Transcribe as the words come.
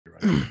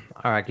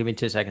All right, give me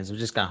 2 seconds. I'm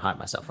just going to hype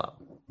myself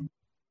up.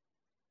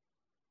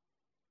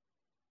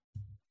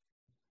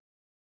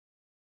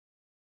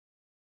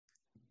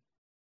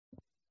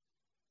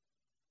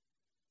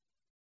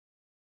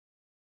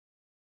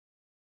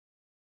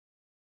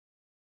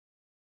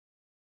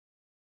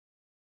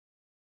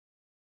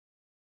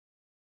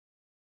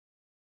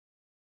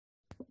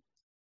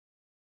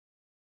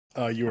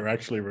 You were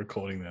actually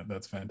recording that.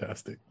 That's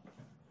fantastic.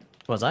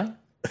 Was I?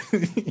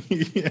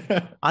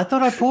 Yeah. I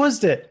thought I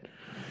paused it.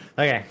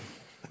 Okay,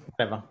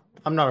 whatever.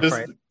 I'm not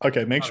afraid.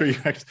 Okay, make sure you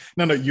actually...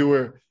 No, you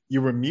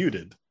were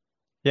muted.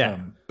 Yeah.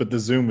 But the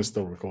Zoom was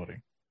still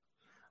recording.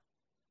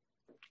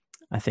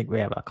 I think we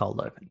have our cold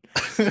open.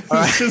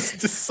 It's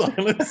just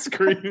silent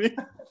screaming.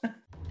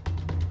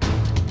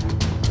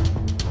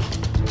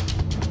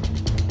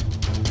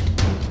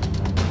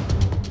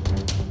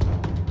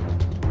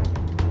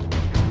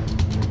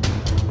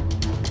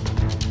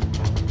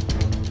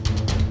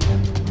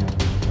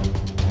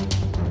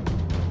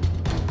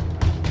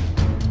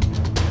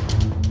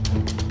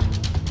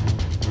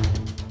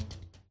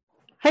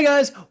 Hey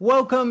guys,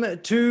 welcome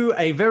to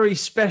a very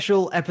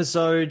special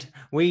episode.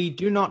 We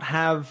do not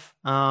have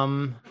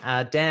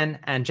Dan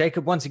and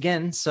Jacob once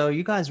again, so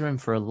you guys are in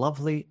for a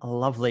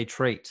lovely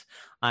treat.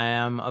 I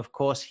am, of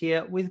course,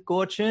 here with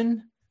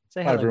Gorchin.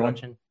 Say hello, everyone.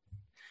 Gorchin.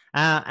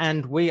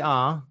 And we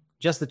are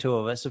just the two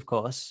of us, of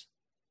course,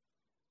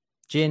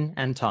 gin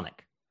and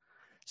tonic.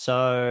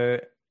 So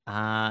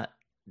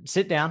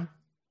sit down,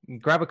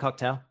 grab a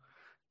cocktail,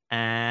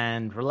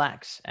 and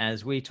relax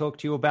as we talk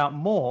to you about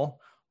more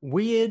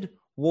weird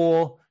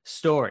war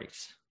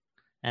stories.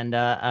 And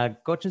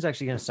Gorchin's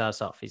actually going to start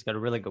us off. He's got a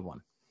really good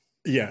one.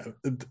 Yeah,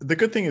 the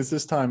good thing is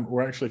this time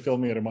we're actually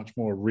filming at a much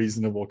more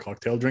reasonable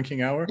cocktail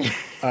drinking hour.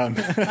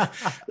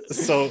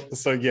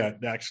 So yeah,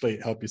 actually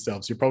help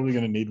yourselves. You're probably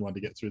going to need one to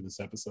get through this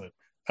episode.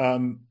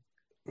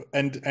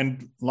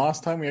 And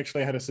last time we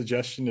actually had a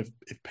suggestion if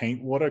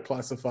paint water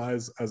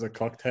classifies as a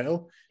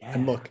cocktail. Yeah.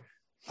 And look,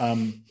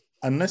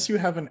 unless you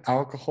have an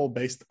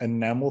alcohol-based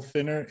enamel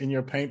thinner in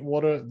your paint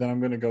water, then I'm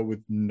going to go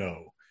with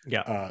no.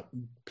 Yeah.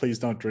 Please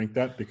don't drink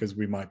that because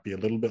we might be a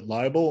little bit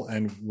liable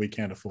and we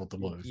can't afford to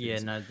lose. Yeah,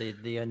 no,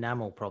 the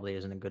enamel probably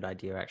isn't a good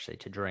idea actually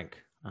to drink.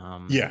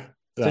 Yeah.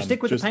 So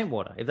stick with the paint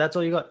water. If that's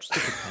all you got,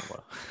 stick with the paint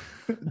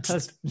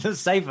water. That's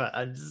safer.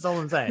 That's all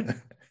I'm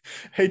saying.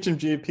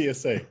 HMG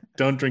PSA,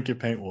 don't drink your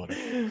paint water,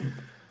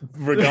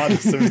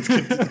 regardless of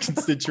its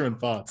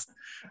constituent parts.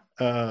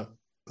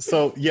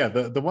 So yeah,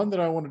 the one that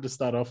I wanted to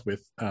start off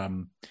with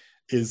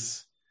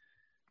is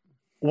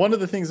one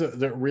of the things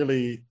that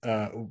really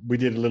we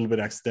did a little bit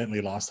accidentally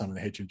last time in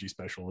the HMG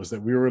special was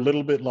that we were a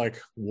little bit like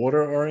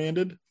water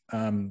oriented.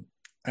 And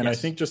yes. I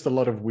think just a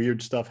lot of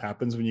weird stuff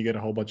happens when you get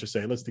a whole bunch of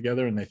sailors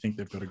together and they think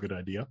they've got a good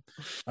idea.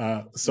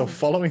 So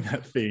following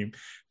that theme,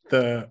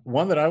 the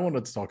one that I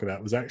wanted to talk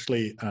about was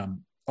actually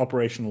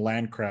Operation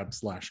Land Crab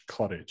 /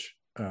 Cottage.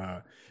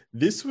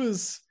 This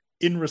was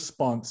in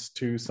response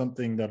to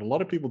something that a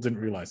lot of people didn't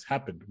realize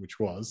happened, which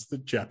was the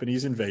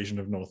Japanese invasion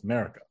of North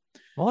America.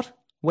 What?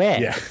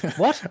 Where? Yeah.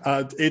 What?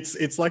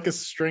 It's like a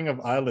string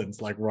of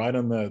islands, like right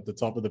on the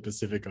top of the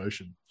Pacific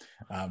Ocean.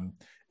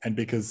 And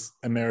because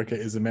America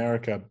is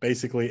America,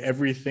 basically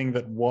everything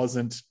that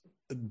wasn't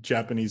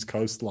Japanese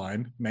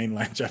coastline,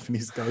 mainland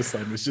Japanese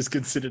coastline, was just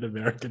considered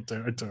American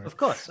territory. Of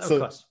course.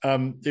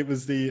 It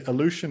was the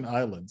Aleutian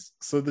Islands.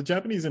 So the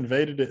Japanese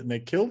invaded it and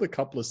they killed a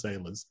couple of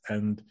sailors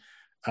and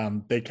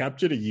they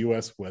captured a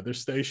U.S. weather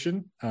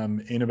station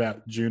in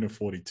about June of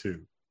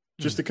 42.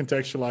 Just to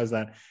contextualize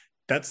that,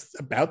 that's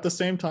about the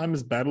same time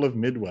as Battle of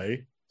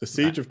Midway, the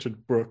Siege of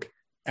Tobruk,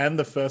 and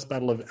the First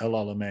Battle of El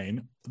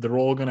Alamein. They're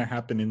all going to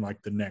happen in like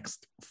the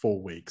next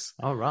 4 weeks.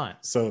 All right.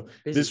 So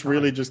this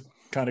really just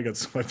kind of got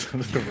swept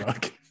under the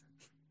rug.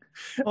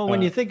 Well,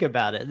 when you think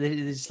about it,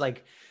 it's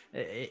like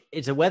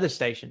it's a weather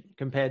station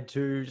compared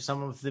to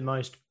some of the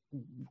most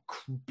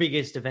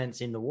biggest events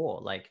in the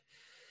war. Like,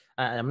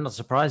 I'm not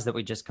surprised that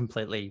we just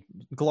completely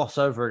gloss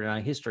over it in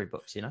our history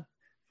books, you know?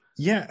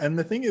 Yeah, and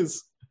the thing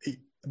is,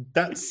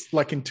 that's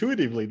like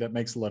intuitively that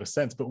makes a lot of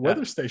sense, but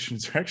weather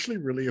stations are actually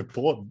really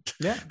important.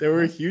 Yeah, they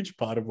were a huge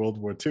part of World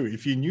War II.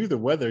 If you knew the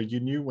weather, you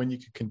knew when you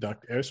could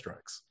conduct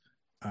airstrikes,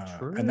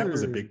 and that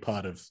was a big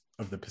part of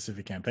the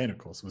Pacific Campaign. Of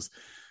course,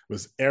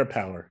 was air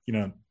power. You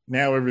know,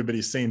 now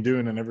everybody's saying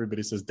Dune and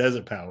everybody says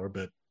desert power,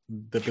 but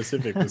the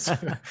Pacific was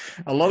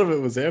a lot of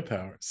it was air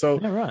power. So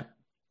yeah, right.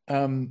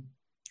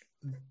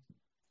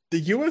 The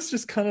U.S.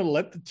 just kind of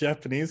let the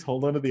Japanese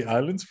hold onto the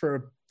islands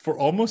for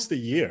almost a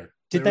year.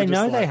 Did they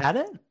know they had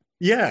it?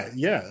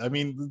 Yeah. I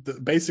mean,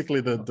 basically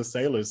the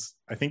sailors,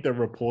 I think they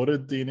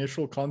reported the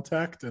initial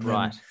contact and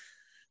then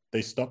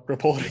they stopped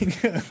reporting.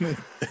 And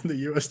the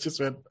US just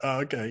went, oh,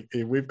 okay,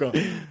 we've got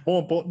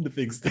more important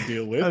things to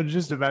deal with. I'm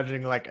just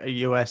imagining like a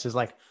US is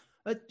like,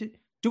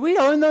 do we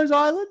own those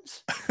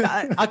islands?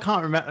 I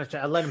can't remember.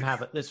 I let them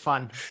have it. It's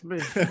fine.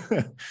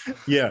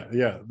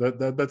 Yeah.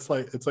 That's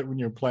like, it's like when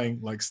you're playing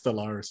like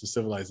Stellaris or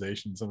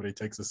Civilization, somebody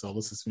takes a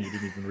solar system you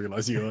didn't even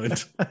realize you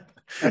owned.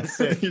 That's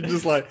it. You're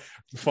just like,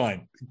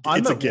 fine. I'm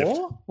it's at a gift.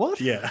 War? What?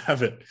 Yeah,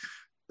 have it.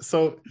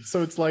 so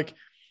it's like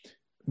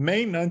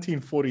May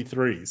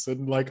 1943. So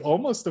like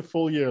almost a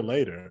full year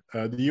later,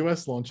 the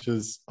US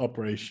launches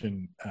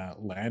Operation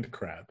Land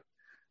Crab,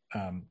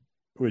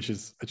 which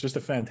is just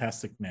a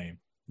fantastic name.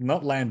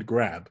 Not land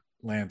grab,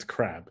 land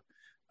crab,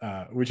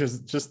 which is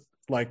just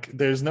like,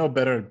 there's no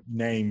better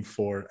name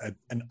for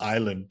an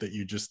island that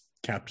you just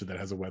capture that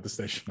has a weather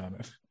station on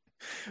it.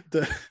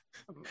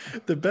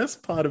 The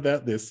best part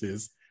about this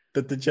is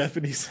that the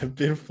Japanese have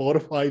been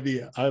fortifying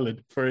the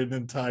island for an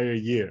entire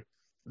year.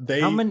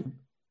 How many?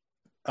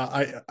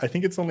 I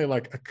think it's only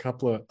like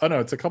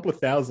it's a couple of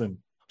thousand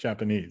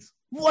Japanese.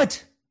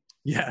 What?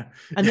 Yeah.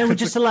 And they were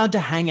just allowed to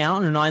hang out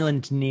on an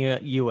island near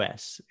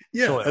US.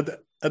 Yeah.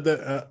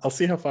 I'll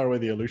see how far away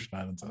the Aleutian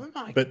Islands are. Oh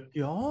my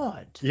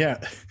God. Yeah.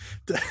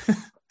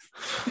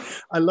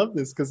 I love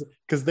this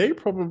because they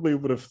probably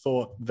would have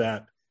thought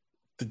that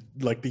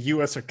the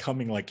US are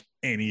coming like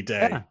any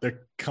day. Yeah.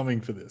 They're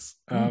coming for this.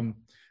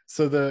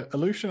 So the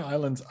Aleutian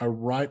Islands are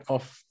right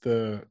off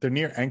they're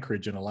near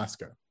Anchorage in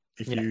Alaska.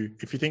 If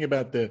you think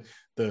about the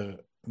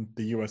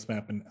US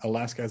map, and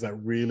Alaska has that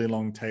really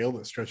long tail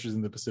that stretches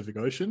in the Pacific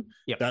Ocean,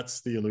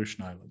 that's the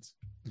Aleutian Islands.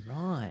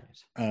 Right.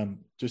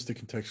 Just to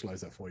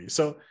contextualize that for you.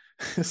 So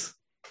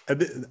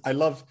I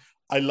love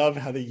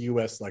how the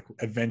US like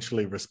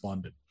eventually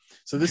responded.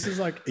 So this is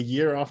like a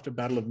year after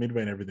Battle of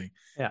Midway and everything.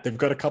 Yeah. They've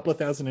got a couple of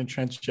thousand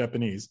entrenched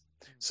Japanese.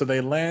 So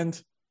they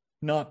land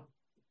not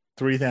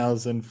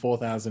 3,000,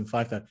 4,000,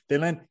 5,000. They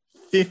land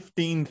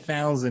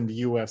 15,000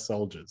 US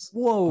soldiers.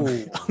 Whoa.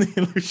 On the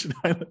Aleutian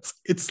Islands.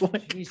 It's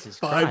like Jesus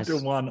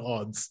 5-1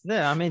 odds.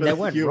 Yeah, I mean, they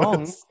weren't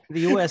wrong.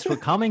 The US were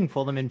coming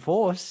for them in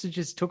force. It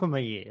just took them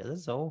a year.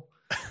 That's all.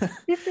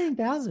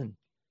 15,000.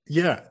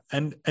 Yeah.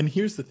 And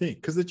here's the thing,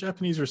 because the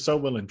Japanese are so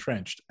well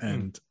entrenched,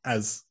 and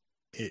as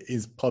it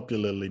is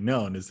popularly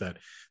known, is that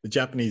the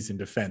Japanese in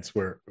defense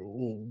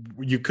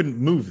you couldn't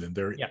move them.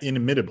 They're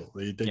inimitable.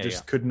 They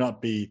just could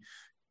not be.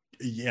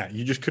 Yeah,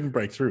 you just couldn't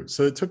break through.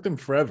 So it took them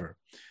forever.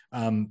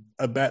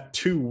 About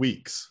 2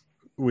 weeks,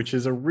 which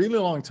is a really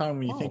long time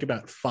when you think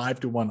about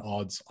 5-1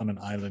 odds on an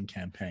island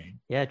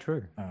campaign. Yeah,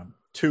 true.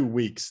 2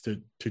 weeks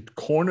to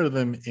corner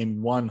them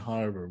in one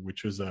harbor,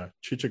 which was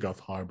Chichagof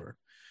Harbor.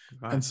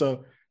 Right. And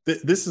so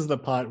this is the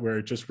part where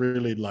it just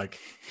really like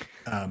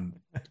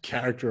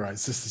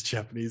characterizes the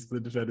Japanese, the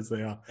defenders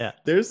they are. Yeah.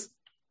 There's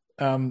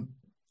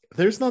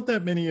not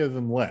that many of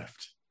them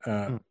left.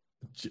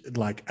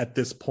 Like at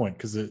this point,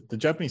 because the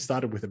Japanese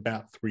started with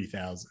about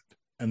 3,000,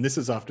 and this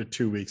is after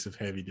 2 weeks of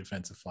heavy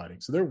defensive fighting,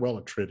 so they're well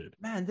attrited.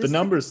 Man, the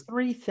numbers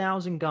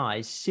 3,000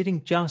 guys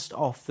sitting just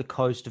off the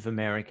coast of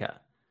America.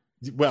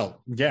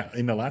 Well, yeah,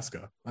 in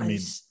Alaska. I mean,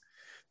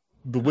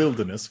 the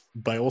wilderness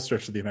by all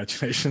stretch of the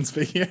imaginations,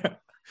 but yeah.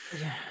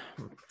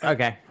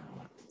 Okay.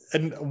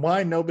 And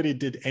why nobody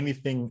did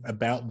anything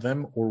about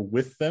them or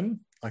with them?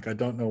 Like, I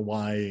don't know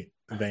why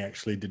they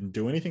actually didn't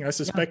do anything. I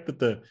suspect that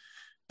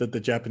the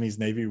Japanese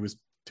Navy was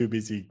too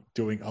busy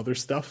doing other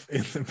stuff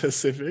in the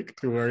Pacific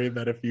to worry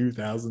about a few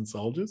thousand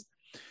soldiers.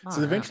 So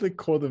they eventually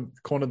cornered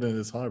them in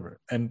this harbor.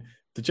 And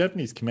the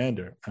Japanese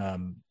commander,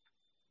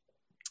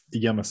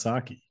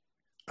 Yamasaki,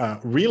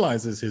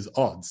 realizes his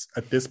odds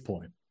at this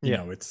point. You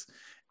know, it's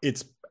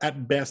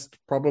at best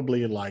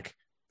probably like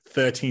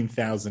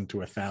 13,000 to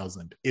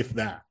 1,000, if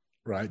that,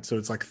 right? So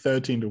it's like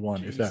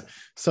 13-1, if that.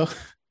 So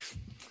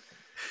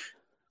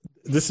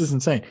this is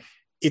insane.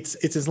 It's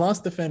his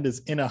last defenders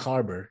in a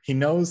harbor. He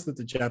knows that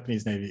the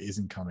Japanese Navy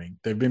isn't coming.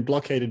 They've been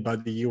blockaded by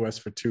the US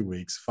for 2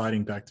 weeks,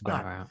 fighting back to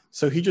back. Wow.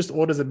 So he just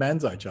orders a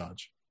banzai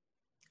charge.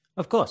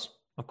 Of course.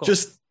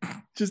 Just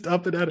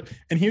up and at it.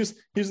 And here's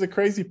the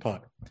crazy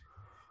part.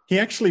 He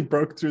actually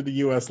broke through the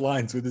US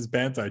lines with his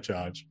banzai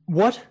charge.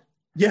 What?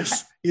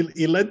 Yes.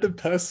 He led them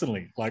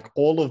personally, like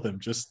all of them,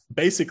 just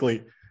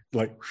basically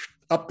like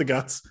up the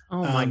guts.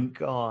 Oh my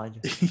God.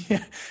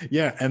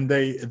 Yeah. And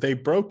they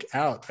broke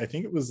out. I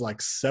think it was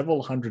like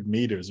several hundred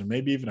meters or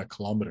maybe even a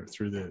kilometer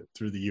through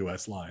the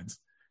US lines.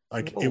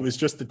 Like Whoa. It was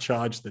just a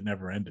charge that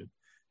never ended.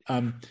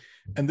 And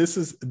this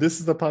is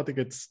the part that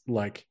gets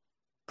like,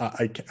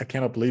 I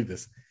cannot believe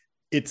this.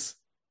 It's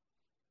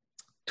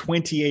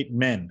 28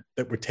 men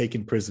that were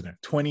taken prisoner.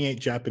 28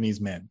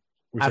 Japanese men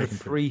were out of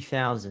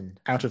 3,000.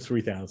 Out of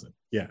 3,000.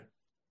 Yeah.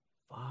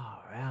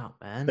 Far out,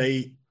 man.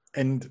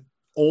 And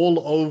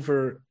all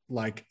over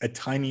like a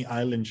tiny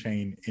island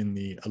chain in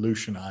the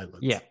Aleutian Islands.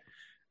 Yeah.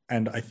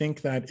 And I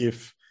think that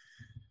if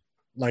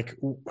like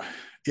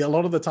a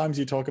lot of the times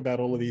you talk about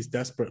all of these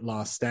desperate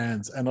last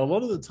stands, and a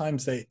lot of the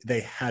times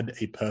they had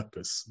a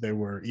purpose. They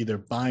were either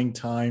buying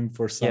time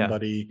for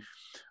somebody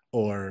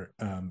or,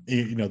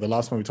 the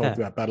last one we talked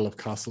about, Battle of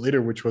Castle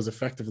Itter, which was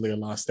effectively a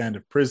last stand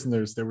of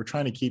prisoners. They were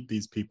trying to keep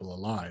these people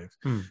alive.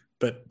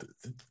 But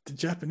the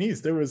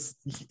Japanese,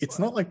 it's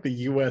not like the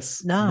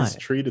US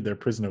mistreated their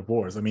prisoner of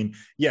wars. I mean,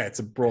 it's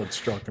a broad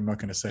stroke. I'm not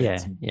going to say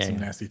some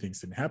nasty things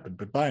didn't happen,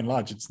 but by and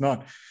large, it's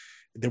not,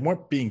 they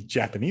weren't being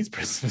Japanese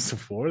prisoners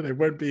of war. They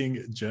weren't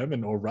being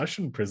German or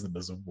Russian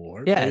prisoners of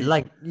war. Yeah.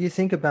 Like you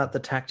think about the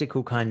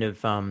tactical kind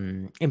of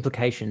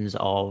implications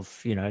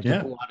of, the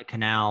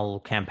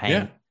Guadalcanal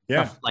campaign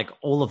Yeah. Like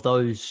all of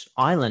those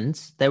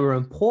islands, they were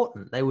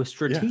important. They were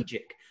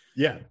strategic.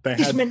 Yeah, they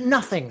This had meant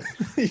nothing.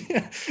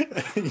 yeah,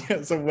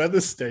 it's a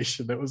weather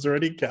station that was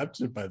already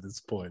captured by this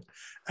point,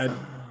 and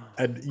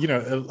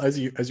as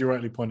you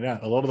rightly pointed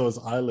out, a lot of those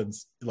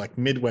islands, like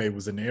Midway,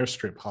 was an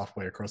airstrip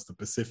halfway across the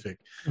Pacific.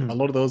 A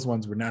lot of those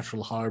ones were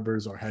natural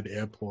harbors or had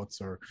airports,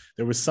 or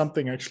there was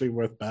something actually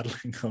worth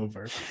battling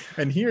over.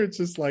 And here it's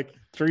just like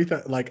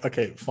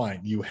okay, fine,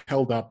 you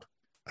held up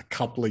a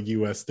couple of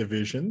U.S.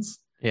 divisions.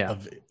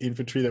 Of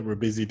infantry that were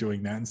busy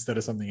doing that instead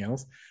of something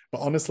else. But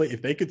honestly,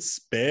 if they could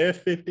spare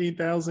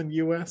 15,000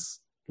 US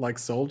like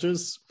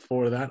soldiers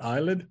for that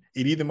island,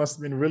 it either must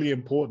have been really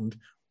important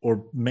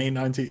or May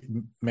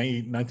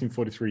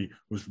 1943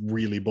 was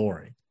really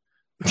boring.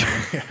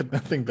 They had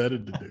nothing better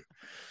to do.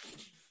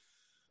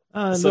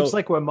 Looks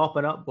like we're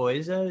mopping up,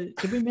 boys.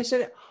 Did we miss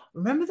it?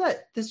 Remember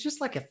that there's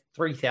just like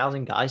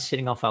 3,000 guys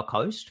sitting off our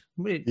coast?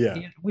 We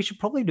should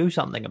probably do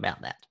something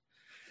about that.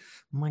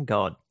 Oh my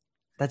God.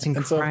 That's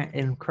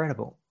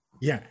incredible.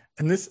 Yeah.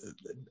 And this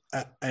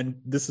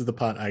is the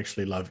part I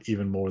actually love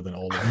even more than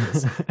all of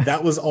this.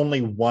 That was only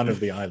one of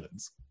the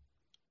islands.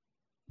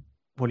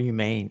 What do you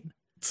mean?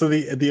 So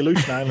the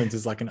Aleutian Islands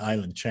is like an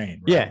island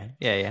chain, right?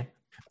 Yeah.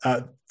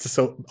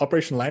 So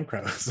Operation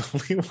Landcrab was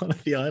only one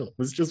of the islands. It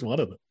was just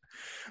one of them.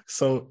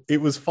 So it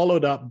was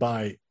followed up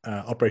by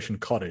Operation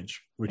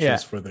Cottage, which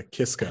is for the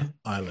Kiska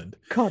Island.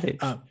 Cottage?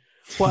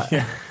 What?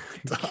 Yeah.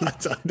 I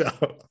don't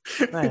know.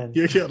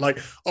 You get like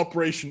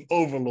Operation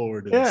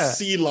Overlord and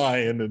Sea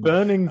Lion and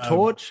Burning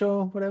Torch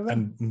or whatever,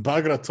 and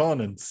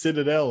Bagraton and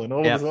Citadel and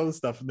all this other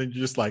stuff, and then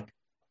you're just like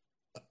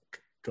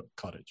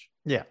Cottage.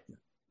 Yeah.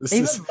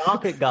 Even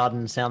Market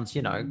Garden sounds,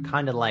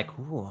 kind of like,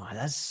 ooh,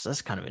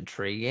 that's kind of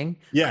intriguing.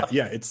 Yeah.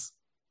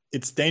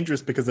 It's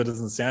dangerous because it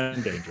doesn't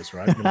sound dangerous,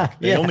 right?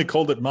 They only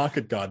called it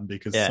Market Garden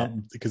because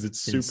it's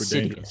super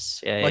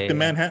dangerous. Like the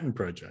Manhattan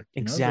Project.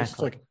 Exactly. It's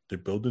like they're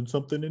building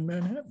something in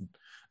Manhattan.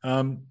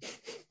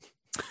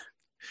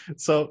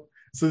 So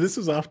this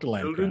was after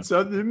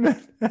Landcrab.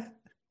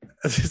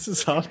 This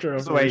is after.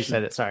 That's the way you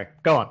said it. Sorry.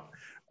 Go on.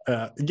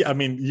 I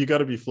mean, you got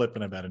to be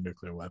flippant about a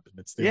nuclear weapon.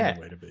 It's the only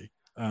way to be.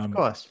 Of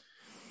course.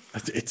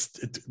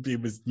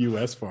 It was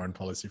U.S. foreign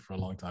policy for a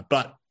long time,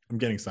 but I'm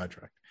getting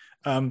sidetracked.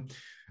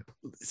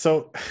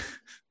 So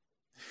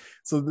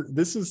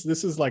this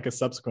is like a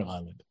subsequent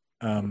island.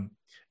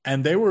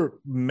 And they were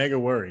mega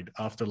worried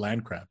after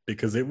Landcrab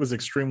because it was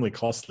extremely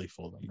costly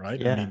for them,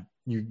 right? Yeah. I mean,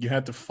 you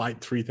had to fight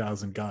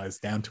 3,000 guys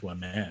down to a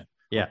man.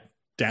 Yeah.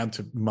 Down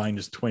to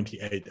minus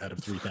 28 out of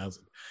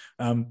 3,000.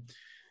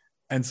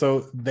 And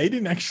so they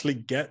didn't actually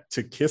get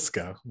to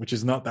Kiska, which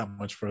is not that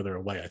much further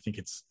away. I think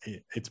it's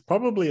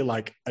probably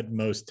like at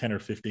most 10 or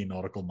 15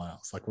 nautical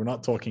miles. Like we're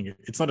not talking,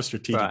 it's not a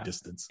strategic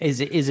distance.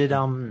 Is it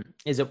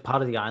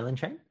part of the island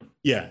chain?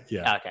 Yeah.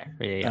 Okay.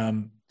 Yeah.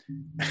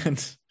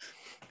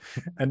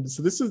 And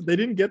so they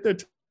didn't get there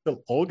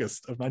till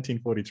August of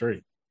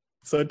 1943.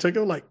 So it took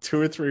them like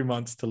 2 or 3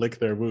 months to lick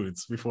their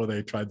wounds before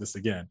they tried this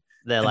again.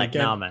 They're like,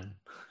 "No, man.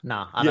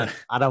 No,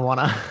 I don't want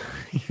to."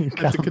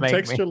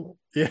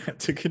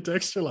 To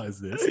contextualize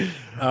this,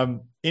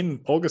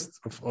 in August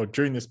or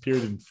during this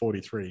period in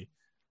 43,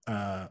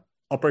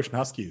 Operation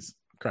Husky's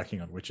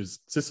cracking on, which is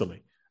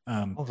Sicily.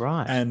 All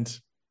right.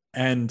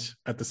 And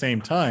at the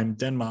same time,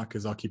 Denmark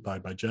is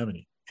occupied by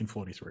Germany in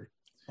 43.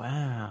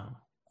 Wow.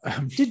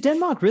 Did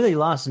Denmark really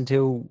last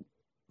until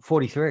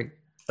 43?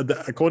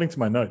 According to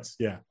my notes,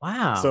 yeah.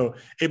 Wow. So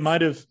it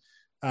might have,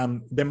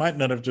 they might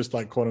not have just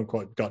like quote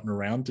unquote gotten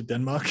around to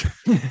Denmark.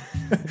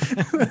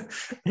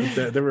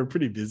 they were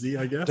pretty busy,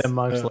 I guess.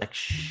 Denmark's like,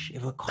 shh, they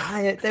were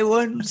quiet. They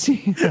weren't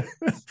seeing.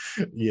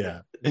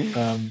 Yeah.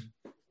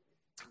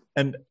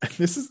 And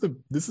this is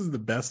the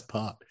best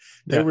part.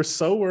 They were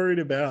so worried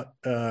about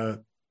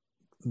the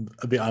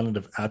island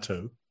of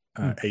Attu,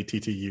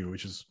 ATTU,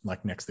 which is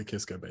like next to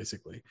Kiska,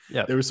 basically.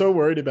 Yeah. They were so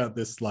worried about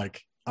this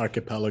like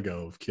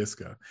archipelago of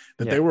Kiska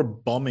that they were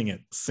bombing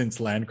it since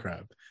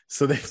Landcrab.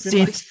 So they've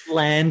been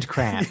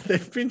Landcrab.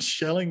 They've been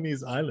shelling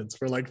these islands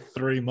for like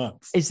 3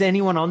 months. Is there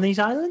anyone on these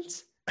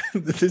islands?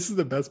 This is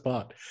the best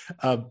part.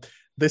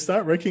 They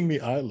start wrecking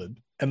the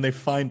island and they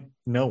find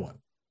no one.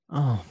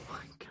 Oh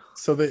my God.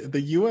 So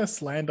the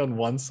US land on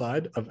one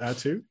side of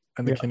Attu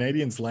and the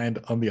Canadians land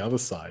on the other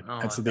side. Oh,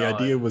 and so the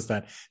idea was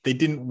that they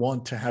didn't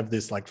want to have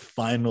this like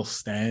final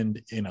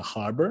stand in a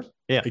harbor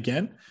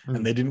again.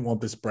 And they didn't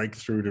want this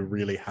breakthrough to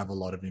really have a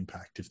lot of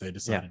impact if they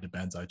decided to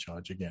banzai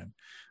charge again.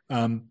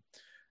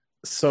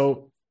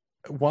 So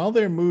while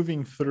they're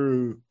moving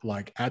through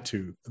like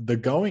Attu, the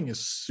going is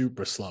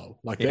super slow.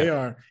 Like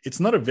it's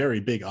not a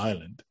very big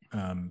island.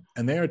 And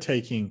they are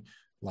taking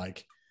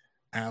like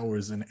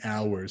hours and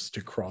hours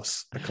to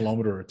cross a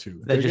kilometer or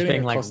two. They're just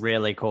being like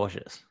really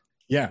cautious.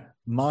 Yeah.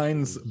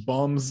 Mines,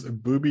 bombs,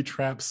 booby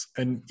traps,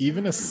 and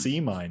even a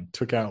sea mine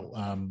took out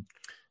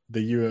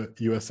the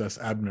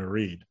USS Abner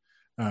Reed.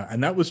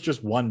 And that was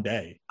just one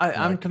day.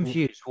 I'm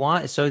confused.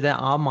 Why? So there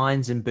are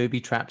mines and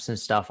booby traps and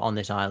stuff on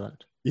this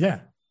island.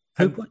 Yeah.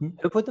 Who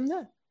put them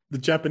there? The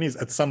Japanese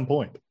at some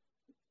point.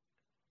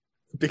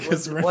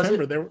 Because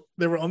remember,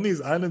 they were on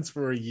these islands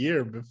for a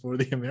year before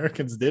the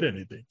Americans did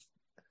anything.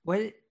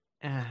 What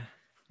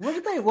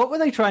were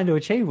they trying to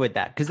achieve with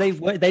that? Because they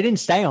didn't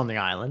stay on the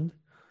island.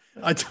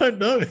 I don't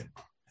know.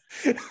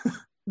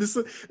 This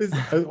is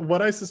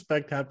what I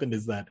suspect happened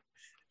is that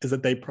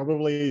they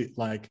probably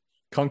like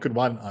conquered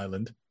one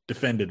island,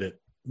 defended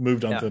it,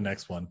 moved on to the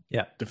next one,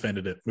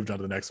 defended it, moved on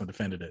to the next one,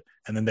 defended it,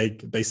 and then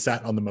they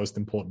sat on the most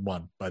important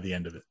one by the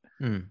end of it.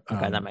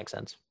 Okay, that makes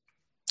sense.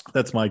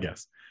 That's my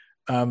guess.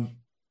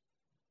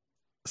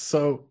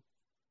 So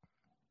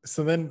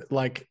then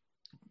like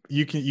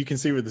you can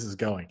see where this is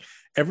going.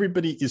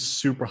 Everybody is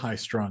super high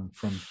strung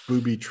from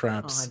booby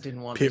traps,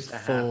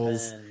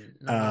 pitfalls,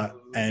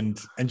 and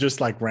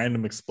just like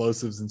random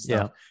explosives and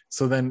stuff. Yeah.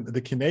 So then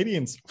the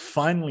Canadians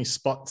finally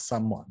spot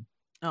someone,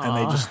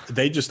 and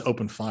they just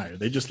open fire.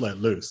 They just let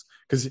loose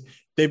because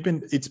they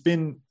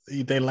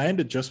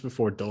landed just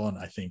before dawn,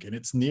 I think, and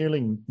it's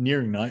nearing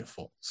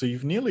nightfall. So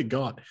you've nearly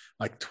got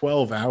like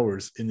 12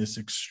 hours in this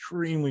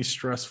extremely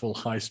stressful,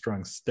 high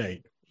strung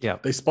state. Yeah,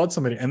 they spot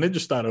somebody and they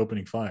just start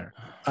opening fire.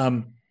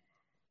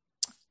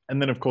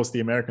 And then, of course,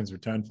 the Americans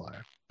returned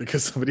fire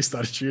because somebody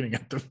started shooting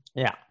at them.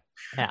 Yeah.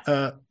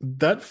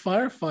 That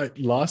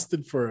firefight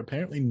lasted for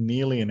apparently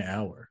nearly an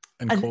hour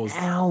and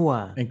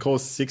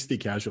caused 60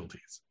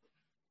 casualties.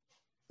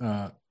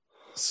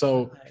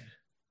 So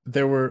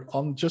there were,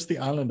 on just the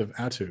island of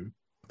Attu,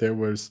 there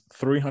was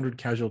 300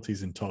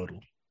 casualties in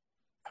total.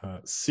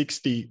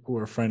 60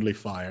 were friendly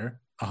fire.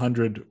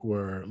 100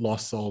 were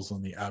lost souls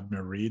on the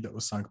Abner Reed that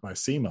was sunk by a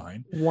sea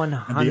mine.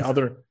 100. And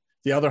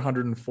the other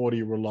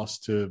 140 were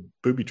lost to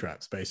booby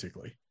traps,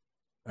 basically,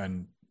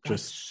 and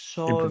just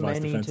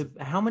improvised defenses.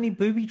 How many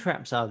booby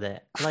traps are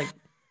there? Like,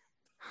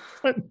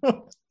 I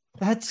know.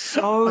 That's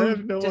so. I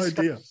have no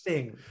idea.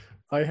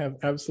 I have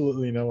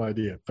absolutely no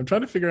idea. I'm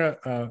trying to figure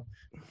out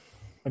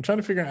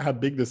how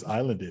big this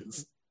island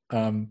is.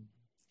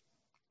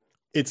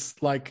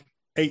 It's like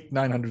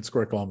 900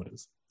 square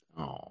kilometers.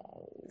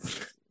 Oh,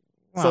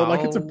 so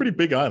like it's a pretty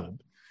big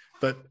island,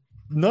 but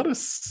not a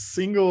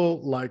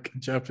single like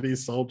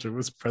Japanese soldier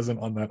was present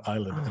on that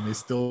island, and they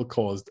still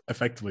caused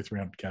effectively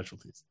 300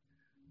 casualties.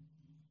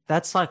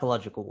 That's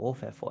psychological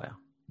warfare for you.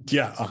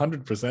 Yeah,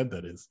 100%.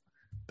 That is.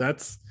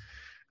 That's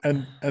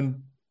and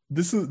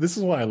this is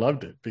why I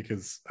loved it,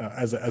 because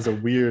as a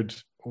weird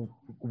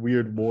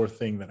war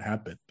thing that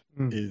happened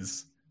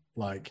is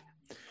like,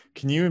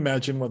 can you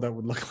imagine what that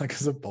would look like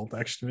as a bolt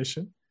action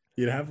mission?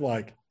 You'd have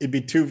like, it'd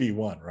be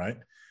 2v1, right?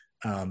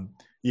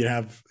 You'd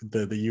have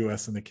the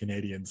US and the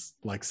Canadians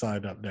like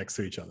side up next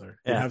to each other.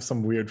 You'd have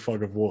some weird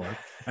fog of war.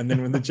 And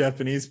then when the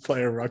Japanese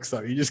player rocks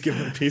up, you just give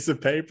them a piece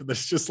of paper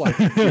that's just like,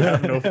 you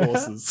have no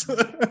forces.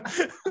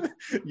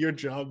 Your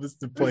job is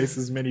to place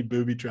as many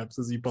booby traps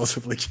as you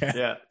possibly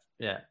can.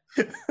 Yeah.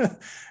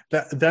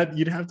 that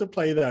you'd have to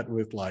play that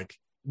with like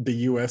the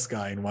US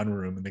guy in one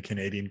room and the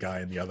Canadian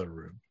guy in the other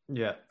room.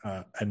 Yeah.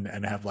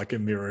 And have like a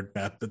mirrored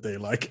map that they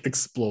like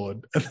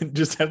explored, and then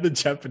just have the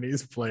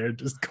Japanese player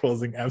just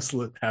causing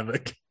absolute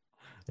havoc.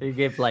 You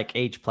give like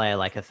each player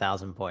like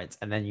 1,000 points,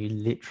 and then you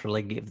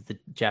literally give the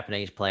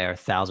Japanese player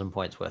 1,000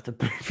 points worth of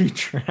booby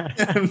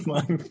traps and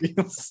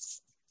minefields.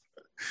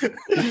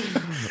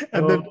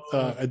 And then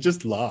I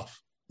just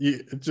laugh.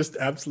 You just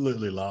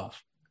absolutely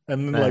laugh.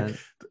 And then like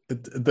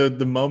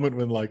the moment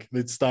when like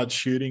they'd start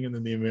shooting, and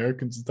then the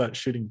Americans start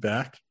shooting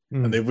back,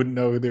 and they wouldn't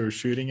know who they were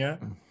shooting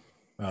at.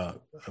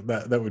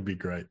 That would be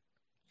great.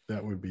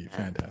 That would be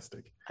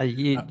fantastic.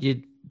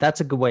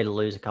 That's a good way to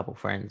lose a couple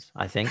friends,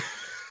 I think,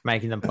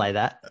 making them play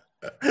that.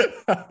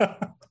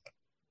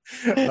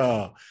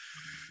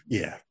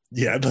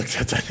 Yeah. Look,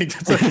 I think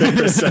that's a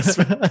fair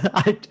assessment.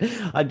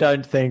 I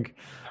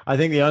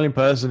think the only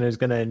person who's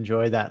going to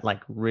enjoy that,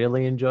 like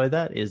really enjoy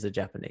that, is the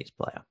Japanese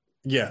player.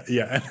 Yeah,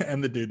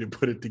 and the dude who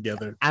put it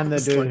together, and the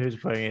dude who's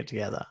putting it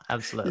together.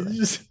 Absolutely,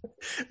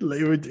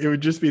 it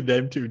would just be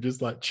them two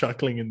just like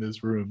chuckling in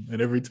this room,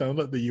 and every time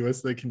like the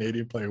US and the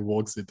Canadian player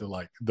walks into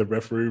like the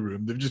referee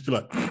room, they'd just be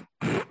like.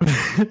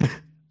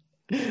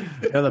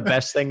 The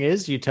best thing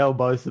is you tell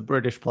both the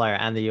British player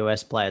and the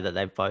US player that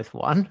they've both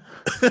won.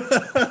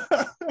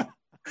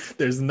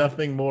 There's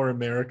nothing more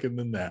American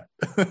than that.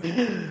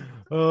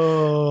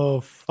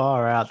 Oh,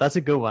 far out. That's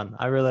a good one.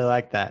 I really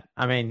like that.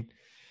 I mean,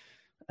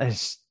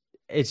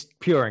 it's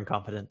pure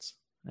incompetence.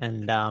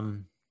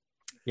 And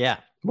yeah.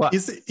 What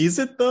is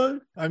it though?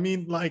 I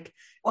mean, like,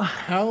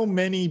 how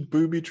many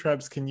booby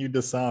traps can you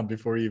disarm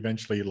before you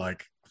eventually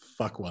like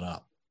fuck one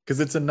up? Because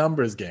it's a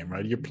numbers game,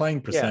 right? You're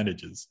playing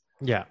percentages.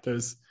 Yeah.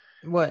 There's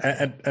what,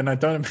 and I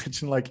don't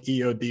imagine like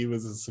EOD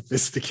was as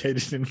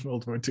sophisticated in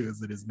World War II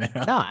as it is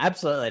now. No,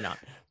 absolutely not.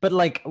 But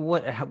like,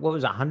 what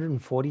was it,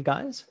 140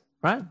 guys,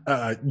 right?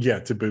 Yeah,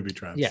 to booby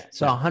traps. Yeah,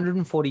 so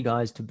 140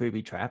 guys to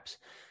booby traps.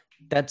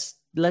 That's,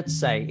 let's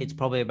say it's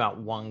probably about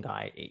one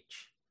guy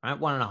each, right?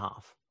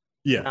 1.5.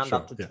 Yeah, round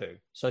up to 2.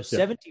 So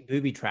 70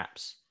 booby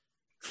traps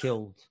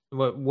killed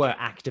were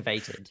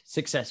activated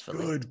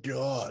successfully. Good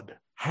God!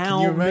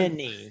 How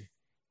many?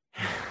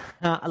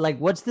 Like,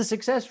 what's the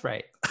success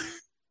rate?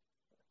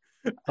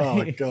 Oh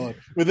my God.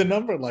 With a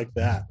number like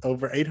that,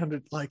 over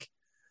 800, like,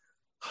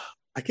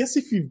 I guess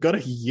if you've got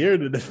a year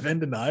to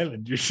defend an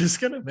island, you're just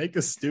going to make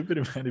a stupid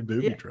amount of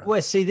booby traps.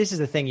 Well, see, this is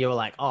the thing. You were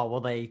like, oh,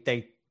 well,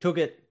 they took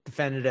it,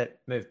 defended it,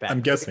 moved back.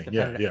 I'm guessing.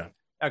 Yeah.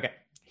 Okay.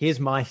 Here's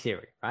my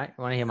theory, right?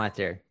 You want to hear my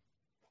theory?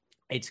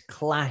 It's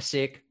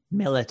classic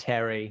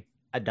military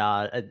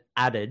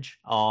adage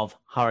of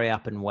hurry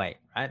up and wait,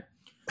 right?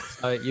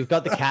 So you've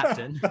got the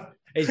captain.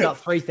 He's got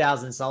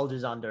 3,000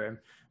 soldiers under him.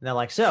 And they're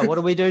like, sir, what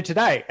do we do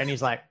today? And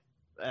he's like,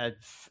 and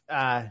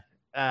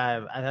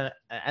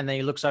then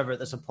he looks over at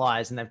the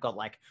supplies and they've got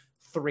like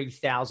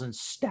 3,000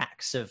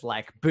 stacks of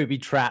like booby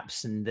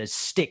traps and there's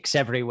sticks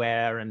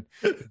everywhere. And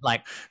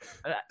like,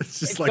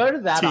 it's just like go to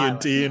that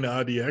TNT and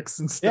RDX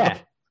and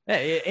stuff. Yeah.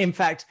 In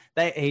fact,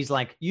 he's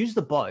like, use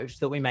the boat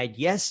that we made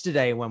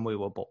yesterday when we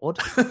were bored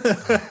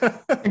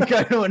and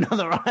go to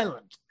another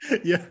island.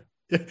 Yeah.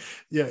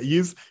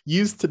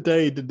 Use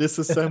today to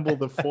disassemble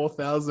the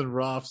 4,000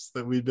 rafts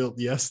that we built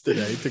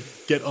yesterday to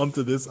get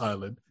onto this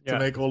island to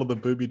make all of the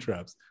booby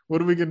traps.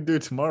 What are we going to do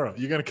tomorrow?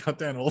 You're going to cut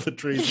down all the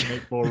trees and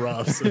make more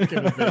rafts. So we're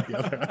going to make the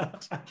other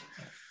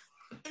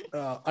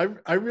island.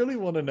 I really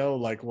want to know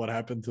like what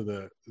happened to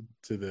the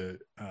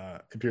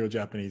Imperial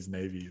Japanese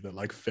Navy that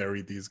like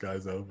ferried these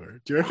guys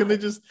over. Do you reckon they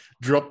just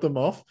dropped them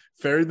off,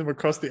 ferried them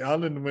across the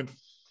island, and went?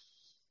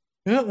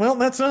 Yeah, well,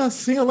 that's us.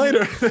 See you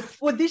later.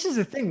 Well, this is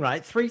the thing,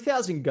 right?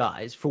 3,000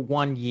 guys for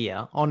 1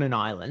 year on an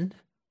island,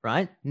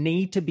 right?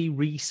 Need to be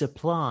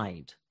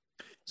resupplied.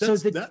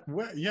 The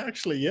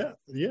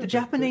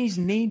Japanese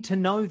need to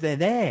know they're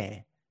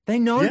there. They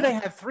know they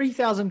have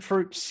 3,000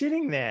 troops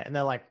sitting there, and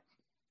they're like,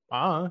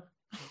 what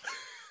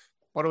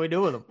do we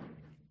do with them?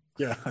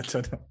 Yeah, I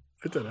don't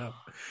know.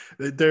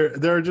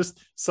 There are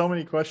just so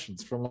many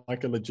questions from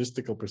like a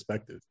logistical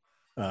perspective.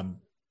 Do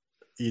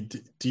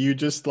you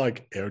just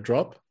like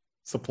airdrop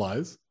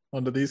supplies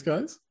onto these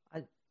guys?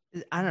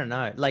 I don't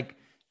know. Like,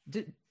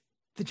 the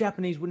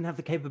Japanese wouldn't have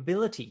the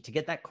capability to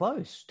get that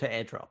close to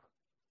airdrop.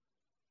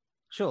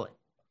 Surely.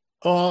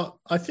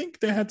 I think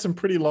they had some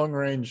pretty long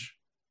range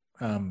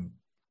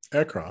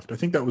aircraft. I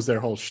think that was their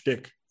whole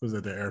shtick, was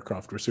that their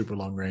aircraft were super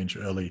long range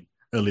early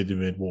to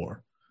mid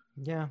war.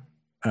 Yeah.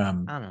 I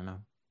don't know.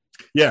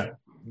 Yeah.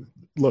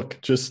 Look,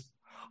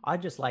 I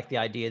just like the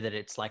idea that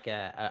it's like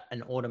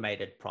an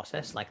automated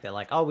process. Like they're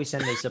like, oh, we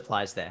send these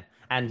supplies there.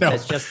 And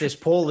there's just this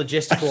poor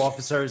logistical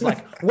officer who's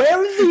like, where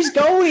are these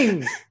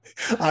going?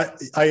 I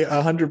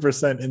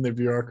 100% in the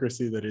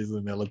bureaucracy that is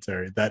the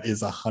military, that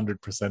is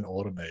 100%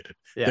 automated.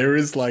 Yeah. There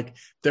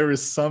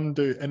is some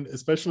dude, and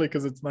especially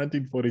because it's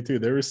 1942,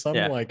 there is some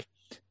like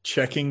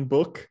checking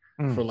book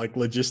for like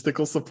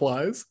logistical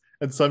supplies.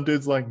 And some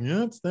dude's like,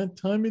 yeah, it's that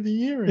time of the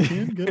year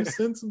again. Gotta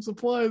send some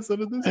supplies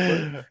out of this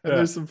way. And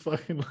there's some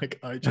fucking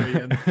like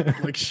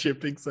IJN like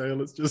shipping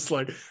sailors just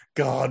like,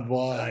 God,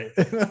 why?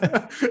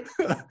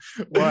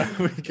 Why are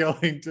we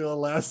going to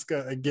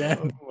Alaska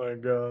again? Oh my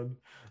God.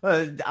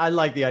 I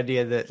like the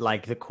idea that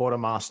like the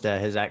quartermaster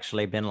has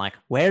actually been like,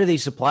 where are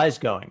these supplies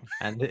going?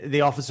 And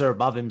the officer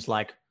above him's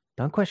like,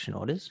 don't question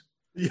orders.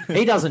 Yeah.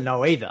 He doesn't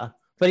know either,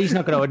 but he's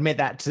not going to admit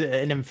that to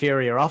an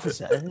inferior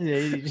officer.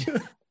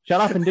 Shut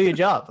up and do your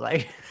job.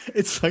 Like,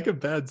 it's like a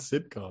bad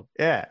sitcom.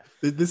 Yeah.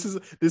 This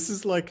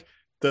is like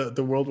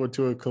the World War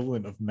II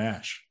equivalent of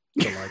MASH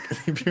for like the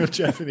Imperial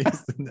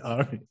Japanese in the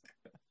army.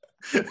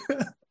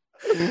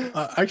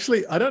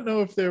 Actually, I don't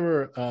know if there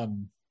were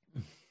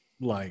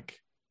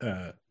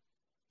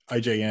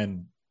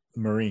IJN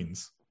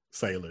Marines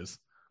sailors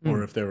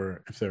or if there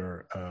were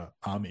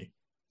army,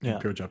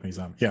 Imperial Japanese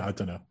army. Yeah, I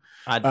don't know.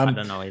 I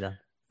don't know either.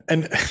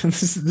 And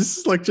this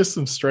is like just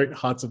some straight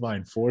Hearts of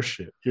Iron 4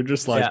 shit. You're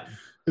just like,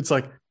 it's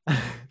like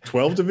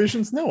 12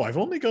 divisions? No, I've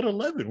only got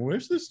 11.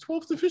 Where's this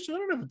 12th division? I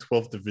don't have a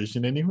 12th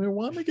division anywhere.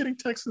 Why am I getting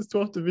Texas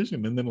 12th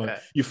division? And then like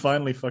you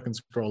finally fucking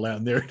scroll out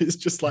and there it is,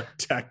 just like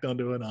tacked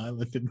onto an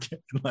island in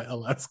like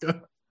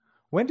Alaska.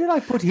 When did I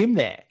put him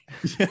there?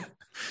 Yeah.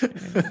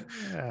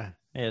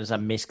 It was a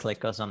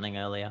misclick or something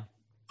earlier.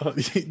 Oh,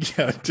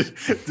 yeah,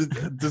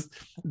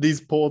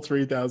 these poor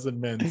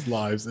 3,000 men's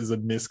lives is a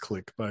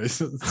misclick by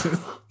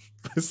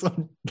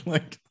some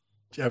like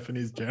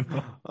Japanese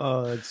general.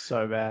 Oh, that's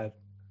so bad.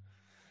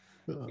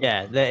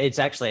 Yeah, it's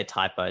actually a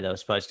typo. They were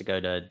supposed to go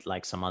to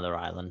like some other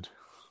island.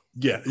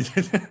 Yeah.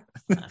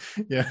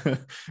 Yeah.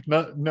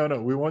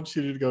 No. We want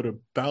you to go to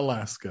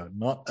Balaska,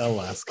 not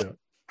Alaska.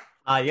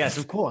 Yes,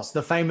 of course.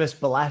 The famous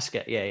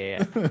Balaska.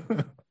 Yeah.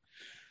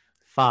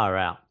 Far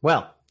out.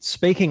 Well,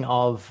 speaking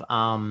of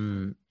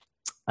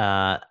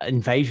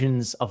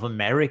invasions of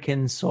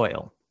American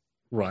soil.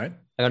 Right.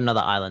 I got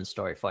another island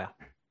story for you.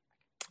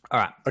 All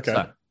right. Okay.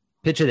 So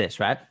picture this,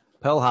 right?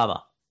 Pearl Harbor.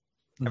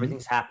 Mm-hmm.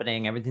 Everything's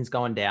happening. Everything's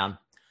going down.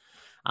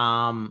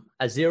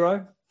 A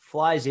Zero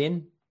flies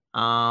in.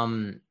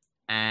 And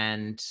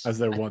as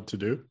they want to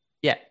do.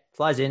 Yeah.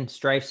 Flies in,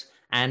 strafes.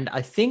 And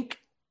I think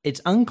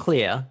it's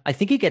unclear. I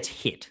think he gets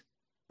hit.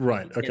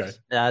 Right. Okay.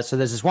 So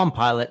there's this one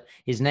pilot.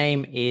 His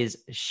name is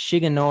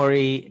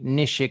Shigenori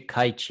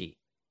Nishikaichi.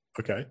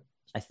 Okay.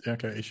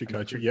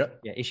 Ishikaichi. Yeah.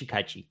 Yeah,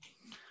 Ishikaichi.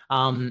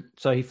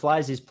 So he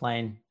flies his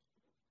plane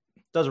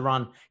does a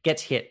run,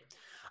 gets hit.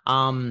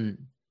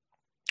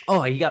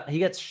 He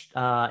gets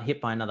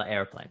hit by another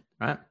airplane,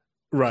 right?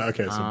 Right.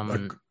 Okay.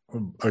 So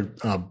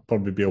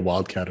probably be a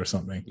wildcat or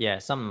something. Yeah,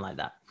 something like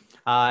that.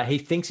 He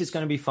thinks it's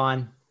going to be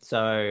fine,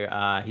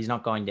 so he's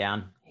not going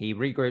down. He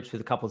regroups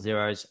with a couple of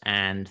zeros,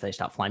 and they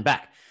start flying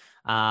back.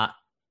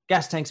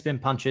 Gas tank's been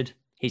punctured.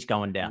 He's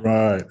going down.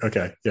 Right.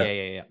 Okay.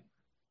 Yeah.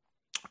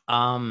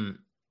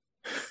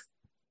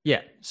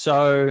 Yeah.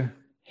 So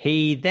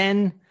he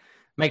then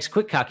makes a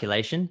quick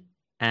calculation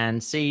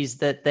and sees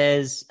that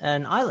there's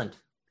an island,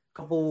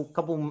 couple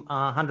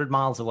 100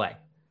 miles away,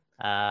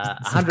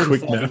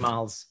 140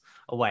 miles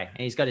away.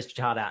 And he's got his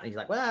chart out, and he's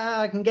like, well,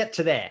 I can get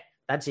to there.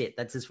 That's it.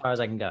 That's as far as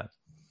I can go.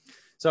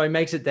 So he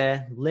makes it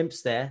there,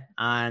 limps there,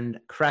 and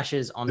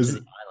crashes onto the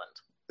island.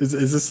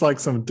 Is this like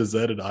some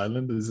deserted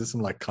island? Is this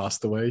some like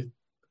Castaway,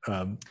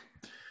 Tom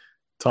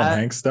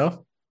Hanks stuff?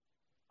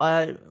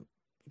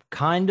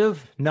 Kind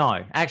of.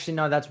 No, actually,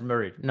 no, that's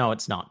rude. No,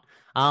 it's not.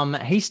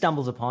 He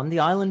stumbles upon the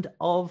island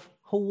of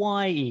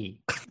Hawaii.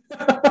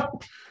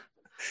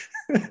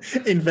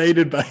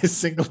 Invaded by a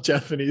single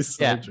Japanese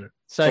soldier. Yeah.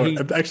 So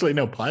actually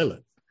no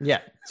pilot. Yeah.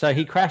 So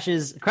he crash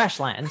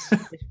lands.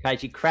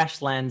 He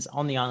crash lands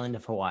on the island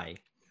of Hawaii.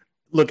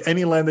 Look,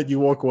 any land that you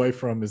walk away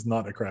from is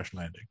not a crash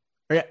landing.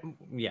 Yeah.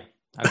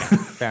 Okay.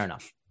 Fair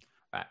enough.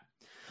 Right.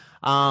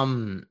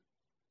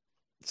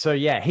 So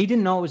yeah, he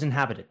didn't know it was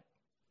inhabited.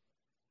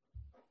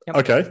 Yep.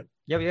 Okay.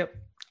 Yep.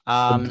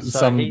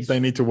 They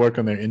need to work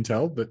on their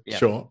intel, but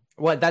sure.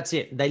 Well, that's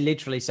it. They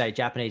literally say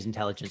Japanese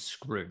intelligence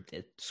screwed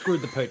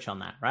the pooch on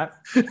that, right?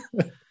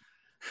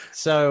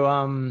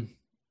 So,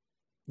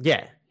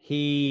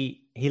 he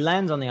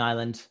lands on the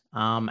island,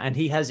 and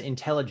he has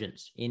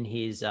intelligence in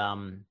his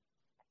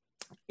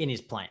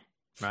plane,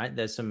 right?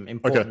 There's some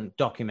important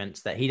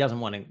documents that he doesn't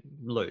want to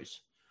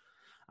lose.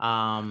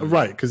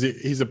 Right, because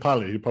he's a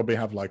pilot. He'd probably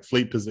have like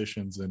fleet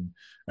positions and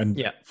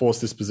force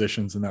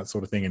dispositions and that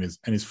sort of thing, and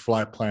his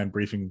flight plan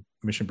briefing,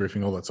 mission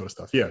briefing, all that sort of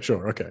stuff. Yeah,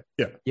 sure, okay,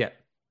 yeah.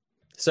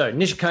 So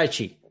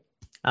Nishikaichi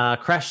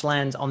crash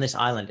lands on this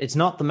island. It's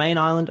not the main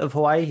island of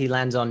Hawaii. He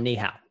lands on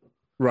Niihau.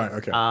 Right.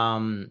 Okay.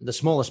 The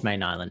smallest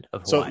main island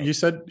of Hawaii. So you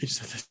said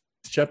the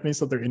Japanese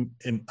thought they're in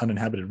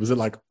uninhabited. Was it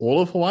like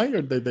all of Hawaii,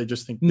 or did they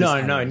just think? No,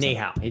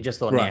 Niihau. He just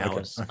thought Niihau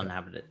was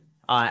uninhabited.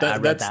 I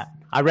read that.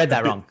 I read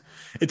that wrong.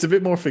 It's a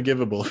bit more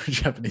forgivable for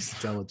Japanese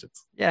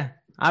intelligence. Yeah.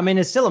 I mean,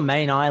 it's still a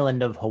main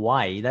island of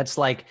Hawaii. That's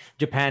like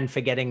Japan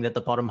forgetting that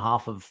the bottom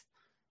half of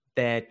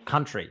their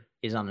country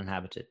is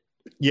uninhabited.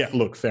 Yeah,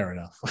 look, fair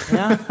enough.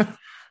 Yeah.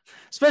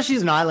 Especially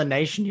as an island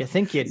nation, you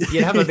think you'd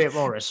have a bit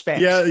more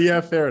respect.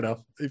 Yeah, fair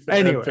enough.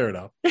 Anyway. Fair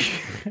enough.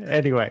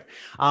 Anyway,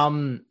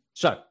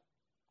 so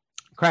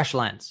crash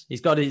lands.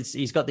 He's got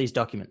these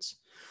documents.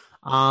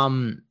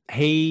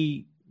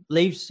 He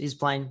leaves his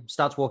plane,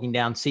 starts walking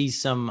down,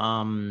 sees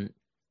some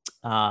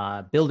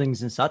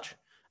buildings and such,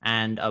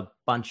 and a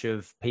bunch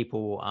of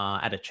people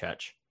at a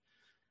church.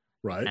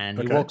 Right. And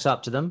he walks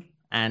up to them,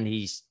 and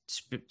he's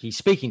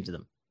speaking to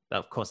them.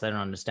 Of course, they don't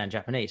understand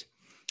Japanese.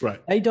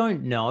 Right. They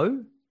don't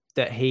know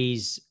that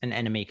he's an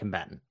enemy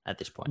combatant at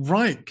this point.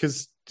 Right,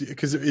 because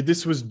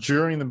this was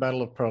during the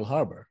Battle of Pearl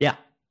Harbor. Yeah.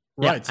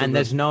 Right. Yeah. So and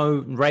there's no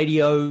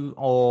radio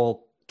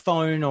or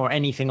phone or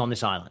anything on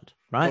this island,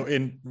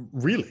 right?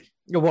 Really?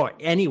 Well,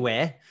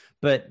 anywhere,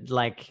 but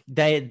like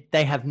they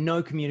have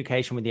no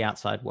communication with the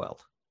outside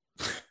world.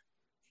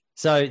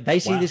 So they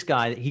see this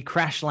guy, he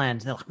crash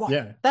lands. They're like, "What?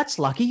 Yeah. That's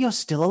lucky you're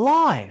still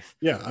alive."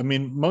 Yeah, I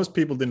mean, most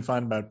people didn't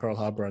find about Pearl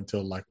Harbor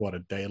until like a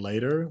day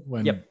later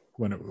when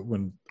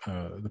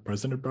the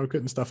president broke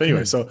it and stuff.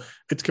 Anyway, so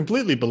it's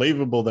completely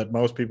believable that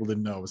most people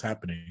didn't know it was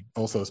happening.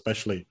 Also,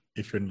 especially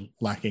if you're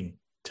lacking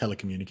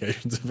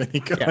telecommunications of any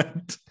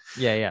kind.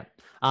 Yeah.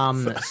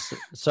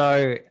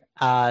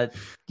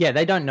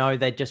 They don't know.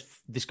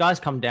 This guy's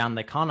come down.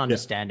 They can't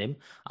understand him.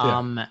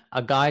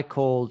 A guy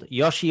called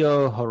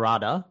Yoshio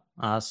Harada.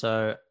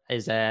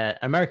 Is an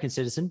American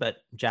citizen, but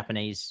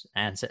Japanese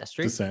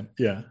ancestry. Descent,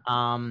 yeah.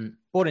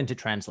 Brought in to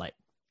translate.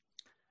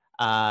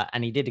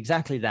 And he did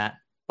exactly that.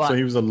 But, so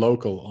he was a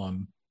local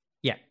on...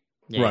 Yeah.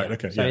 Right,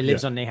 okay. So he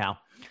lives on Niihau.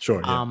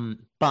 Sure, yeah.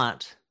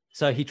 But,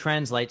 so he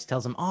translates,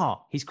 tells him,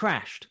 he's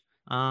crashed.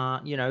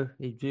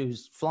 He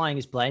was flying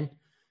his plane.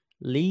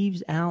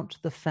 Leaves out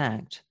the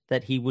fact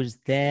that he was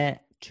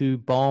there to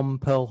bomb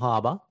Pearl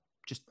Harbor.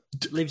 Just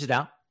leaves it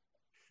out.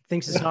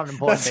 Thinks it's not an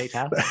important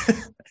detail.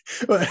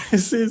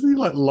 Is he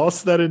like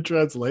lost that in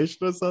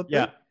translation or something?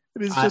 Yeah.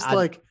 It is just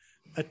like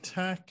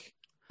attack,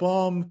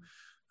 bomb.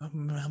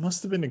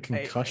 Must have been a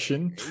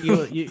concussion.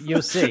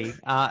 You'll see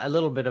a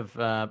little bit of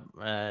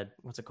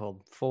what's it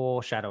called?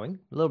 Foreshadowing.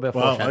 A little bit of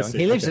foreshadowing.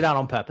 He leaves it out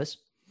on purpose.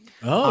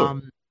 Oh.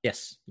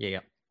 Yes. Yeah.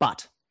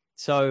 But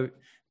so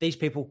these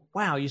people,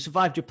 wow, you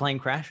survived your plane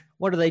crash.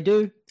 What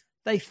do?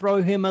 They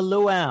throw him a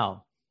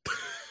luau.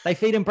 They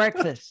feed him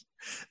breakfast.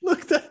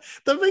 Look, that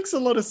makes a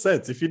lot of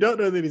sense. If you don't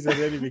know that he's an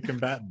enemy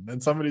combatant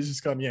and somebody's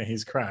just gone,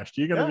 he's crashed,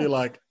 you're going to be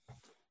like,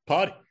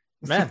 party.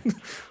 Man.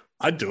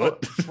 I'd do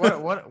it.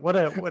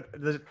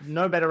 There's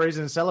no better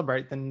reason to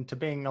celebrate than to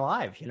being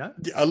alive, you know?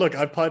 Yeah, look,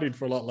 I partied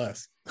for a lot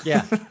less.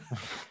 Yeah.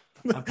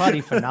 I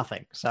partied for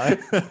nothing. So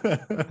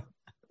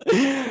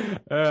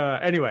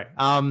anyway,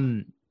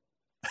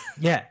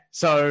 yeah.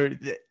 So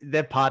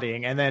they're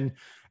partying, and then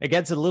it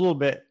gets a little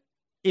bit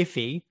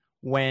iffy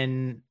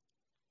when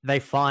they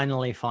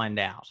finally find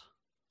out.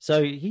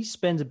 So he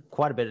spends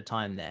quite a bit of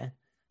time there.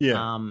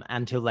 Yeah.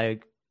 Until they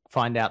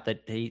find out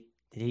that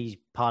he's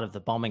part of the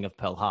bombing of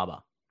Pearl Harbor.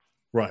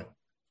 Right.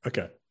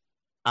 Okay.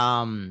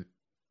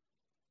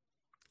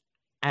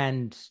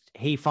 And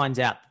he finds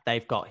out that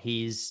they've got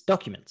his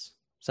documents.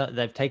 So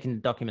they've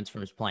taken documents from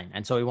his plane,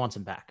 and so he wants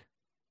them back.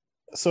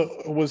 So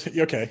was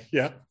he, okay?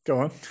 Yeah, go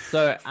on.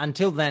 So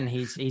until then,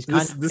 he's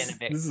kind of this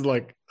is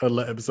like an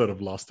episode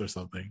of Lost or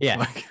something. Yeah,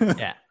 like...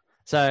 yeah.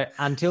 So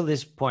until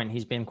this point,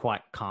 he's been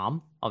quite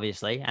calm,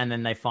 obviously, and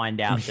then they find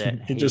out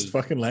that he just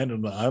fucking landed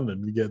on the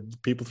island. We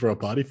get people throw a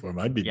party for him.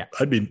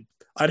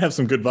 I'd have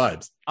some good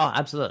vibes. Oh,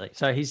 absolutely.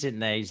 So he's sitting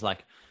there. He's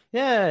like,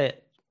 yeah,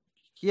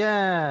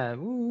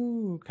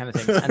 ooh, kind of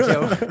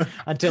thing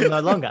until no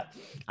longer.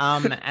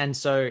 And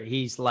so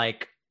he's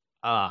like,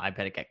 I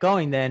better get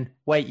going then.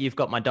 Wait, you've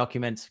got my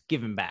documents.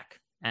 Give them back.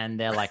 And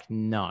they're like,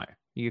 no,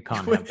 you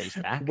can't have these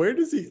back. Where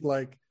does he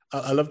like?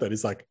 I love that.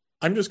 He's like,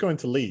 I'm just going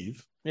to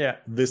leave. Yeah.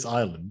 This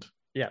island.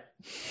 Yeah.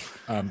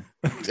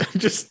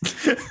 Just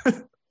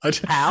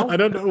How? I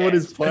don't know what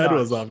his plan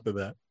was after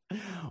that.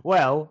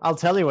 Well, I'll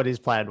tell you what his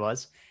plan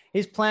was.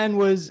 His plan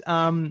was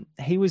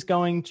he was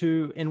going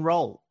to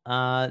enroll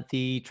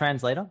the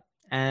translator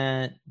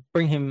and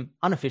bring him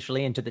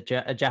unofficially into the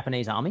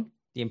Japanese army,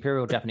 the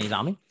Imperial Japanese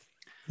Army.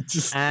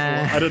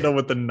 I don't know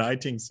what the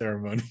knighting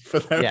ceremony for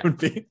that would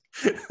be.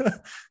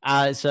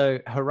 So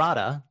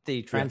Harada,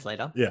 the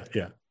translator,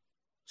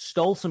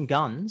 stole some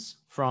guns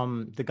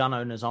from the gun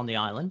owners on the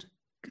island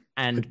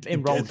and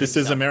enrolled This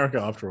himself. Is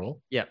America after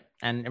all. Yeah,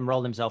 and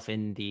enrolled himself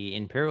in the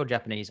Imperial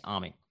Japanese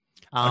Army.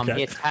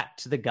 He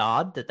attacked the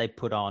guard that they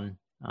put on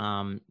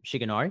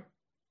Shigenori.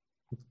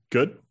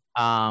 Good.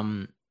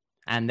 And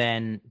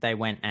then they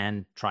went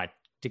and tried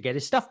to get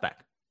his stuff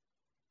back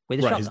with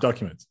a shotgun. His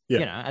documents. Yeah,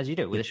 you know, as you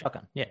do with a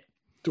shotgun. Yeah.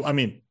 I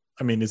mean,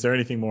 is there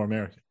anything more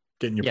American?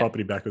 Getting your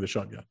property back with a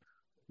shotgun.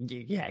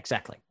 Yeah,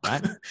 exactly.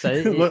 Right. So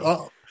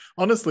look,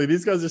 honestly,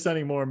 these guys are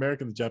sounding more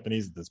American than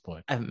Japanese at this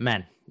point.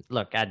 Man,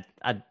 look,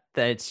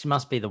 it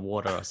must be the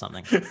water or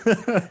something.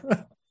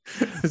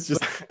 It's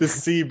just the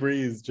sea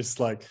breeze, just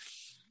like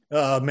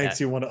makes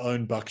you want to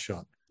own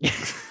buckshot.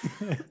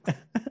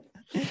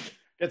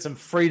 Get some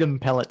freedom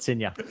pellets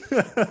in you.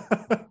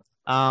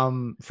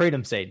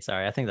 Freedom seed.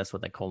 Sorry, I think that's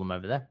what they call them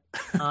over there.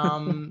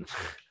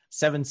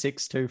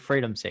 762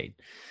 freedom seed.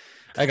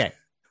 Okay.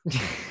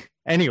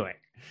 Anyway,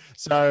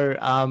 so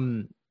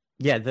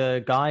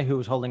the guy who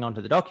was holding on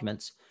to the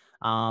documents,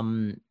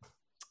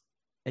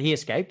 he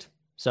escaped.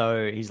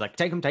 So he's like,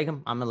 take him.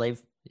 I'm gonna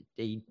leave.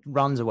 He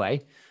runs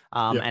away.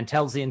 And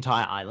tells the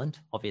entire island,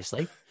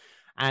 obviously.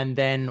 And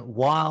then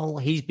while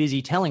he's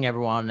busy telling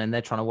everyone and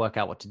they're trying to work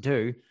out what to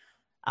do,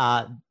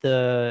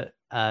 the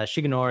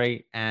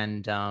Shigenori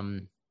and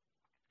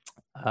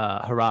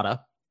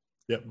Harada.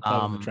 Yep,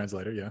 pilot and the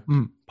translator, yeah.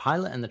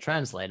 Pilot and the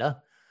translator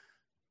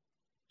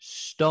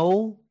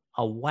stole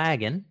a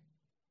wagon.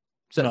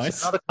 So nice.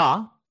 It's not a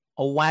car,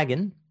 a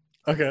wagon.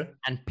 Okay.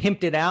 And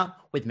pimped it out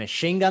with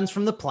machine guns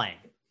from the plane.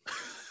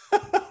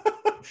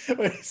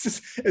 Wait,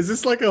 is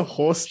this like a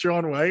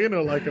horse-drawn wagon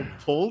or like a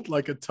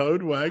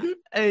towed wagon?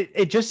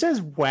 It just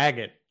says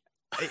wagon.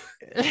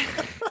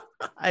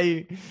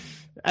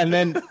 And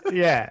then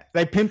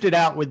they pimped it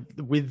out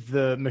with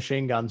the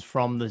machine guns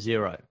from the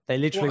Zero. They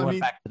literally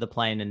went back to the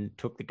plane and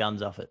took the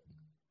guns off it.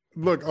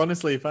 Look,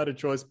 honestly, if I had a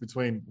choice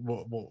between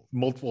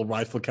multiple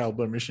rifle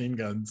caliber machine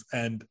guns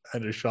and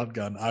a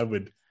shotgun, I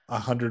would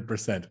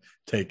 100%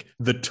 take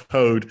the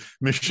towed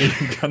machine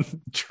gun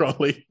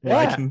trolley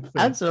wagon thing.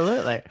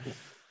 Absolutely.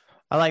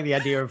 I like the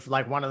idea of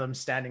like one of them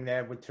standing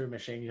there with two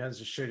machine guns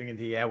just shooting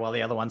into the air while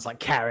the other one's like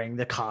carrying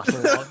the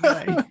castle.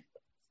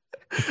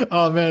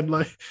 Oh man,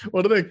 like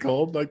what are they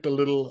called? Like the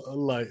little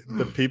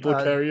the people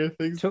carrier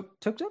things?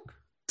 Tuk-tuk?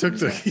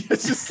 Tuk-tuk.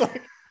 It's just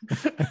like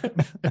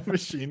a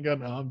machine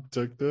gun armed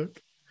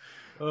tuk-tuk.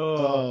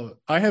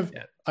 I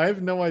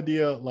have no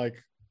idea.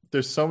 Like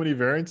there's so many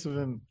variants of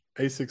an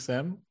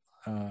A6M.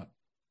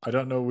 I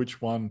don't know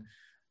which one.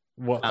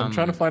 I'm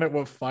trying to find out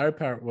what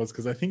firepower it was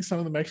because I think some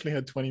of them actually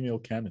had 20 mil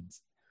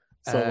cannons.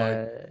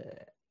 So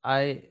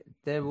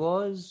there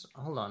was.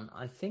 Hold on,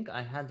 I think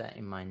I had that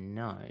in my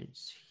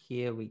notes.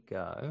 Here we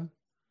go.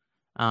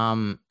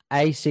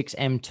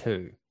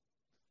 A6M2.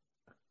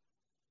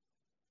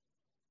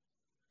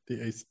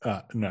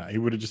 No, he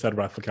would have just had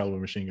rifle caliber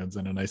machine guns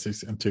and an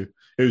A6M2.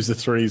 It was the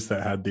threes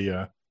that had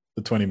the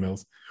 20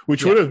 mils,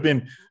 which would have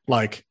been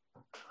like.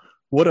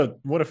 What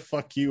a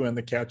fuck you and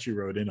the couch you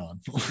rode in on.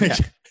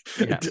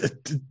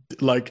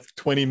 Like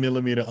 20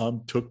 millimeter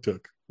armed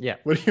tuk-tuk. Yeah.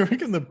 What do you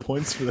reckon the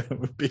points for that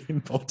would be in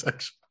bolt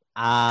action?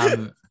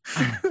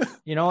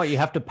 You know what? You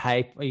have to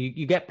pay.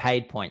 You get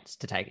paid points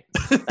to take it.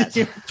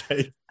 You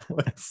paid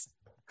points.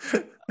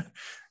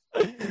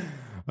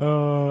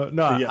 No,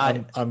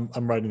 yeah,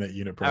 I'm writing that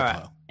unit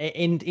profile. All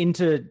right.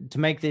 To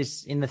make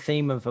this in the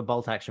theme of a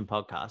bolt action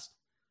podcast,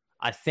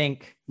 I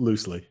think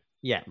loosely.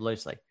 Yeah,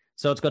 loosely.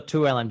 So it's got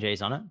 2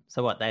 LMGs on it.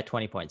 So what? They're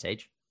 20 points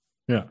each.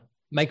 Yeah.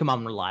 Make them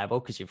unreliable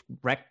because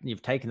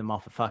you've taken them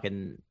off a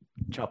fucking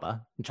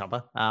chopper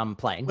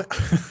plane.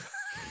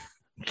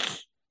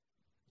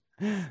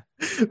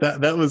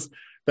 that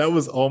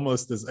was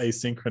almost as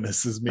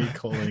asynchronous as me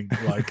calling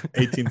like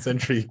 18th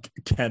century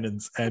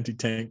cannons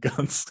anti-tank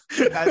guns.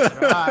 That's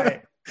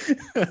right.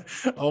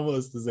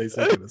 Almost as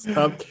asynchronous.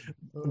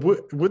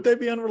 Would they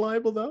be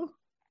unreliable though?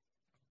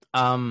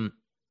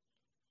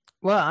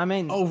 Well, I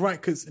mean, oh right,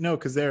 because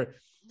they're.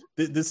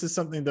 This is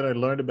something that I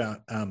learned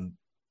about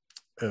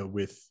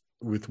with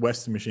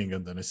Western machine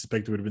guns, and I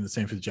suspect it would have been the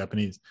same for the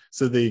Japanese.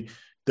 So the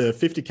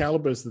 50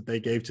 calibers that they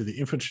gave to the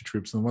infantry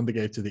troops and the one they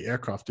gave to the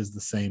aircraft is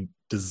the same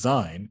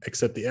design,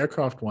 except the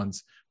aircraft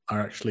ones are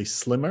actually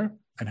slimmer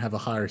and have a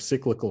higher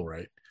cyclical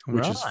rate,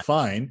 which is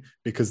fine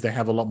because they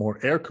have a lot more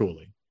air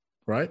cooling,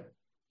 right?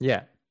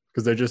 Yeah.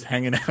 Because they're just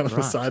hanging out on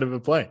the side of a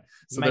plane.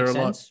 So they're a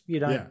lot. You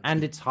don't,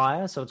 and it's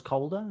higher, so it's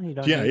colder. You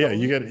don't.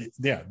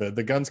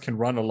 The guns can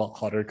run a lot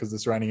hotter because the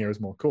surrounding air is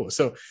more cool.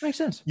 So makes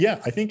sense.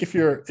 Yeah, I think if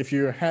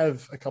you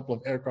have a couple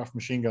of aircraft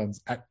machine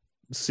guns at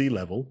sea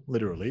level,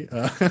 literally,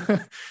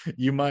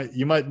 you might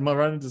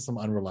run into some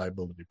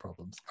unreliability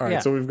problems. All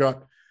right, so we've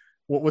got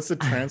what's the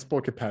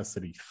transport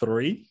capacity?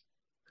 3,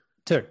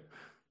 2,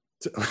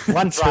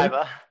 1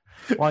 driver,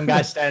 1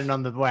 guy standing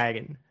on the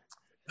wagon.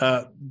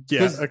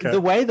 Okay.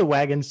 The way the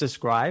wagon's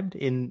described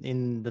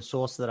in the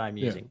source that I'm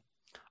using,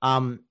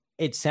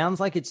 it sounds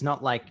like it's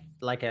not like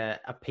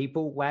a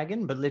people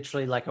wagon, but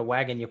literally like a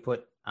wagon you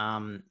put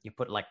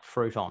like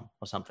fruit on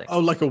or something. Oh,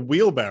 like a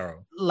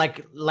wheelbarrow.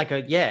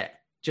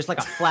 Just like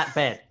a flat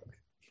bed.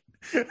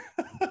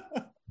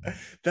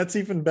 That's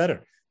even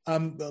better.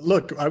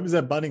 Look, I was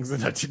at Bunnings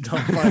and I did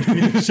not find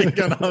any machine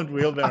gun armed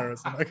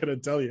wheelbarrows. I'm not going to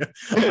tell you.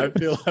 I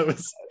feel I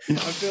was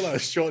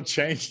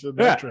shortchanged in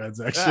that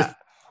transaction. Yeah.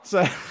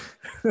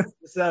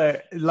 So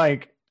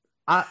like,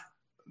 I'm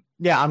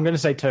going to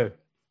say 2.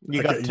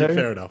 You got 2.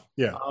 Fair enough.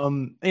 Yeah.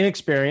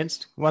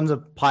 Inexperienced. One's a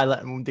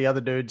pilot, and the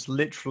other dude's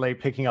literally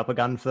picking up a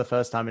gun for the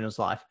first time in his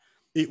life.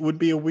 It would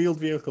be a wheeled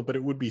vehicle, but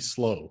it would be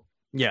slow.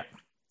 Yeah.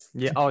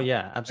 Yeah. Oh,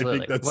 yeah.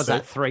 Absolutely. Was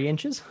that 3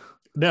 inches?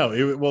 No.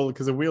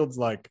 Because a wheeled's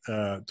like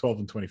 12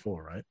 and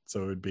 24, right?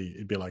 So it'd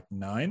be like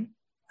 9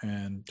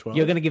 and 12.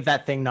 You're going to give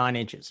that thing 9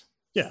 inches.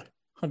 Yeah,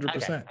 100%.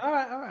 Okay. All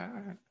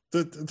right.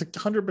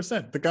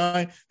 100%. The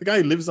guy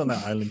who lives on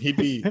that island, he'd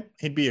be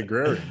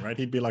agrarian, right?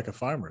 He'd be like a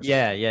farmer.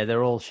 Yeah.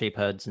 They're all sheep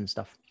herds and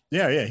stuff.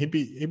 Yeah. He'd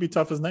be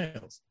tough as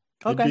nails.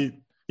 Okay.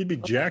 He'd be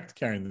jacked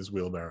carrying this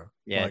wheelbarrow.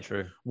 Yeah, like,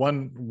 true.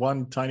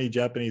 One tiny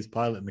Japanese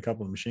pilot and a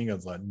couple of machine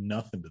guns, like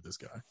nothing to this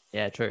guy.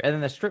 Yeah, true. And then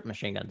there's strip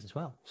machine guns as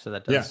well. So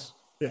that does.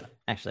 Yeah.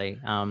 Actually,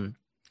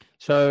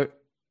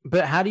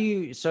 but how do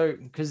you?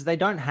 Because they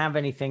don't have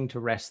anything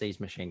to rest these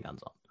machine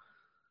guns on.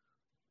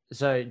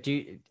 So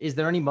is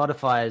there any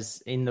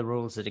modifiers in the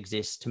rules that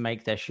exist to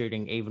make their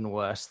shooting even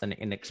worse than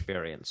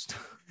inexperienced?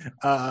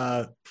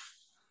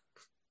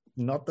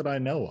 Not that I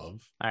know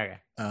of. Okay.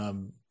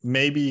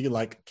 Maybe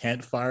like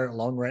can't fire at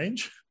long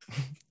range.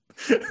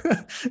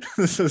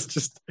 This is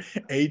just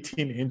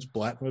 18-inch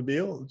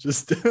Blatmobile.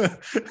 Just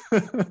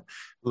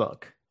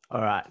look.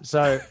 All right.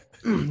 So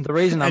the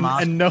reason I'm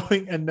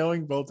asking, and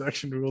knowing bolt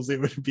action rules, it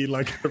would be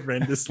like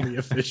horrendously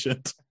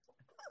efficient.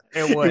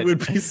 It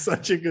would be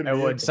such a good. It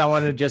would.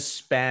 Someone would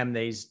just spam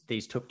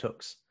these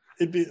tuk-tuks.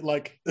 It'd be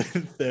like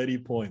 30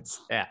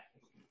 points. Yeah.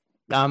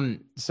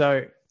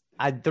 So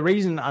the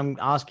reason I'm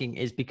asking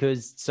is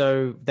because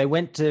they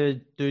went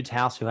to dude's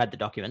house who had the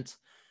documents,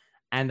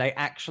 and they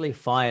actually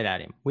fired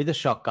at him with a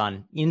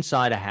shotgun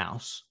inside a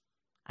house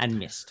and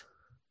missed.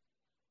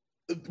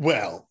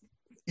 Well,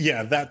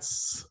 yeah,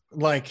 that's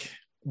like,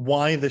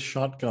 why the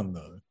shotgun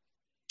though?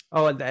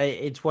 Oh,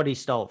 it's what he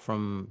stole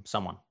from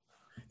someone.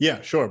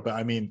 Yeah, sure, but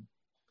I mean,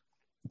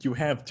 you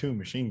have 2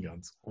 machine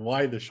guns.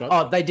 Why the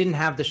shotgun? Oh, they didn't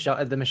have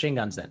the machine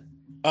guns then.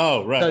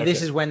 Oh, right. So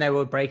this is when they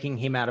were breaking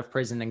him out of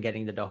prison and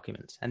getting the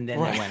documents, and then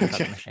they went and got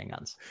the machine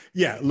guns.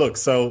 Yeah, look,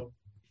 so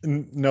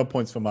no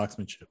points for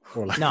marksmanship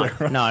or like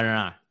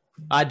No.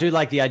 I do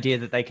like the idea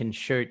that they can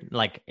shoot,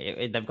 like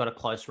they've got a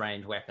close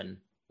range weapon,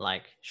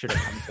 like should it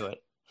come to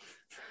it.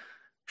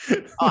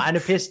 Oh, and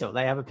a pistol.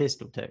 They have a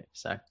pistol too.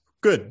 So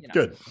good.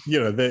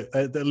 You know,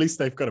 at least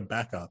they've got a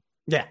backup.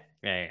 Yeah.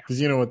 Because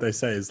you know what they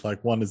say is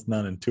like 1 is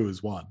none and 2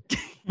 is 1.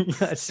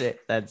 That's it.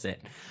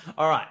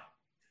 All right.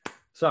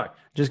 So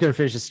just going to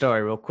finish the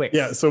story real quick.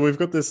 Yeah. So we've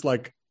got this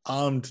like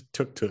armed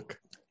tuk-tuk.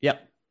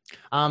 Yep.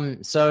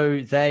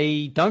 So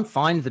they don't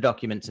find the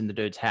documents in the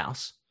dude's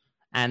house,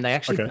 and they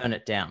actually burn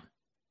it down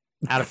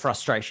out of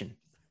frustration.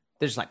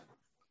 They're just like,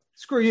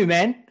 screw you,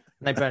 man. And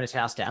they burn his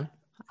house down.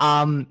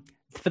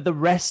 For the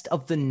rest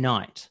of the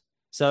night.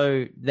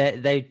 So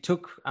they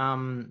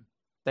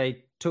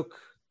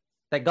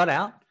got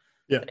out.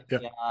 Yeah.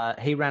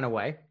 He ran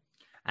away.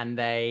 and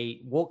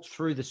they walked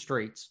through the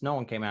streets. No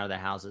one came out of their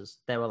houses.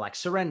 They were like,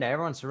 surrender,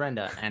 everyone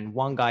surrender. And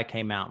one guy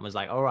came out and was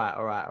like, all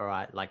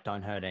right. Like,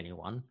 don't hurt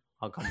anyone.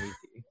 I'll come with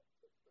you.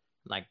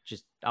 Like,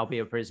 just, I'll be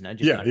a prisoner.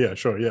 Just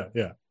sure.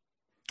 Yeah.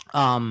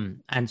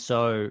 And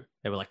so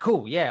they were like,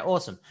 cool. Yeah.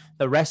 Awesome.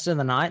 The rest of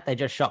the night, they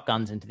just shot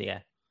guns into the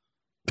air.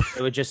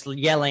 They were just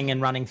yelling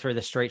and running through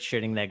the streets,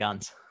 shooting their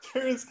guns.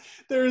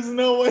 There is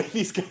no way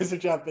these guys are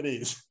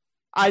Japanese.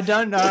 I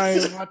don't know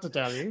what to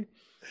tell you.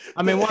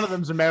 I mean, one of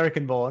them's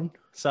American born,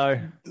 so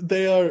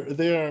they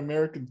are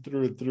American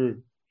through and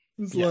through.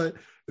 It's like,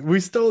 we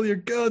stole your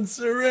gun,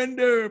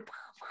 surrender.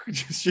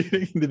 Just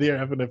shooting into the air,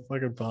 having a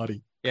fucking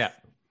party. Yeah.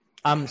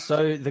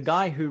 So the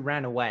guy who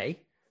ran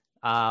away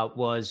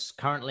was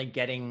currently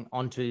getting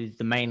onto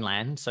the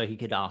mainland so he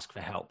could ask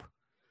for help.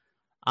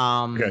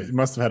 Okay, he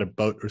must have had a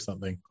boat or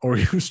something, or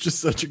he was just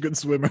such a good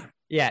swimmer.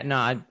 Yeah, no,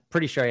 I'm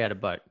pretty sure he had a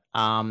boat.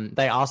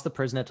 They asked the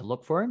prisoner to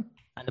look for him,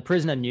 and the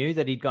prisoner knew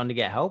that he'd gone to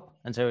get help,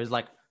 and so he was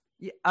like,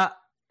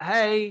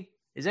 hey,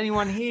 is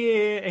anyone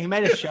here? He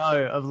made a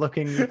show of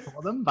looking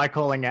for them by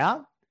calling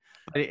out,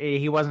 but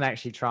he wasn't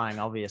actually trying,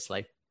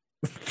 obviously.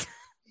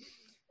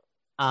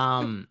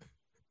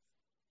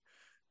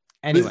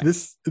 Anyway,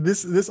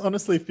 this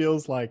honestly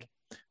feels like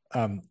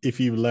if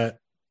you let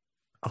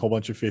a whole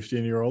bunch of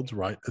 15-year-olds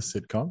write a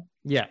sitcom,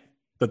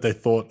 that they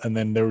thought, and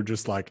then they were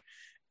just like,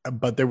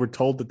 but they were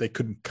told that they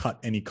couldn't cut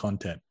any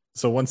content.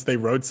 So once they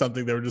wrote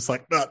something, they were just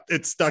like, no,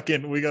 it's stuck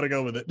in. We got to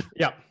go with it.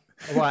 Yeah.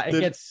 Well,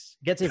 it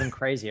gets even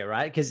crazier,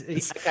 right? Because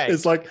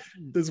it's like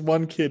there's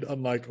one kid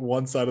on like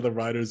one side of the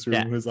writer's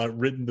room who's like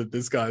written that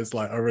this guy's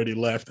like already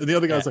left, and the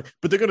other guy's like,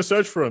 but they're gonna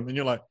search for him, and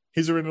you're like,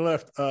 he's already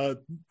left.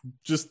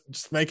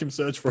 Just make him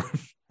search for him.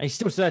 And he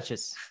still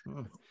searches.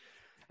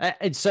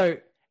 And so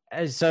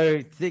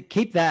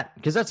keep that,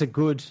 because that's a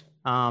good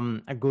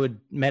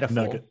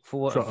metaphor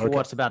for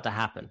what's about to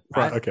happen.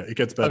 Right? Okay, it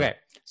gets better. Okay,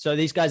 so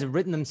these guys have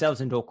written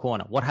themselves into a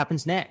corner. What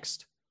happens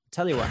next? I'll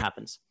tell you what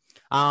happens.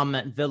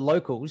 The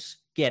locals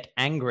get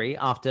angry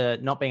after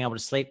not being able to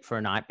sleep for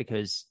a night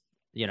because,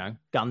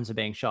 guns are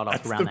being shot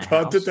off around their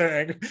house. That they're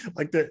angry.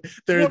 Like they're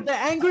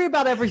angry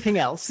about everything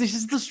else. This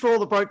is the straw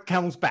that broke the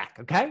camel's back.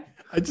 Okay.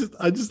 I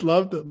just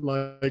love that.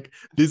 Like,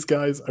 these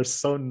guys are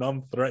so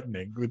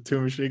non-threatening with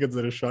 2 machine guns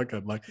and a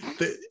shotgun. Like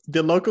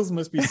the locals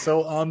must be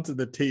so armed to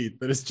the teeth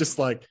that it's just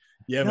like,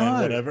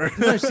 man, whatever.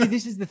 No, see,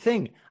 this is the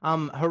thing.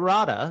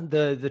 Harada,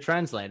 the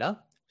translator,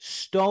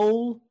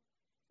 stole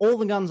all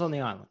the guns on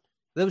the island.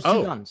 There was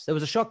 2 guns. There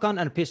was a shotgun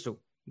and a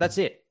pistol. That's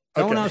it.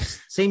 No one else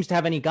seems to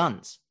have any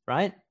guns,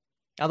 right?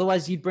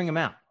 Otherwise, you'd bring them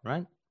out,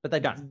 right? But they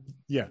don't.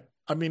 Yeah.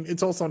 I mean,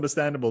 it's also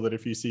understandable that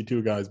if you see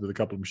 2 guys with a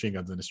couple of machine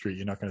guns in the street,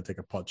 you're not going to take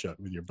a pot shot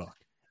with your buck.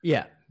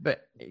 Yeah.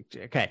 But,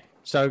 okay.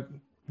 So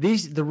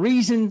the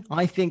reason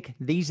I think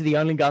these are the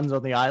only guns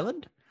on the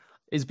island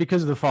is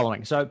because of the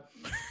following. So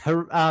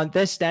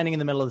they're standing in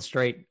the middle of the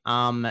street.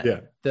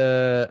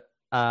 The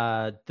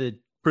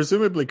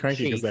presumably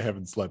cranky because they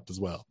haven't slept as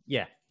well.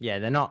 Yeah. Yeah,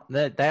 they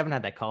haven't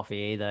had their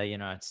coffee either.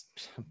 It's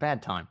a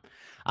bad time.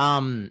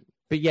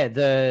 But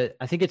yeah,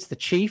 I think it's the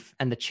chief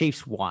and the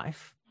chief's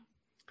wife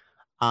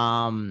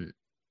come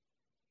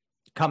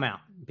out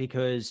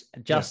because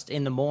just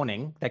in the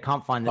morning, they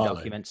can't find the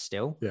documents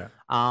still. Yeah.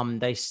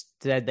 They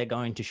said they're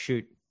going to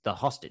shoot the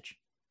hostage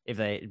if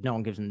no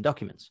one gives them the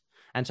documents.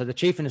 And so the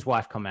chief and his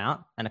wife come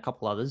out and a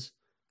couple others.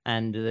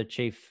 And the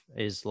chief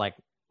is like,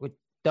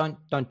 don't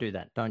do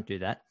that. Don't do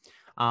that.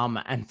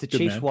 And the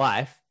chief's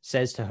wife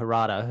says to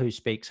Harada, who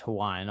speaks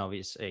Hawaiian,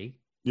 obviously.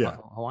 Yeah.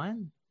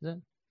 Hawaiian? Is that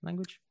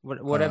language?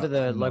 Whatever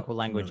the local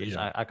language is.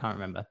 I can't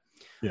remember.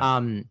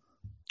 Yeah.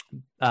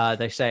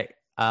 They say,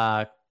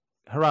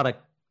 Harada,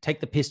 take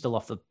the pistol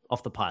off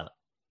the pilot.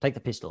 Take the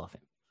pistol off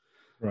him.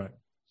 Right.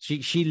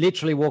 She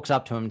literally walks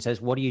up to him and says,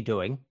 what are you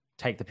doing?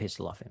 Take the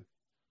pistol off him.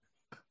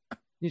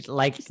 He's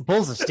like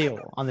balls of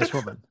steel on this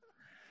woman.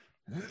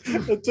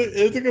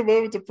 It took a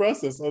moment to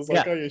process. I was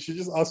like, she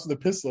just asked for the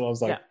pistol. I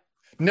was like,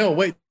 no,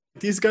 wait,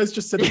 these guys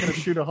just said they're going to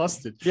shoot a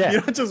hostage.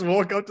 You don't just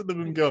walk up to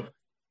them and go,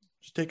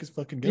 just take his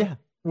fucking gun. Yeah.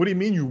 What do you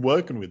mean you're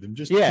working with him?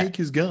 Just take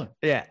his gun.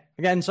 Yeah.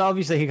 Again, so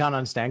obviously he can't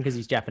understand because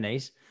he's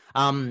Japanese.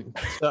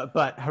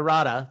 But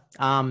Harada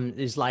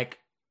is like,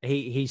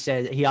 he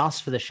said, he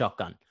asked for the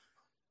shotgun.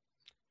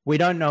 We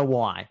don't know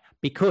why,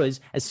 because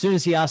as soon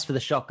as he asked for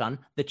the shotgun,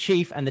 the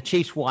chief and the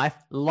chief's wife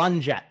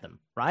lunge at them,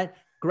 right?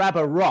 Grab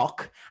a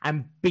rock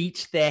and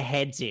beat their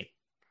heads in.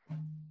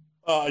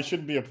 I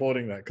shouldn't be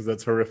applauding that because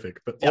that's horrific.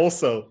 But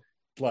also,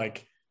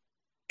 like,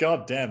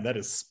 God damn, that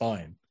is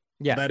spine.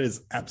 Yeah. That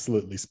is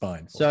absolutely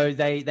spine. So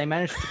they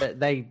managed to,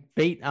 they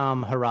beat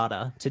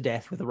Harada to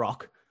death with a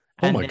rock.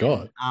 Oh my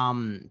God.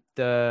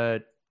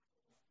 They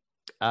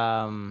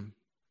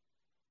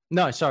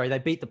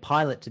beat the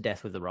pilot to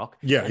death with the rock.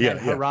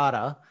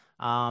 Harada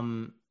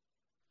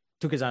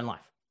took his own life.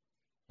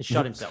 He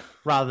shot himself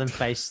rather than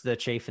face the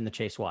chief and the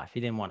chief's wife.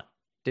 He didn't want it.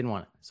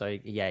 So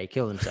he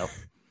killed himself.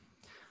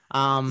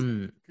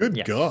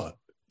 Good God.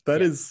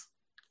 That is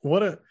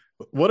what a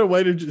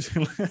way to just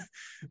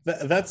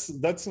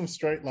that's some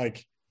straight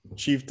like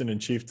chieftain and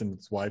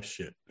chieftain's wife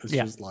shit. It's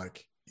just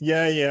like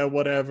yeah,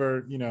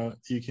 whatever,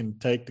 you can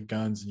take the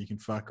guns and you can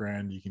fuck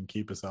around, you can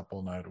keep us up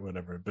all night or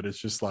whatever. But it's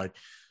just like,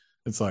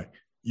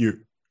 you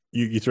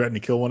threaten to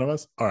kill one of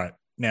us. All right,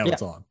 now Yeah,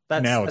 it's on.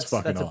 Now it's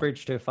fucking that's a on.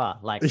 bridge too far.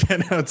 Like, Yeah,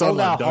 now it's on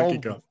hold our like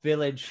Donkey whole Kong.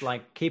 village,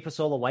 like keep us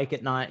all awake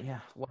at night. Yeah,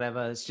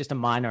 whatever. It's just a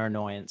minor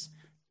annoyance.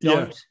 Yeah.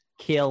 Don't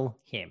kill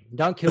him.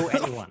 Don't kill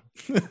anyone.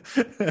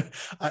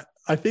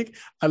 I think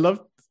I love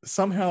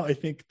somehow I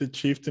think the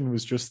chieftain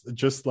was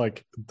just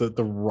like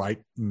the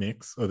right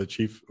mix, or the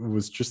chief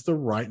was just the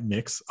right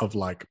mix of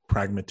like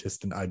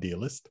pragmatist and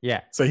idealist.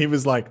 Yeah. So he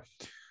was like,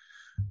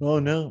 oh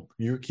no,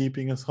 you're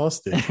keeping us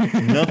hostage.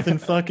 Nothing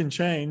fucking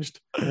changed.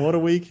 What do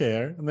we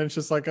care? And then it's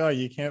just like, oh,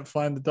 you can't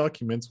find the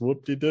documents.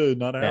 Whoop-de-doo,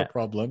 not our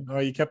problem. Oh,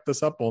 you kept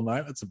us up all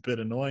night. That's a bit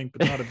annoying,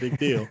 but not a big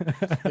deal.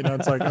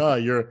 It's like, oh,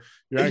 you're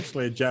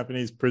actually a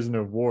Japanese prisoner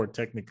of war,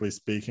 technically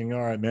speaking.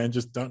 All right, man,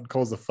 just don't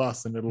cause a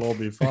fuss and it'll all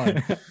be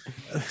fine.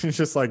 It's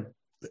just like,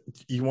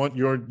 you want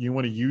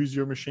to use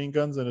your machine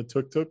guns in a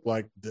tuk-tuk?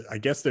 Like, I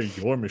guess they're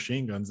your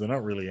machine guns. They're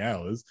not really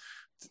ours.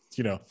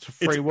 It's a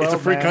free world,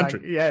 it's a free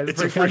country. Like,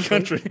 it's a free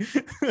country.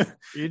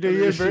 You do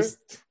you, bro.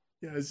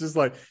 It's just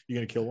like, you're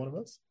gonna kill one of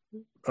us.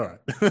 All right.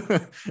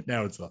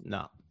 Now it's up.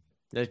 No,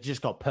 it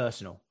just got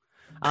personal.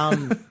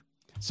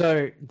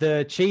 So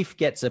the chief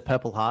gets a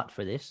Purple Heart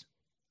for this.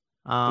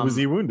 Was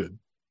he wounded?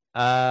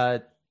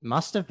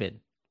 Must have been.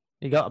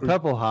 He got a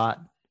Purple Heart.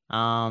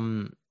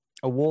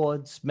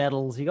 Awards,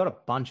 medals. He got a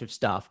bunch of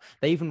stuff.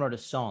 They even wrote a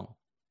song,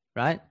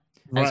 right?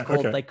 And it's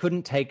called "They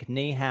Couldn't Take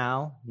Ni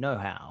Hao, No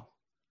How."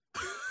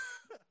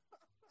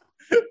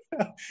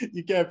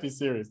 You can't be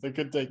serious. They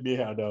could take me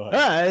how no.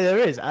 There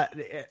is.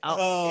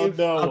 I'll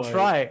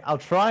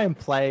try and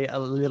play a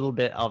little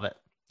bit of it.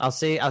 I'll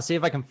see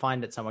if I can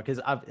find it somewhere,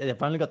 because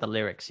I've only got the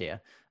lyrics here.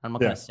 I'm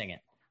not going to sing it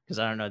because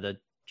I don't know the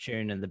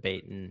tune and the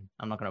beat, and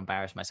I'm not going to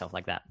embarrass myself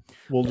like that.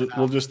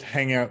 We'll just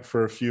hang out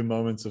for a few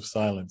moments of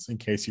silence in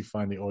case you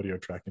find the audio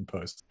track in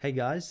post. Hey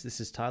guys, this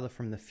is Tyler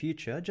from the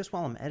future. Just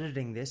while I'm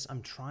editing this,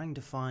 I'm trying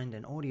to find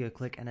an audio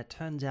click, and it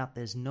turns out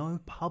there's no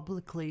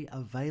publicly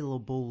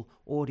available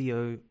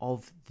audio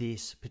of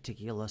this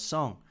particular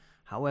song.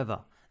 However,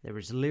 there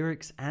is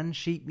lyrics and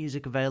sheet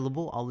music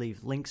available. I'll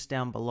leave links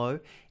down below.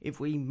 If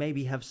we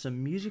maybe have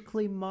some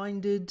musically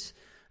minded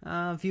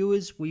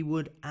viewers, we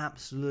would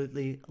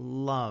absolutely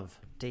love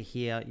to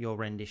hear your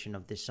rendition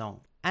of this song.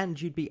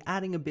 And you'd be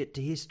adding a bit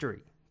to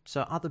history,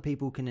 so other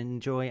people can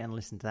enjoy and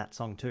listen to that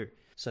song too.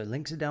 So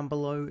links are down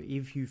below.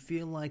 If you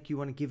feel like you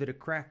want to give it a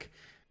crack,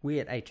 we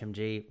at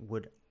HMG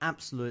would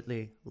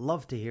absolutely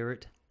love to hear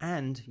it,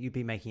 and you'd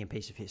be making a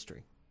piece of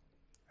history.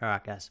 All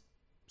right, guys.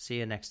 See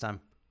you next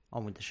time.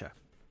 On with the show.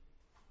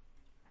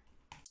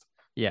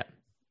 Yeah.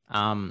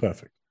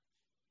 Perfect.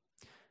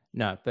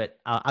 No, but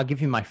I'll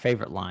give you my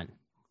favorite line,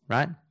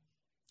 right?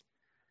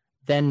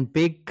 Then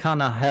Big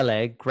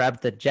Kanahele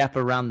grabbed the Jap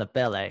around the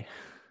belly.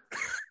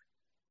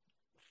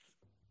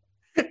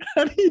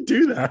 How do you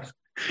do that?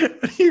 How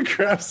do you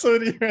grab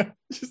somebody around?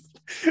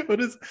 What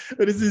is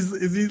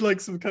is he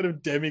like some kind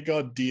of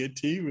demigod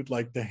deity with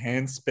like the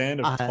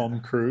handspan of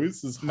Tom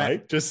Cruise's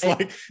height? This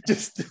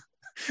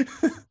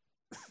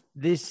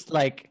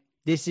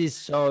is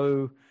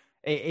so,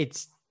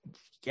 it's,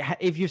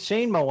 if you've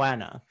seen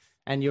Moana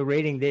and you're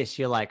reading this,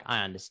 you're like,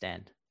 I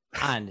understand.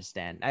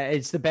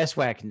 It's the best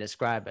way I can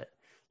describe it.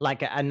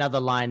 Like, another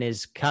line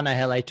is,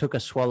 Kanahele took a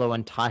swallow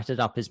and tightened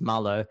up his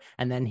mallow,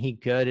 and then he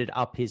girded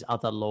up his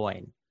other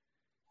loin.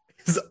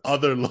 His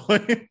other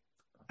loin?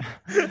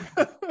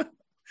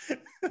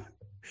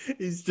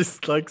 He's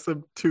just like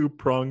some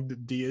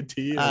two-pronged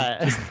deity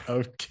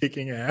of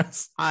kicking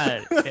ass.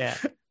 Yeah.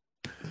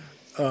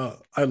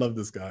 I love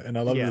this guy, and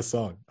I love this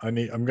song.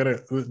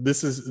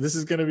 This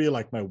is gonna be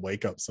like my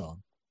wake-up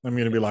song. I'm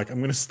going to be like, I'm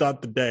going to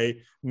start the day.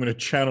 I'm going to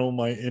channel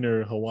my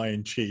inner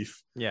Hawaiian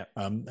chief. Yeah.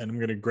 And I'm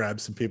going to grab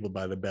some people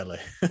by the belly.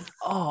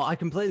 Oh, I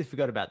completely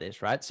forgot about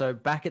this, right? So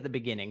back at the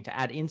beginning, to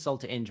add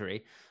insult to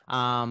injury,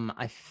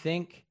 I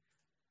think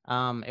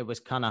it was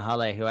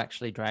Kanahale who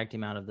actually dragged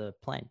him out of the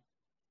plane.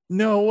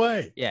 No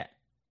way. Yeah.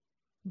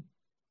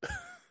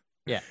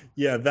 Yeah.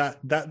 Yeah,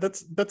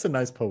 that's a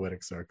nice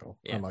poetic circle.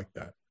 Yeah. I like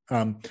that.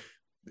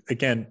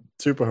 Again,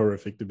 super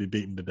horrific to be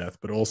beaten to death,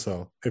 but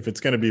also if it's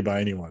going to be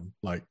by anyone,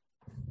 like,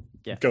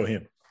 go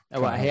him.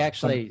 Oh, well, he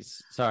actually,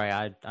 sorry,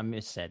 I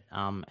missaid.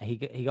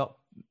 He got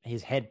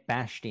his head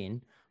bashed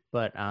in,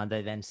 but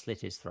they then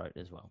slit his throat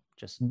as well.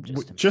 Just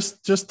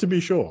to be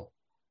sure.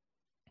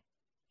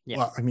 Yeah.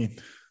 Well, I mean,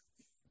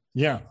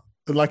 yeah,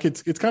 like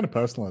it's kind of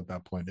personal at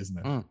that point,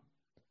 isn't it?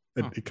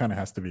 It kind of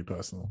has to be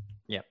personal.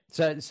 Yeah.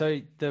 So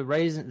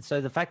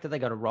the fact that they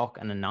got a rock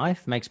and a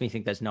knife makes me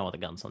think there's no other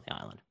guns on the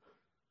island.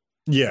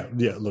 Yeah.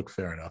 Look,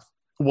 fair enough.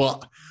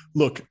 Well,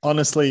 look,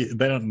 honestly,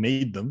 they don't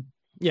need them.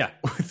 Yeah,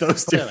 with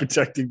those two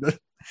protecting them.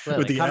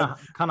 With the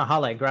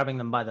Kanahale grabbing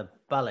them by the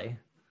belly.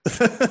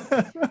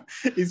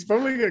 He's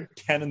probably got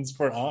cannons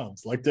for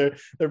arms. Like they're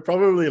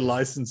probably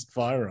licensed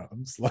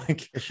firearms.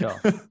 Like for sure,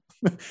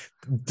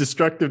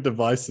 destructive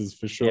devices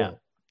for sure.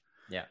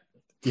 Yeah.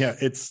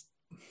 It's.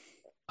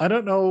 I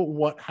don't know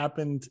what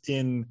happened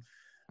in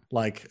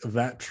like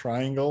that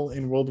triangle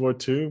in World War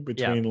II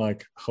between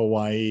like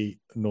Hawaii,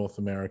 North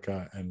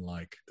America, and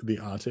like the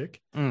Arctic,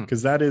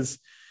 because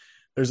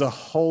there's a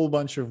whole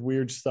bunch of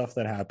weird stuff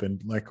that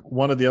happened. Like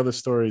one of the other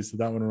stories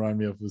that one reminded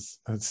me of was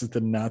this is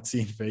the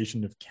Nazi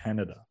invasion of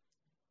Canada.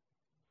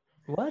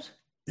 What?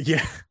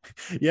 Yeah.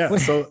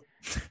 So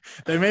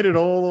they made it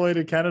all the way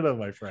to Canada,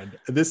 my friend.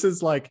 This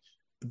is like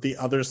the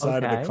other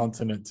side of the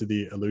continent to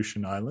the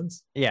Aleutian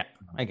Islands. Yeah.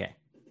 Okay.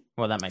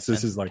 Well, that makes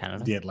sense. This is like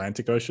Canada. the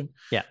Atlantic Ocean.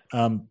 Yeah.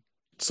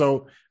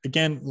 So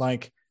again,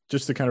 like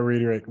just to kind of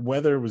reiterate,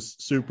 weather was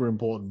super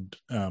important,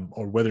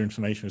 or weather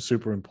information was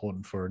super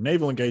important for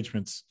naval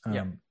engagements.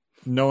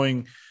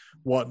 Knowing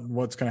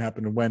what's going to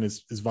happen and when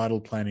is vital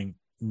planning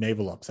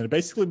naval ops, and it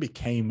basically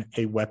became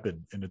a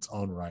weapon in its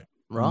own right.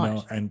 Right. You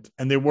know?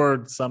 And there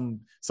were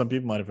some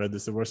people might have heard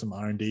this. There were some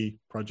R&D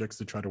projects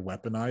to try to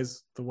weaponize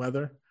the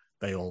weather.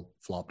 They all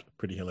flopped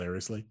pretty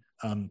hilariously.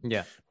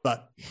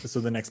 But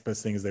so the next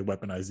best thing is they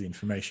weaponize the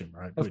information,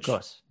 right? Of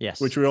course, yes.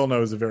 Which we all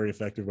know is a very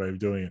effective way of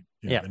doing it.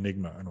 You know,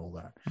 Enigma and all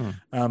that.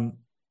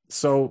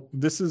 So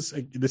this is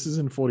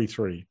in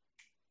 43.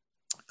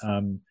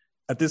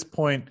 At this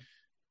point,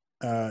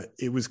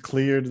 it was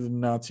clear to the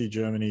Nazi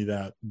Germany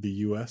that the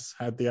US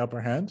had the upper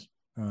hand,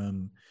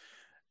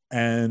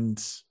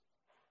 and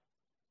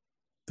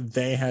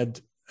they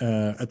had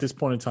at this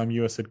point in time,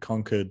 US had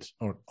conquered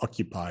or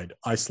occupied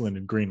Iceland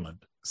and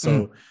Greenland.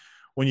 So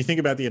when you think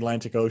about the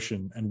Atlantic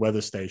Ocean and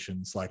weather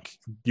stations, like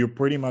you're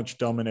pretty much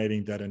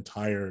dominating that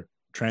entire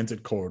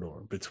transit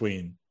corridor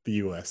between the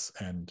US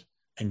and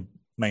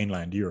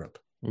mainland Europe,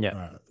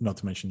 not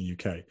to mention the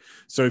UK.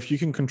 So if you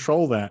can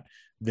control that,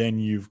 then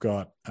you've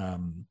got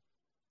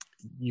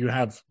you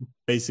have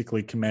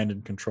basically command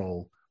and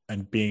control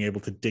and being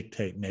able to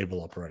dictate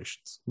naval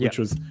operations, which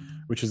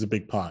is a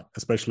big part,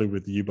 especially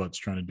with the U-boats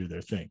trying to do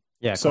their thing.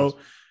 Yeah. So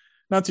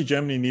Nazi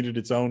Germany needed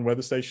its own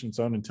weather station, its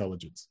own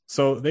intelligence.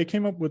 So they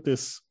came up with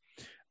this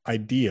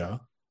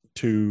idea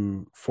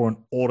for an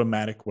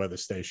automatic weather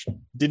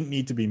station. Didn't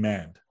need to be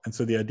manned. And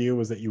so the idea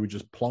was that you would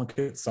just plonk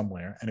it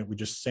somewhere and it would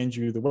just send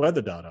you the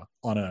weather data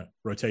on a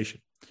rotation.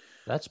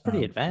 That's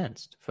pretty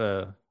advanced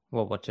for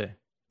World War II.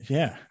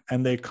 Yeah.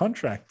 And they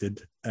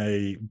contracted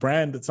a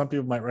brand that some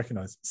people might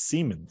recognize,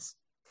 Siemens,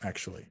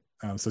 actually.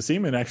 So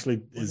Siemens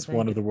actually is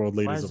one of the world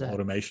leaders of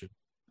automation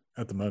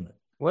at the moment.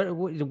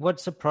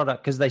 What's the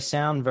product? Because they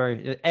sound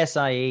very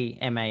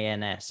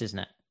SIEMANS, isn't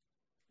it?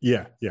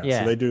 Yeah.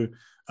 They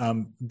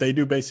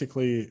do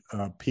basically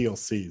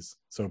PLCs,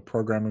 so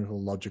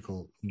programmable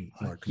logical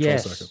control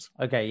circuits.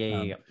 Okay,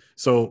 yeah.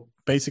 So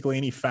basically,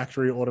 any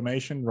factory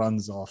automation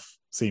runs off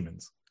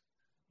Siemens.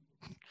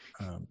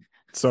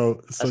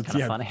 So that's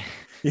kind of funny.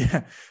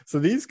 Yeah. So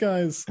these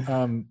guys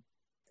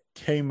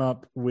came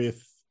up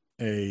with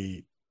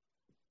a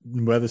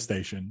weather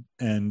station,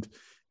 and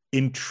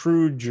in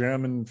true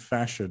German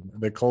fashion,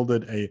 they called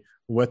it a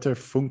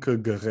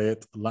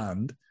Wetterfunkegerät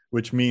Land,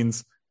 which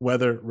means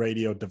weather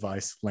radio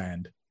device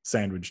land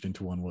sandwiched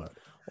into one word.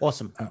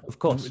 Awesome. Of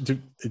course.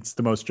 It's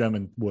the most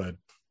German word.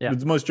 Yeah.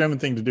 It's the most German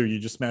thing to do. You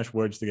just smash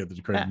words together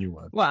to create a new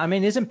word. Well, I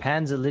mean, isn't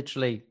Panzer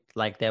literally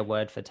like their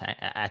word for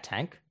a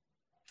tank?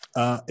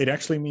 It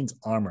actually means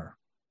armor.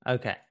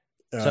 Okay.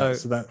 So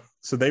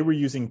they were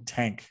using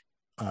tank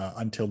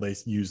until they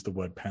used the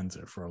word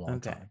Panzer for a long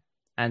time.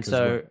 And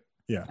so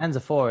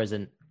Panzer 4 is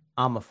an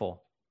armor 4.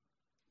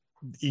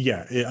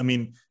 Yeah, I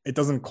mean, it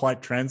doesn't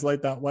quite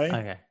translate that way.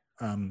 Okay.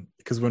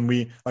 Because when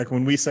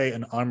we say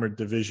an armored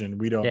division,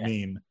 we don't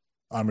mean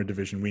armored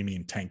division, we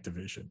mean tank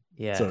division.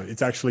 Yeah. So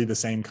it's actually the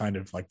same kind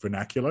of like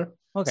vernacular.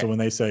 Okay. So when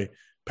they say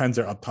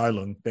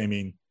Panzerabteilung, they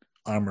mean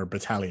armor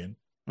battalion,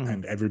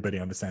 and everybody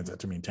understands that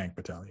to mean tank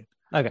battalion.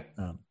 Okay.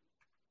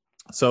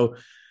 So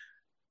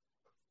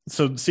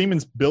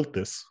Siemens built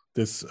this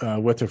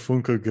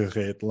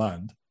Wetterfunkegerät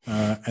Land,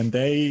 and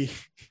then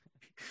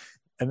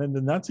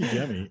the Nazi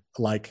Germany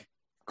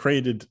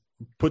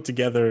put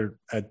together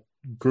a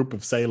group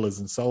of sailors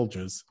and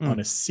soldiers on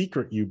a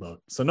secret U-boat.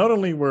 So not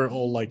only were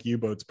all like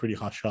U-boats pretty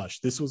hush hush,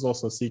 this was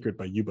also secret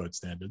by U-boat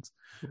standards.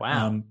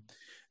 Wow.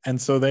 And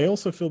so they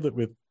also filled it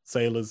with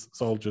sailors,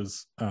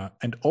 soldiers,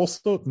 and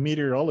also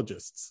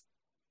meteorologists,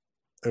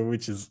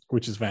 which is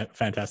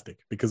fantastic,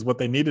 because what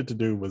they needed to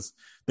do was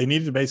they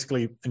needed to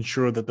basically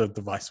ensure that the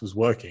device was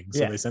working.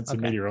 So they sent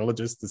some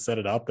meteorologists to set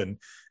it up and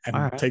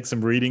take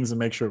some readings and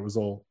make sure it was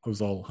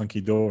all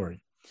hunky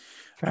dory.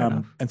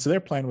 And so their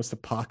plan was to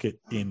park it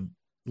in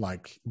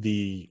like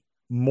the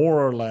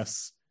more or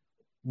less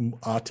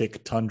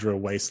Arctic tundra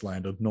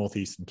wasteland of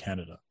northeastern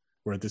Canada,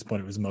 where at this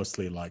point it was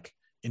mostly like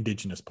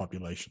indigenous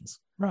populations.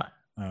 Right.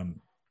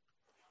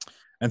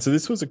 And so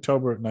this was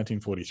October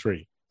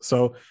 1943.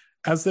 So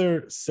as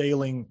they're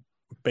sailing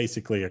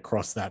basically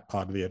across that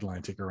part of the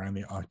Atlantic around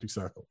the Arctic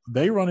Circle,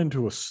 they run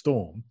into a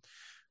storm.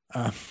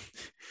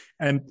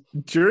 And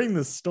during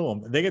the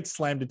storm, they get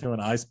slammed into an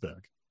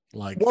iceberg.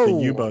 Like the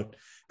U-boat,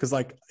 because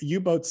like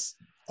U-boats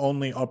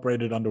only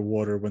operated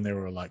underwater when they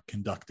were like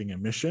conducting a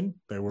mission.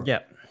 They were,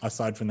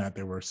 aside from that,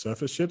 they were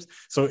surface ships.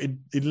 So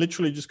it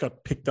literally just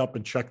got picked up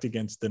and chucked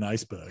against an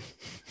iceberg.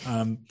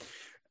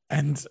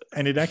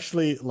 and it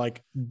actually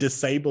like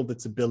disabled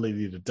its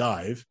ability to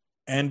dive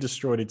and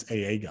destroyed its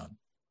AA gun.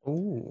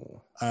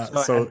 Ooh. So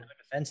it So had no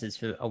defenses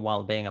for a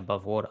while being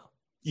above water.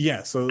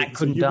 yeah, so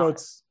couldn't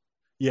U-boats,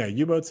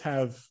 U-boats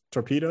have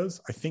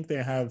torpedoes. I think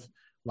they have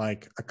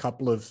like a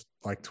couple of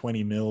like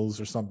 20 mils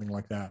or something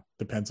like that.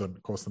 Depends on,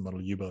 of course, the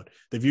model U-boat.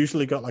 They've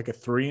usually got like a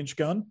 3-inch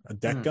gun, a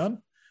deck gun,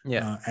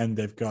 and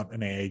they've got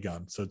an AA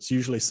gun. So it's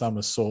usually some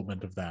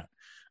assortment of that.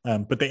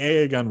 But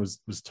the AA gun was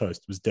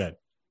toast, was dead.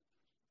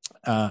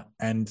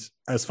 And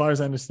as far as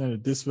I understand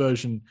it, this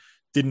version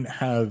didn't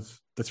have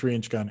the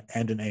 3-inch gun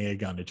and an AA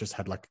gun. It just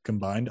had like a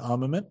combined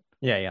armament.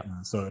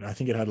 So I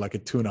think it had like a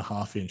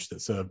 2.5-inch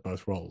that served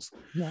both roles.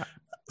 Yeah.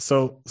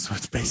 So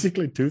it's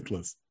basically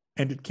toothless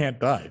and it can't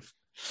dive.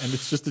 And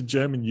it's just a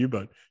German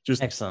U-boat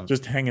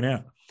just hanging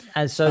out.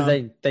 And so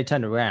they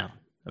turned around,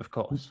 of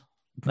course.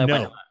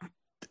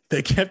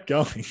 They kept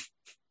going.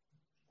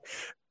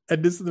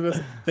 And this is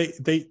the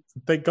best.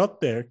 They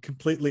got there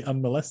completely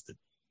unmolested,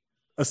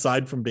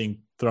 aside from being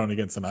thrown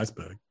against an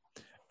iceberg.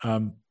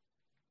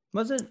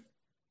 Wasn't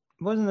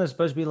there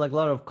supposed to be like a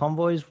lot of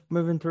convoys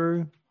moving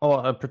through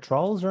or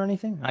patrols or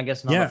anything? I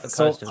guess not. Off the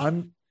coast.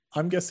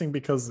 I'm guessing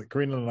because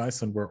Greenland and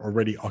Iceland were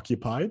already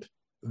occupied,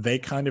 they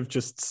kind of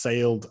just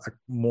sailed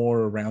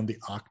more around the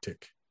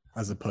Arctic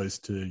as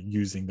opposed to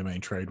using the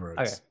main trade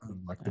roads,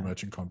 like the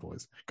merchant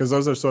convoys, because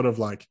those are sort of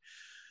like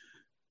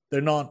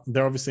they're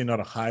obviously not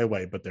a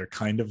highway, but they're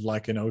kind of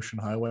like an ocean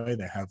highway.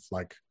 They have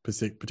like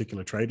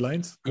particular trade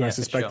lanes. And I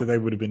suspect that they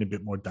would have been a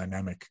bit more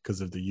dynamic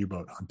because of the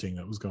U-boat hunting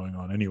that was going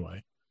on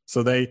anyway.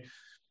 So they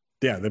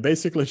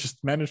basically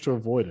just managed to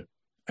avoid it.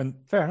 And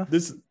fair enough.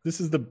 This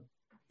is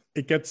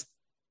it gets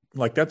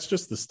like, that's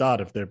just the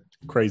start of their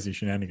crazy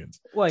shenanigans.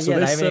 Well, so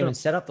they haven't even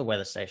set up the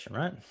weather station,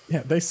 right?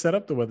 Yeah, they set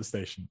up the weather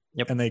station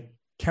and they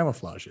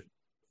camouflage it.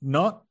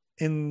 Not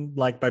in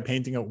like by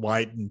painting it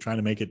white and trying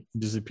to make it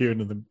disappear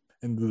into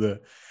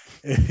the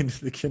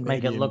Canadian,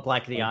 make it look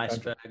like the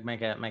iceberg,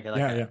 make it like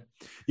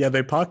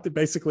they parked it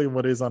basically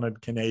what is on a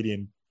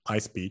Canadian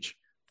ice beach,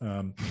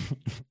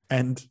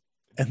 and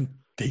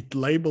they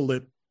label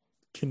it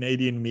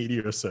Canadian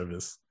Meteor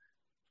Service,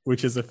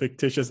 which is a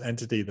fictitious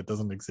entity that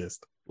doesn't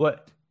exist.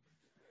 What?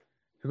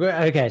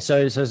 Okay,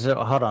 so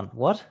hold on,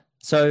 what?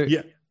 So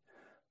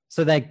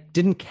they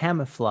didn't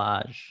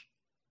camouflage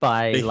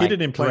by they hid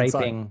it in plain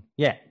draping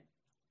sight.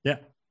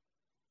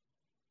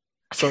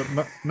 So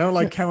no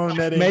like camo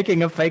netting.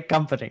 Making a fake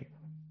company.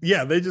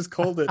 Yeah, they just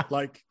called it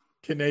like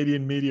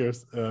Canadian Meteor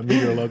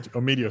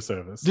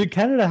Service. Did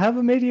Canada have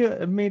a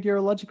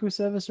meteorological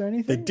service or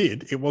anything? They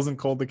did. It wasn't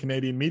called the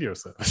Canadian Meteor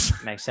Service.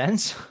 Makes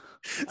sense.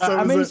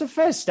 So it's a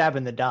fair stab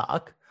in the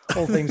dark,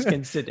 all things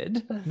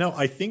considered. No,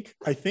 I think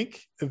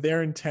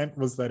their intent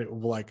was that it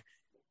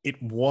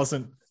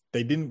wasn't.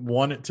 They didn't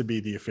want it to be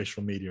the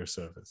official meteor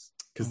service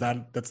because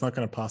that's not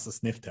going to pass a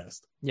sniff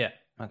test. Yeah.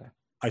 Okay.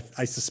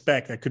 I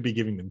suspect I could be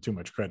giving them too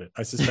much credit.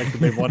 I suspect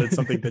that they wanted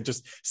something that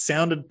just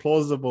sounded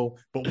plausible,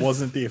 but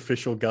wasn't the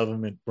official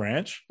government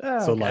branch.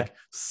 So like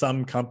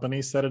some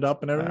companies set it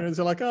up and everyone's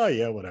like, oh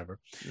yeah, whatever.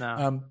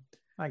 No,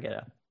 I get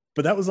it.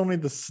 But that was only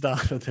the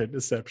start of their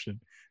deception.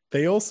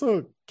 They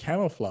also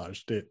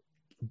camouflaged it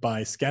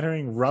by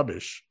scattering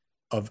rubbish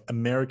of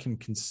American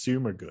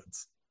consumer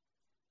goods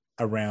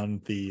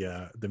around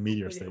the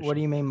meteor station. What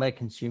do you mean by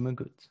consumer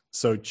goods?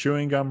 So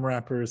chewing gum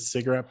wrappers,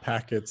 cigarette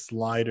packets,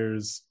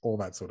 lighters, all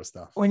that sort of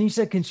stuff. When you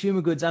said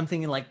consumer goods, I'm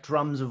thinking like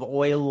drums of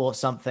oil or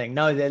something.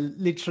 No, they're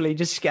literally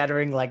just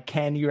scattering like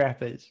candy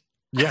wrappers.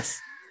 Yes,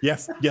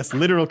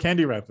 literal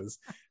candy wrappers.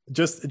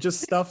 Just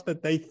stuff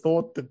that they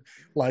thought that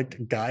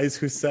like guys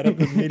who set up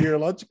a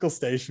meteorological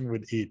station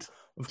would eat.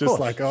 Just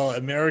like,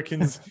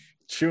 Americans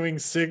chewing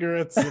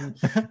cigarettes and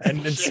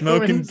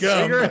smoking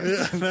gum.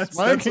 Yeah, that's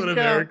what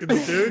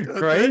Americans do.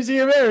 Crazy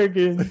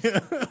Americans.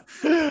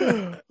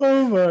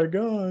 Oh my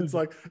God. It's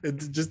like,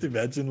 just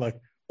imagine like,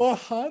 oh,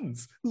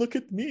 Hans, look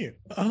at me.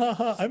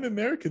 I'm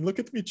American. Look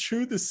at me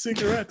chew this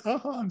cigarette.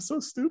 I'm so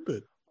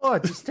stupid. Oh,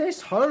 it just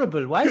tastes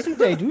horrible. Why do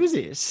they do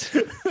this?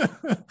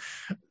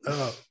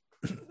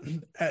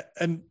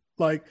 And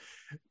like,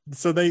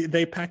 so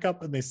they pack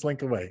up and they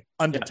slink away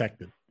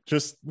undetected. Yeah.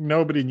 Just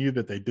nobody knew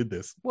that they did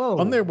this. Whoa.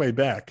 On their way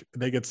back,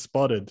 they get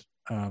spotted.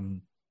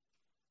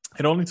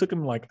 It only took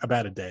them like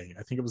about a day.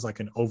 I think it was like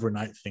an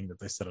overnight thing that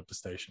they set up the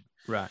station.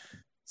 Right.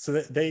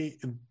 So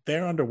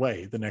they're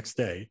underway the next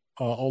day,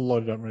 all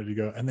loaded up, ready to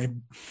go.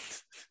 And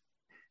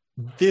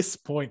this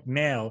point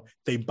now,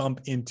 they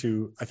bump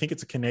into, I think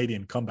it's a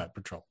Canadian combat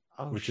patrol,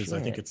 which is,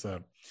 I think it's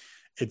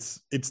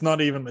not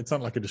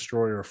like a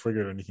destroyer or a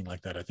frigate or anything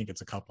like that. I think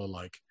it's a couple of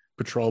like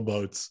patrol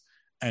boats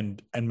and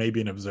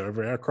maybe an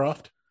observer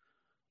aircraft.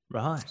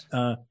 Right.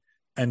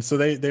 And so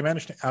they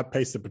managed to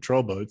outpace the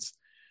patrol boats.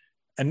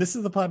 And this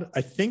is the part,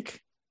 I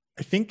think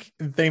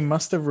they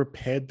must have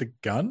repaired the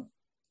gun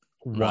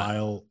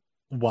while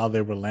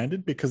they were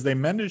landed, because they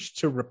managed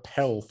to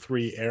repel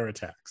 3 air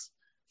attacks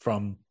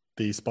from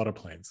the spotter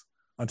planes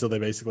until they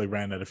basically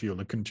ran out of fuel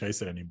and couldn't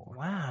chase it anymore.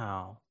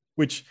 Wow.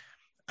 Which,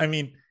 I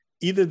mean,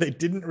 either they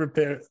didn't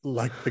repair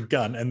like the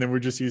gun and then we're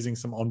just using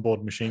some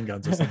onboard machine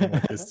guns or something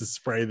like this to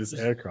spray this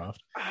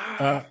aircraft.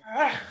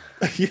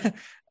 Yeah,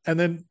 and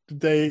then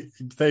they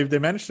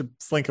managed to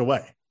slink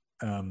away,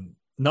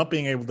 not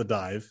being able to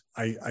dive.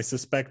 I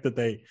suspect that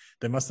they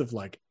must have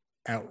like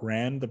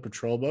outran the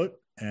patrol boat,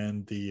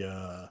 and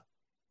the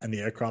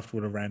aircraft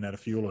would have ran out of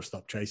fuel or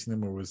stopped chasing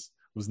them or was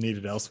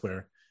needed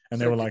elsewhere. And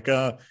they were like,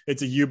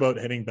 it's a U-boat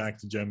heading back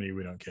to Germany.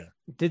 We don't care.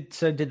 Did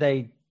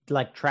they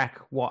like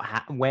track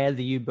where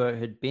the U-boat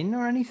had been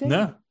or anything?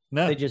 No.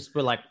 They just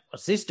were like,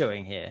 what's this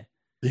doing here?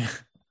 Yeah.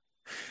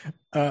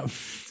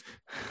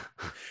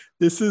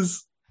 This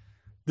is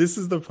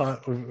the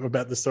part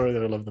about the story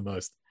that I love the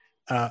most.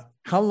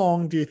 How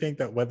long do you think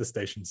that weather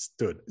station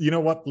stood? You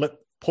know what?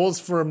 Pause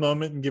for a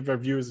moment and give our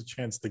viewers a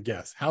chance to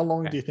guess. How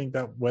long do you think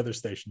that weather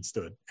station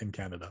stood in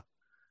Canada?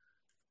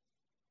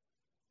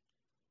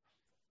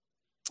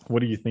 What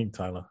do you think,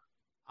 Tyler?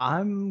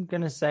 I'm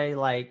going to say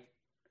like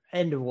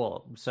end of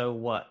war. So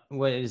what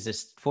is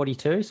this?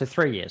 42? So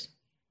 3 years.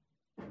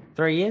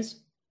 3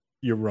 years?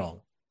 You're wrong.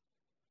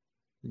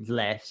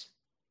 Less.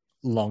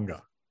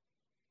 Longer.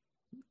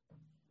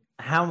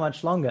 How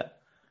much longer?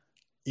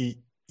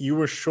 You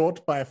were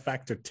short by a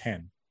factor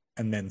 10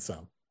 and then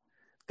some.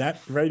 That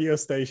radio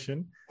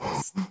station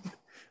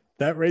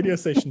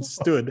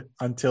stood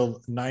until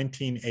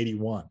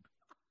 1981.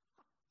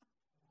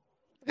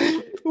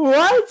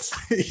 What?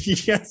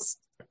 Yes.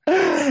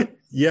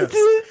 Yes.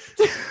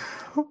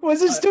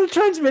 Was it still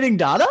transmitting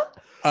data?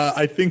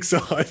 I think so.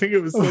 I think it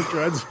was still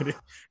transmitting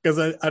because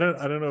I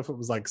don't know if it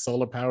was like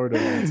solar powered or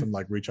had some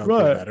like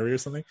rechargeable battery or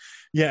something.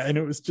 Yeah, and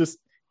it was just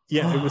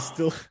it was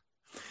still.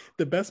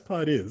 The best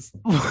part is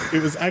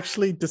it was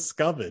actually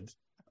discovered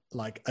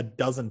like a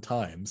dozen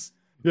times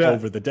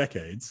over the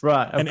decades,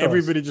 right? And course.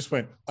 Everybody just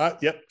went,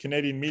 "Yep,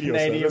 Canadian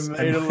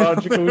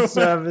Meteorological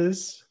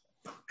Service."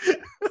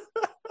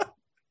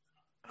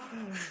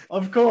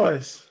 Of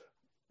course.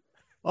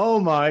 Oh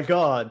my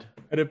God.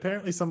 And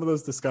apparently some of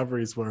those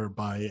discoveries were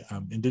by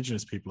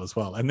Indigenous people as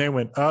well. And they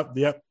went,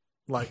 yep,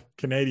 like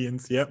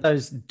Canadians, yep.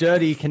 Those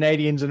dirty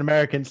Canadians and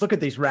Americans. Look at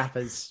these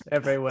wrappers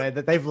everywhere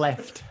that they've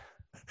left.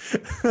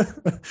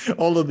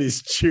 All of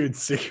these chewed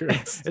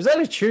cigarettes. Is that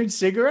a chewed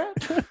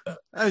cigarette?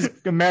 Those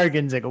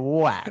Americans like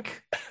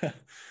whack.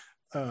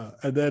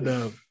 And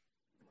then,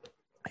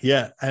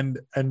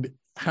 and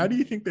how do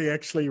you think they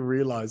actually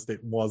realized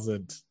it was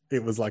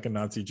like a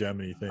Nazi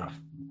Germany thing?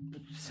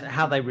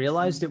 How they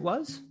realized it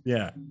was?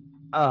 Yeah.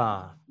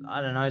 I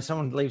don't know.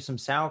 Someone leave some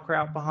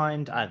sauerkraut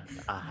behind. I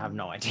have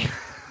no idea.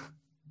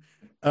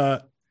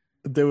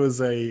 There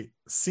was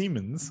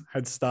Siemens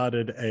had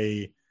started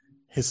a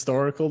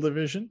historical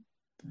division.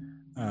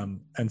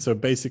 And so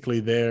basically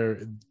they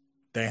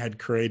had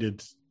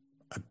created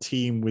a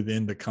team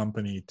within the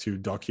company to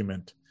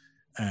document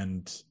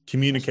and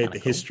communicate the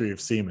history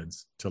of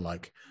Siemens to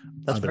like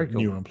other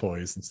new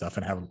employees and stuff,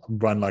 and have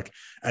run like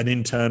an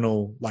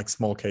internal like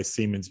small case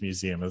Siemens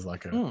museum as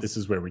like this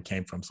is where we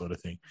came from sort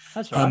of thing.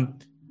 That's right.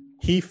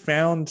 He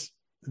found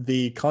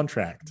the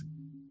contract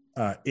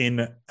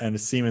in a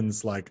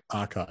Siemens like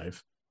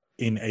archive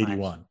in 81.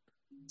 Nice.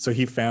 So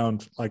he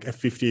found like a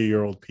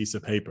 50-year-old piece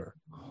of paper.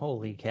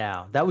 Holy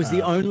cow. That was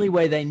the only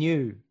way they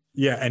knew.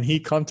 Yeah. And he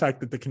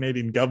contacted the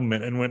Canadian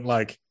government and went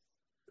like,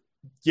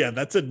 yeah,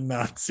 that's a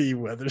Nazi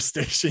weather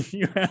station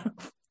you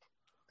have.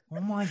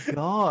 Oh my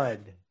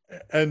God.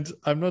 And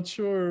I'm not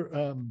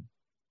sure.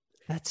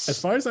 That's as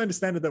far as I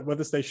understand it, that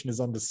weather station is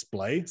on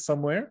display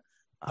somewhere.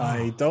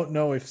 I don't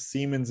know if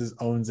Siemens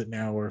owns it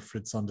now or if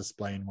it's on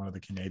display in one of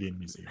the Canadian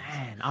museums.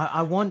 Man,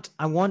 I wanted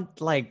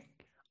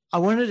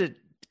it.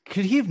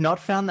 Could he have not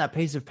found that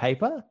piece of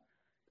paper?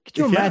 Could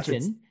you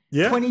imagine?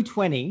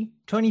 2020,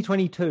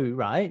 2022,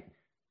 right?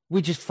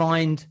 We just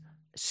find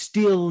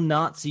still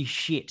Nazi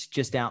shit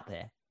just out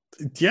there.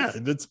 Yeah,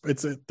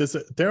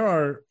 there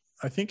are,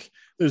 I think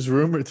there's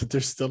rumor that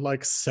there's still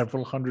like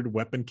several hundred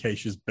weapon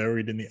caches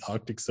buried in the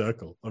Arctic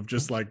Circle of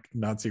just like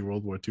Nazi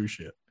World War II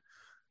shit.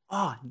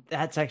 Oh,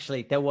 that's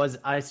actually,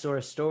 I saw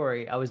a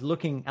story. I was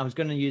going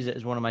to use it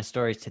as one of my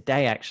stories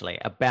today, actually,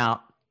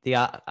 about the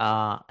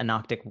an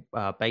Arctic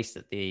base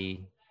that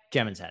the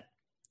Germans had.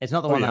 It's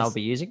not the one that I'll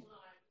be using,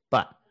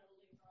 but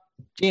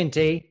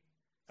GnT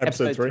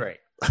episode 3.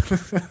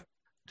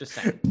 Just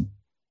saying.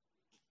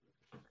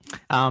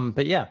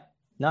 But yeah,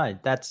 no,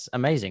 that's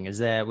amazing. Was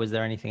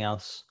there anything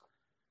else?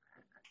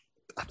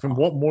 And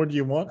what more do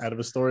you want out of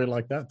a story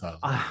like that, Tyler?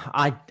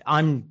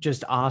 I'm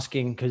just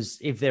asking because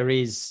if there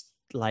is,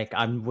 like,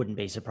 I wouldn't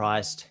be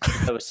surprised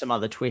if there was some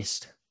other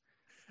twist.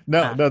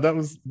 No, that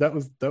was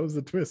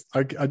the twist.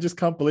 I just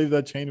can't believe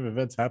that chain of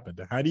events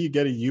happened. How do you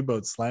get a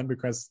U-boat slammed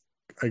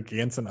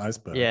against an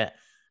iceberg? Yeah.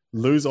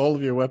 Lose all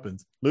of your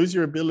weapons, lose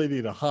your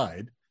ability to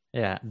hide.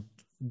 Yeah.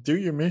 Do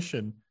your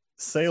mission,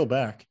 sail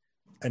back,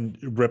 and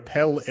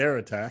repel air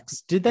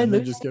attacks. Did they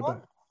lose just get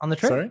back on the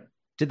trip? Sorry?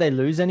 Did they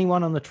lose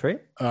anyone on the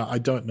trip? I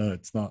don't know.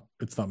 It's not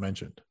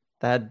mentioned.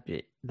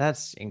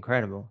 That's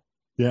incredible.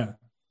 Yeah.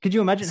 Could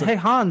you imagine? Hey,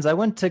 Hans, I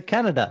went to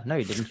Canada. No,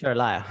 you didn't. You're a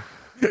liar.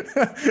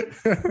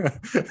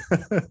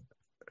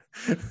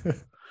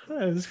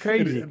 It's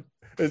crazy.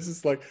 It's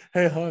just like,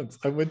 hey, Hans,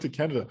 I went to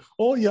Canada.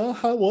 Oh, yeah,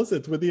 how was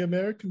it? Were the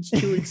Americans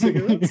chewing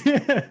cigarettes?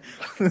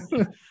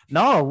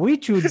 No, we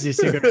chewed the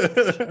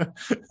cigarettes.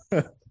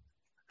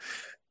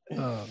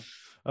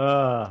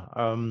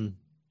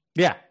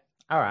 Yeah.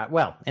 All right.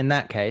 Well, in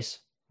that case,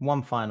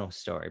 one final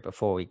story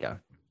before we go.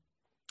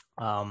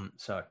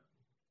 So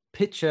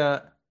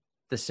picture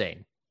the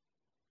scene,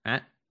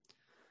 right?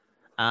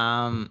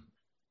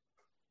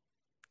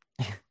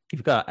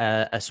 You've got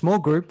a small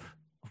group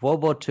of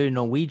World War II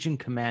Norwegian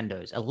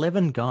commandos,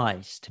 11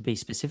 guys to be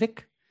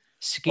specific,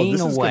 skiing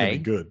this is away. Gonna be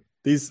good.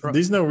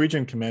 These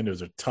Norwegian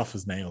commandos are tough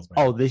as nails,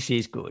 man. Oh, this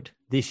is good.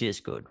 This is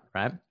good,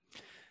 right?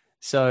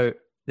 So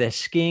they're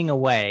skiing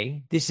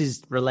away. This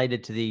is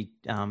related to the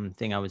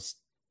thing I was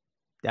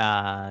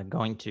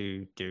going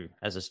to do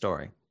as a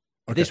story.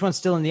 Okay. This one's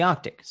still in the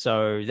Arctic.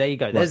 So there you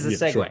go. There's the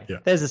segue. Sure, yeah.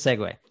 There's the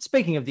segue.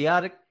 Speaking of the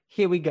Arctic,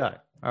 here we go.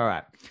 All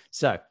right.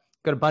 So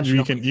got a bunch of...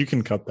 You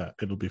can cut that.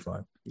 It'll be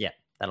fine. Yeah,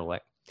 that'll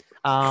work.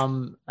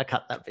 I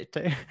cut that bit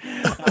too.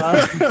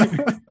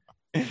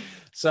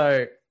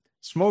 So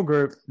small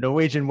group,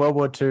 Norwegian World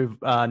War II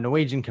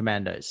Norwegian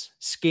commandos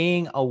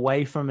skiing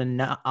away from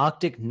an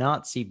Arctic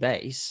Nazi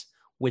base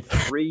with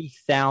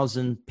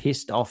 3,000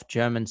 pissed off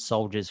German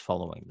soldiers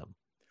following them.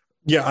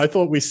 Yeah, I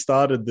thought we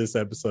started this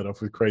episode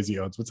off with crazy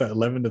odds. What's that,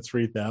 11 to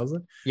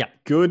 3,000? Yeah.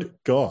 Good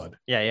God.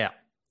 Yeah.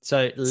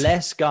 So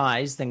less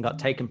guys than got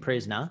taken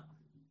prisoner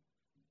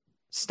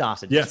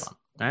started this one,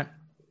 right?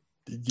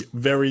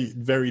 Very,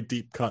 very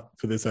deep cut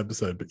for this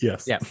episode, but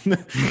yes. Yeah.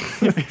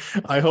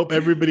 I hope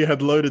everybody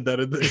had loaded that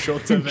in the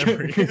short-term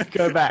memory.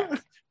 Go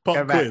back.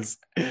 Pop quiz.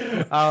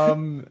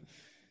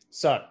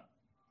 So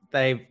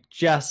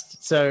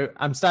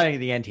I'm starting at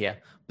the end here,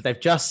 but they've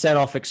just set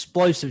off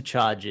explosive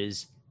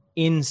charges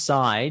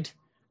inside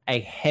a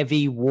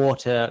heavy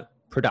water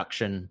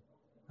production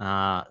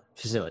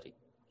facility.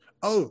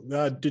 Oh,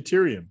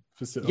 deuterium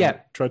facility. Yeah.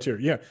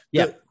 Tritium.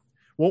 Yeah.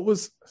 What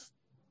was...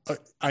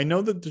 I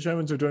know that the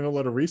Germans are doing a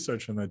lot of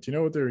research on that. Do you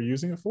know what they were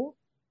using it for?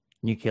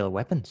 Nuclear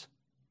weapons.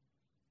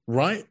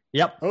 Right?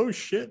 Yep. Oh,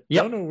 shit.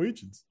 Yep. No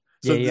Norwegians.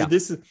 So yeah.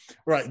 This is...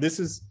 Right. This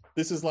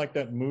is like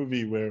that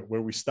movie where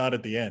we start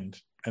at the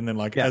end and then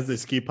as they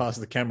ski past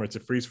the camera, it's a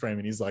freeze frame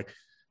and he's like,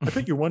 I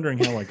bet you're wondering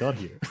how I got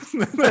here.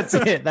 That's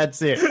it.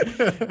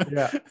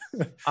 Yeah.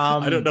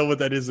 I don't know what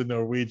that is in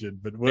Norwegian,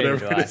 but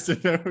whatever it is in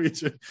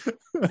Norwegian.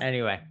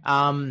 Anyway,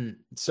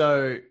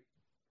 so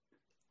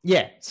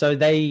it's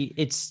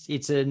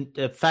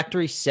a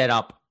factory set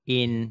up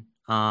in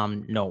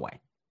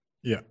Norway.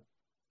 Yeah.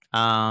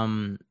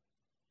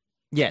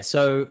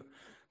 So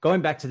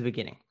going back to the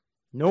beginning,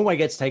 Norway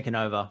gets taken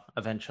over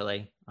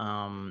eventually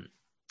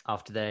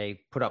after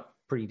they put up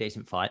pretty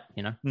decent fight,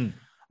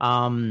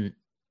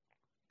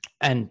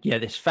 And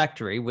this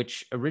factory,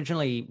 which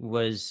originally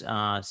was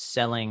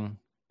selling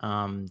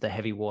the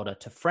heavy water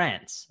to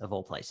France, of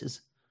all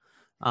places.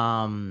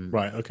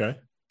 Right. Okay.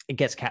 It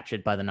gets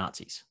captured by the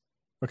Nazis.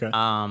 Okay.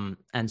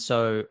 And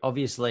so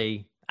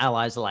obviously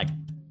allies are like,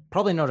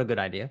 probably not a good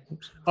idea.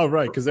 Oops. Oh,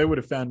 right. Because they would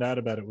have found out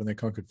about it when they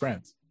conquered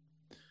France.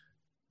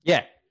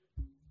 Yeah.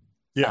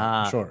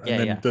 Yeah, sure.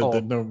 And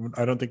then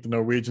I don't think the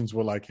Norwegians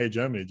were like, hey,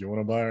 Germany, do you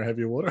want to buy our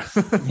heavy water?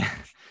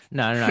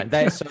 No.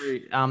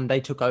 They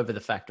took over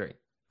the factory.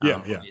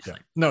 Yeah.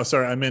 No,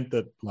 sorry. I meant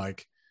that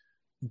like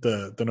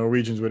the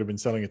Norwegians would have been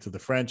selling it to the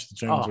French. The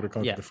Germans would have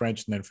conquered the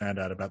French and then found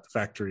out about the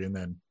factory. And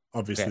then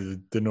obviously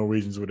the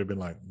Norwegians would have been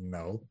like,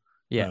 no.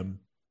 Yeah.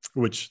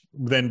 Which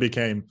then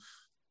became,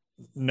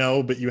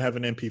 no, but you have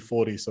an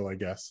MP40, so I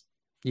guess.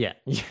 Yeah.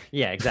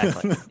 Yeah,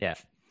 exactly. Yeah.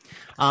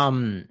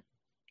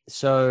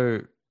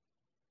 So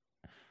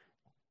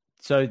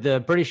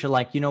the British are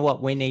like, you know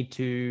what? We need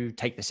to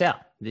take this out.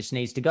 This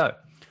needs to go.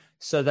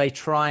 So they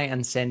try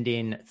and send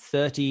in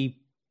 30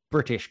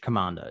 British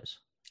commandos.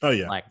 Oh,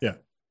 yeah.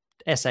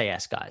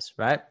 SAS guys,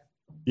 right?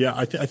 Yeah,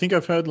 I think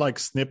I've heard like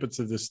snippets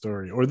of this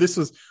story. Or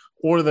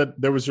that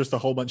there was just a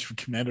whole bunch of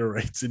commando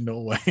raids in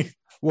Norway.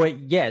 Well,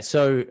 yeah.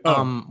 So,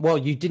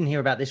 you didn't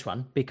hear about this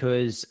one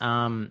because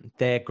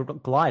their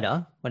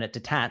glider, when it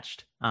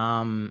detached,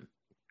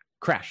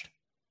 crashed.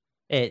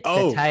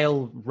 The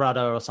tail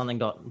rudder or something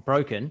got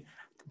broken.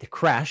 They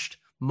crashed.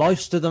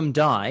 Most of them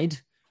died.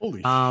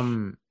 Holy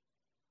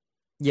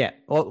yeah,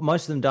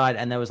 most of them died,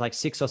 and there was like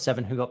 6 or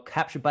 7 who got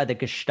captured by the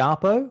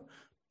Gestapo,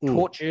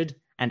 tortured,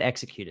 and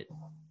executed.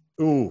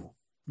 Ooh,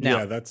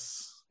 now,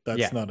 that's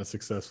not a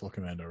successful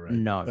commando, right?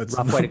 No, that's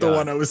not the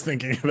one I was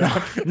thinking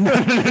about. No.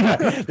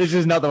 This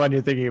is not the one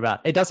you're thinking about.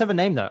 It does have a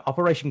name though,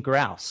 Operation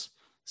Grouse.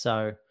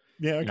 So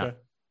yeah, okay.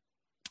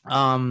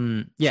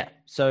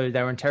 So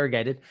they were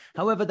interrogated.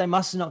 However, they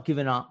must have not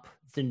given up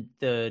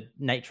the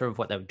nature of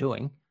what they were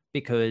doing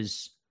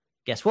because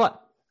guess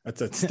what?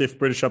 That's that stiff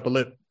British upper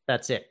lip.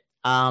 That's it.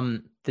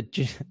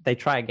 They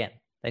try again.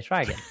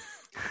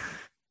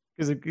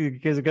 Because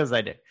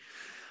they do.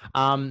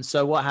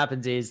 So what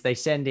happens is they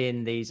send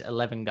in these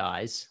 11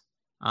 guys.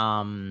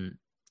 Eventually,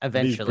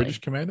 these British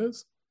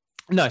commandos.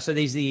 No, so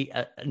these are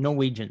the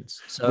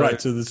Norwegians. So,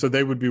 right. So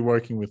they would be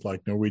working with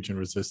like Norwegian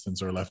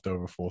resistance or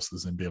leftover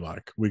forces and be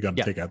like, we're going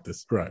to take out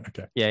this. Right.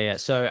 Okay. Yeah.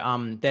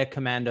 So they're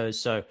commandos.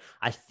 So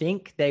I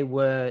think they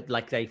were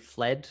like they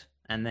fled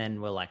and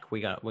then we're like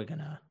we're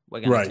gonna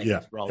take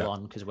this roll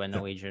on because we're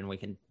Norwegian. We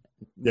can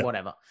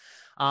whatever.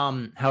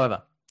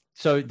 However,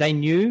 so they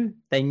knew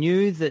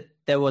that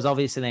there was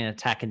obviously an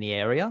attack in the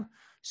area.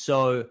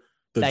 So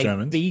they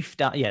Germans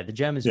beefed up. Yeah, the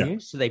Germans knew.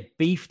 So they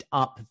beefed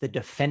up the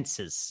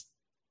defenses.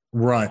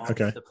 Right.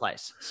 Okay. The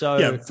place.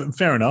 So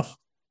fair enough.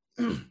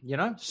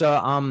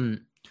 So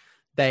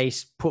they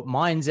put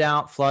mines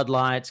out,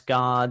 floodlights,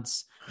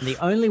 guards, and the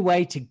only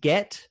way to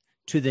get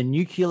to the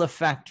nuclear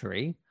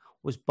factory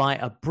was by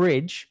a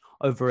bridge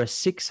over a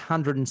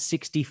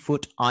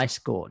 660-foot ice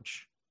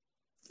gorge.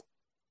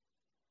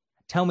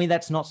 Tell me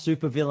that's not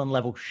supervillain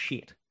level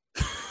shit.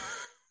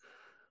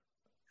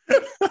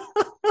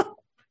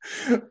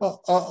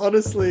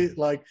 Honestly,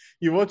 like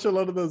you watch a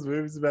lot of those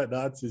movies about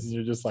Nazis and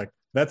you're just like,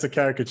 that's a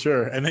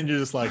caricature. And then you're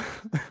just like,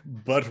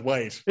 but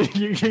wait,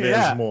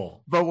 there's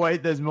more. But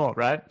wait, there's more,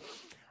 right?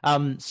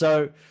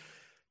 So,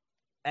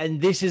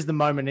 and this is the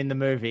moment in the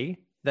movie,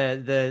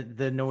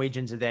 the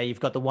Norwegians are there. You've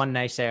got the one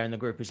naysayer in the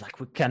group who's like,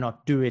 we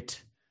cannot do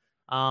it.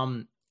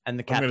 And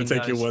the captain I'm going to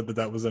take your word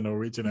that was a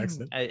Norwegian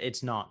accent.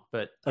 It's not,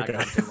 but okay.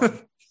 I can't do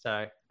one.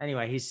 So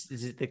anyway,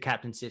 the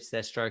captain sits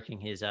there stroking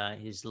his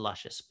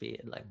luscious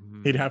beard. Like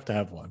he'd have to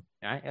have one.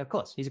 Right? Of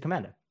course, he's a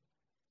commander.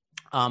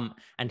 And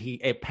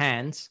it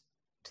pans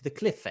to the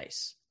cliff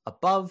face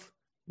above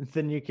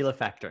the nuclear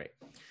factory.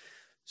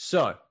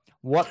 So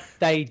what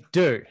they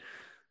do,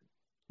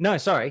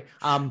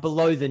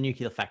 below the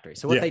nuclear factory.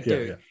 So what they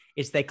do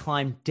is they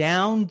climb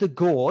down the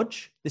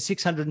gorge, the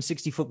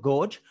 660-foot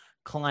gorge,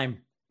 climb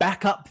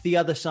back up the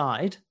other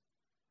side,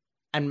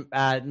 and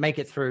make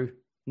it through.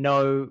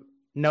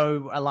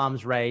 No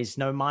alarms raised,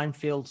 no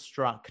minefield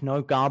struck,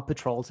 no guard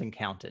patrols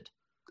encountered.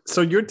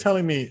 So you're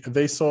telling me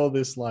they saw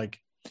this like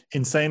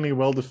insanely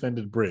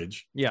well-defended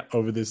bridge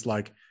over this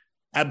like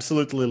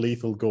absolutely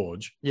lethal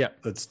gorge. Yeah.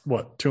 That's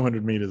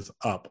 200 meters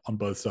up on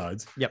both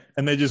sides. Yep.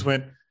 And they just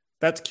went,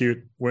 that's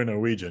cute. We're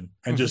Norwegian.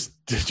 And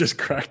just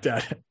cracked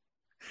at it.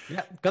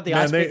 Yeah. Got the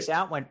ice picks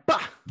out, went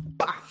bah,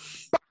 bah,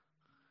 bah,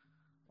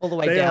 all the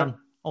way down,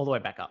 all the way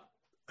back up.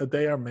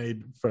 They are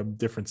made from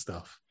different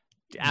stuff.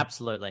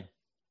 Absolutely.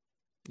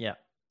 Yeah.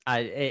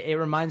 It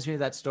reminds me of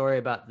that story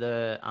about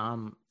the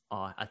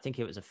I think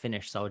it was a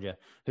Finnish soldier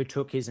who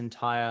took his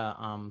entire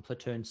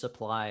platoon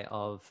supply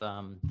of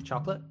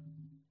chocolate.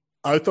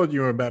 I thought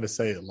you were about to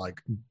say it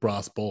like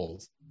brass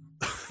balls.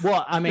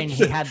 Well, I mean,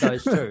 he had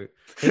those too.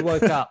 He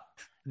woke up.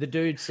 The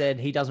dude said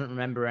he doesn't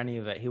remember any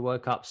of it. He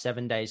woke up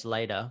 7 days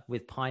later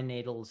with pine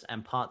needles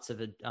and parts of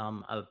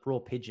a raw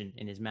pigeon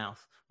in his mouth,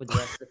 with the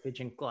rest of the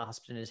pigeon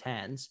clasped in his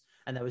hands,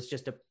 and there was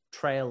just a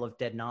trail of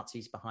dead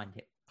Nazis behind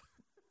him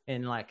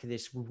in like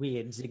this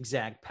weird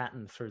zigzag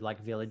pattern through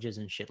like villages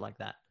and shit like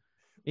that.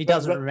 He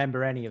doesn't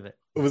remember any of it.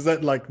 Was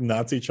that like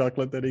Nazi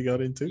chocolate that he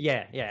got into?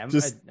 Yeah.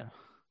 Just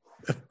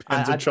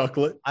pans of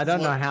chocolate? I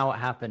don't know how it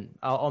happened.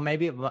 Or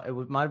maybe it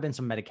might have been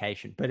some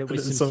medication, but it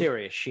was some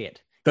serious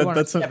shit.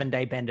 That's a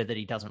 7-day bender that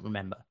he doesn't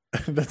remember.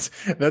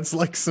 That's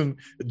like some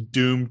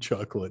doom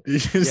chocolate.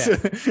 He's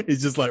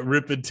just like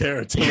rip and tear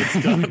until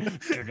it's done.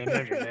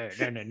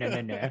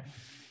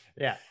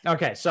 Yeah.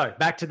 Okay. So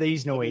back to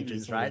these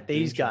Norwegians, right?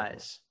 These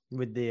guys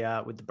with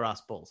the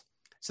brass balls.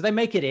 So they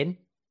make it in.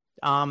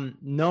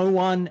 No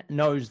one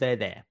knows they're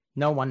there.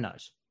 No one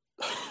knows.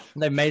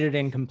 They made it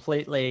in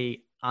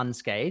completely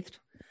unscathed.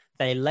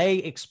 They lay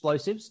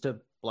explosives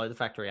to blow the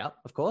factory up,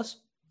 of course,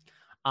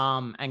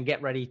 and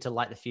get ready to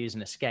light the fuse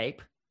and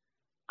escape.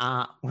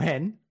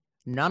 When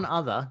none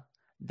other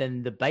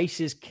than the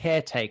base's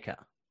caretaker,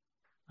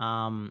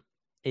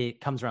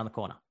 it comes around the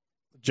corner.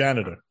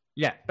 Janitor.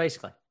 Yeah,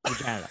 basically.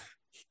 The janitor,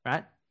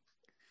 right?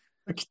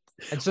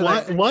 And so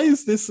why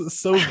is this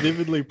so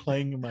vividly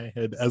playing in my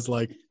head as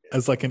like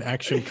an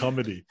action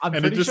comedy?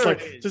 And it's just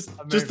like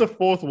just a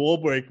fourth wall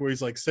break where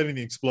he's like setting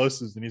the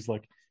explosives and he's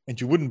like, and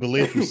you wouldn't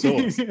believe who saw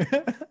us.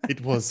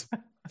 It was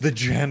the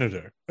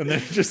janitor. And then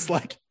it just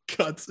like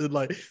cuts and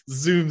like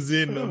zooms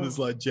in on this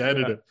like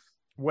janitor.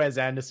 Wes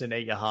Anderson,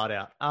 eat your heart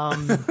out.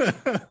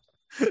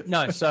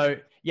 No, so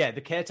yeah,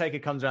 the caretaker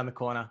comes around the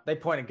corner. They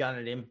point a gun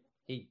at him.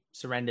 He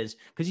surrenders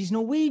because he's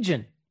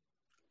Norwegian.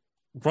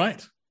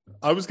 Right.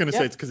 I was going to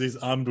say it's because he's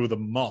armed with a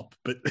mop,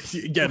 but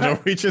yeah,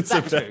 Norwegians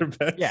are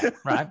better. Yeah,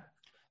 right.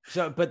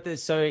 So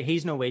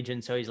he's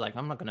Norwegian, so he's like,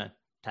 I'm not going to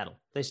tattle.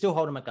 They still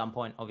hold him at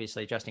gunpoint,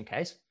 obviously, just in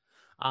case.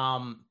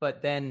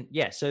 But then,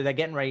 so they're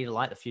getting ready to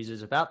light the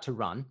fuses, about to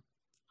run.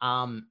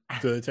 Do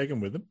they take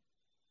him with them?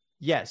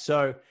 Yeah.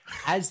 So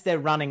as they're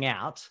running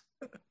out,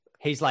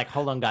 he's like,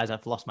 hold on, guys,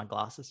 I've lost my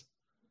glasses.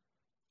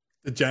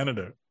 The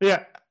janitor.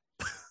 Yeah.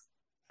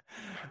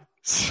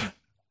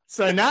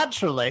 So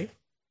naturally,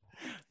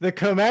 the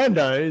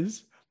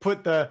commandos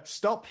put the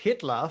stop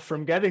Hitler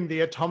from getting the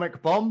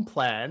atomic bomb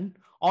plan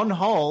on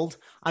hold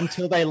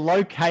until they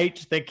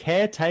locate the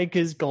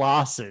caretaker's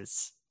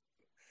glasses.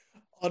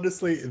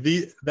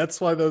 Honestly, that's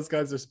why those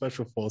guys are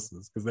special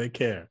forces, because they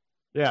care.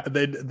 Yeah.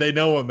 They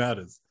know what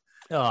matters.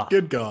 Oh,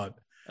 Good God.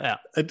 yeah.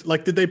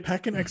 Like, did they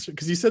pack an extra?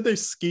 Because you said they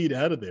skied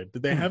out of there.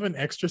 Did they have an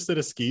extra set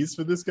of skis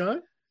for this guy?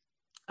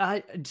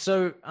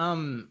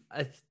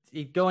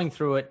 Going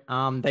through it,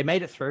 they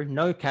made it through,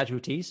 no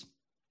casualties,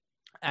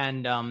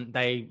 and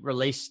they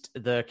released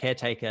the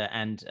caretaker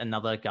and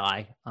another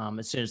guy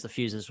as soon as the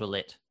fuses were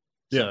lit.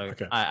 So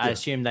okay. I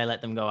assume they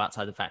let them go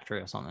outside the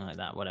factory or something like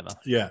that. Whatever.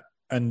 Yeah,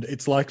 and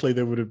it's likely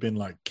there would have been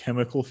like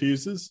chemical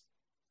fuses.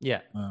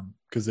 Yeah.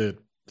 Because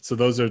so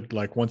those are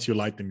like, once you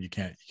light them, you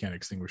can't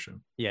extinguish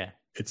them. Yeah.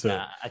 It's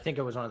I think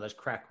it was one of those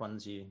crack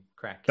ones you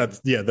crack. That's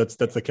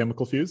the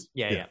chemical fuse.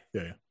 Yeah.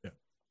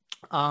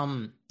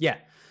 Yeah.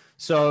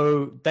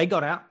 So they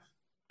got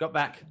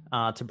back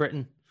to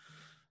Britain.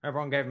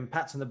 Everyone gave them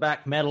pats on the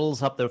back,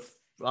 medals up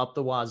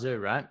the wazoo,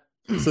 right?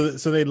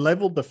 So they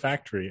leveled the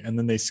factory and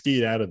then they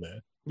skied out of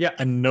there. Yeah.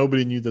 And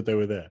nobody knew that they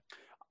were there.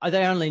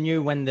 They only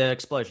knew when the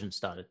explosion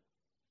started.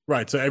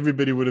 Right. So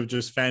everybody would have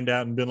just fanned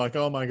out and been like,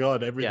 oh my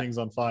God, everything's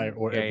on fire,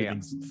 or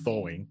everything's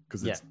thawing,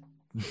 because it's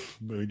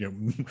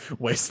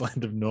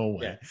wasteland of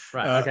Norway. Yeah.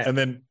 Right. Okay.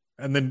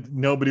 And then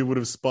nobody would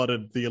have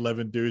spotted the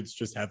 11 dudes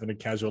just having a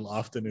casual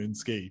afternoon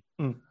ski.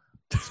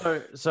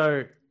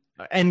 So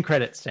end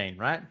credit scene,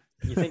 right?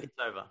 You think it's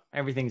over.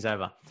 Everything's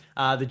over.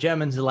 The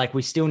Germans are like,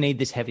 we still need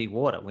this heavy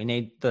water. We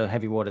need the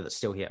heavy water that's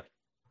still here.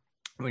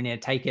 We need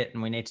to take it,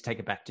 and we need to take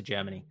it back to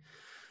Germany.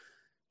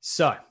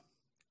 So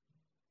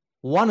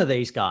one of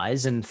these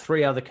guys and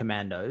 3 other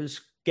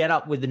commandos get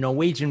up with the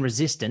Norwegian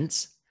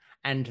resistance,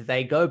 and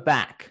they go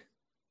back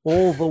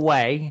all the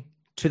way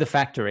to the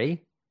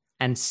factory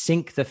and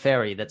sink the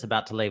ferry that's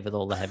about to leave with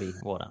all the heavy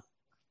water.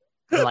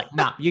 They're like,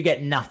 nah, you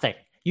get nothing.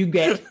 You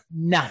get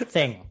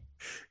nothing.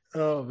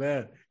 Oh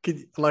man.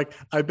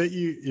 I bet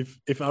you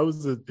if I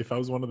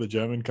was one of the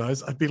German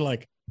guys, I'd be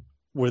like,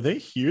 were they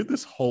here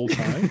this whole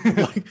time?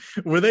 Like,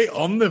 were they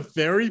on the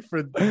ferry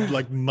for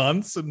like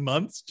months and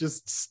months,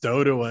 just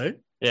stowed away?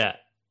 Yeah.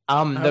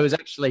 There was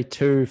actually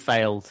two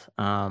failed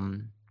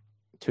commando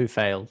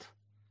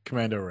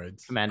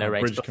raids. Bridge before. commando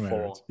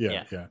raids.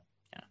 Yeah.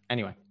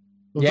 Anyway.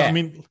 Well, I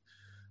mean,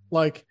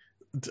 like,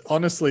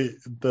 honestly,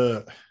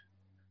 the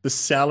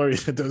salary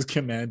that those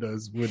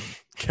commandos would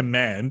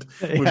command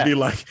would be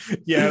like,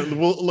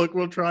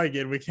 we'll try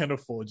again. We can't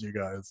afford you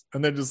guys.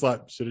 And they're just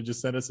like, should have just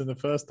sent us in the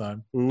first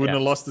time. We wouldn't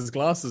have lost his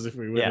glasses if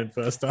we went in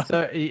first time.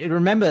 So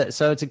remember,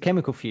 it's a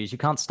chemical fuse. You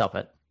can't stop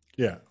it.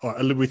 Yeah.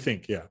 Or we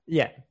think, yeah.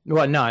 Yeah.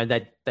 Well, no,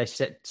 they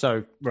said,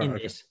 so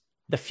this,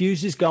 the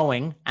fuse is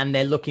going and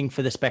they're looking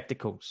for the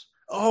spectacles.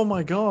 Oh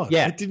my God.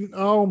 Yeah.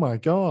 Oh my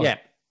God. Yeah.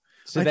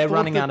 So they're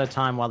running out of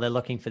time while they're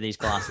looking for these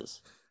glasses.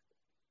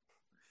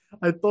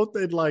 I thought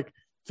they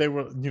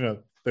were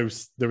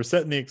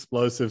setting the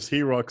explosives.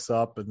 He rocks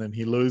up and then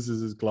he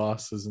loses his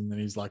glasses, and then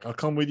he's like, I'll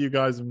come with you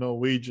guys in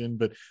Norwegian,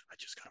 but I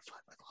just gotta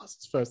find my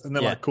glasses first. And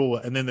they're like, cool.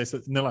 And then they're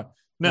like,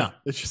 no.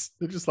 They're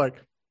just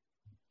like,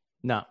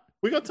 no.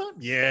 We got time?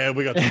 Yeah,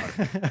 we got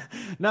time.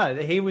 No,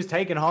 he was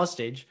taken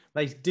hostage.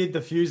 They did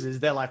the fuses.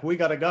 They're like, we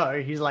gotta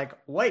go. He's like,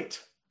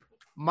 wait,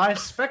 my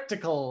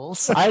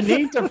spectacles. I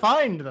need to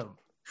find them.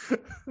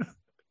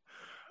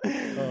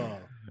 Oh.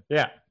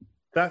 Yeah.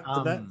 That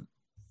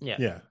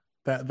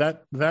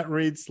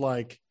reads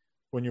like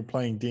when you're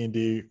playing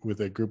D&D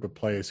with a group of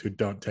players who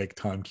don't take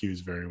time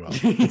cues very well.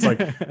 It's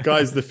like,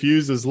 guys, the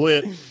fuse is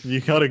lit. You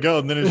gotta go.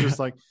 And then it's just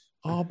like,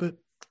 oh, but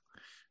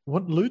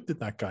what loot did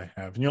that guy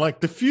have? And you're like,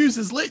 the fuse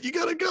is lit. You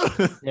gotta go.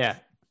 Yeah.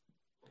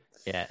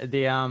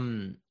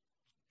 The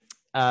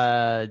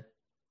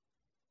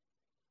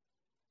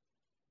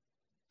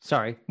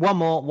sorry, one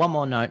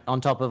more note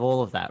on top of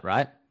all of that,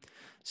 right?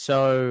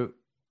 So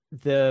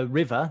there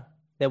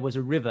was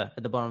a river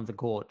at the bottom of the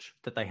gorge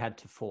that they had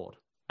to ford.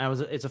 And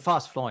it's a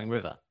fast flowing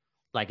river.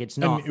 Like, it's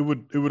not.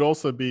 And it would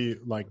also be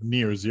like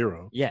near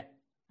zero. Yeah.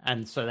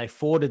 And so they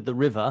forded the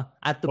river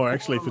at the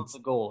bottom of the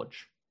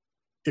gorge.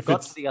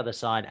 Got to the other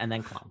side and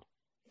then climbed.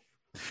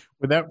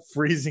 Without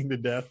freezing to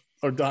death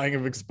or dying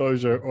of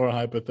exposure or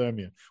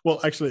hypothermia. Well,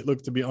 actually,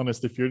 look, to be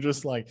honest, if you're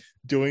just like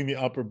doing the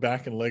upper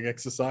back and leg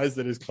exercise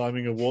that is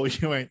climbing a wall,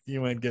 you ain't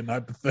getting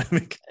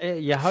hypothermic.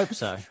 You hope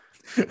so.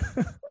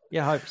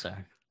 You hope so.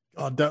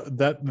 Oh,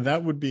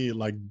 that would be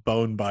like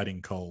bone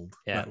biting cold.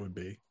 Yeah. That would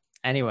be.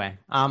 Anyway,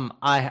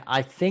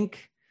 I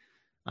think,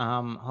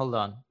 hold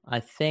on. I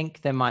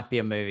think there might be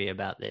a movie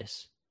about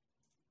this.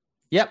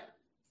 Yep.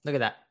 Look at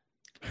that.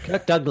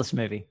 Kirk Douglas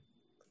movie.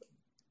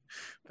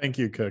 Thank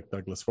you, Kirk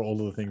Douglas, for all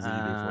of the things that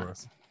you do for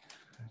us.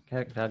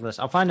 Kirk Douglas.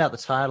 I'll find out the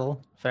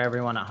title for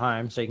everyone at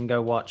home so you can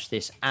go watch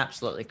this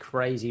absolutely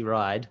crazy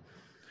ride.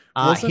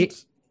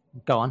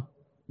 Go on.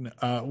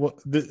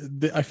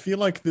 I feel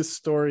like this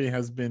story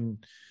has been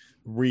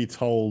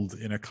retold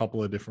in a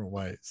couple of different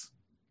ways.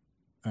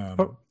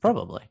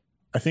 Probably.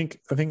 I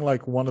think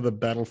like one of the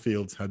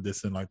battlefields had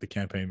this in like the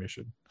campaign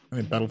mission. I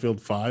think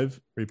Battlefield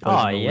 5, where you play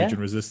the Norwegian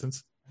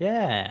Resistance.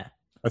 Yeah.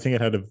 I think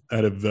it had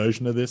a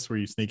version of this where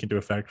you sneak into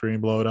a factory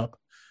and blow it up.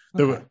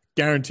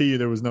 Guarantee you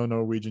there was no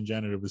Norwegian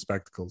janitor with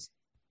spectacles.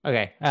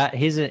 Okay,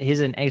 here's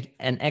an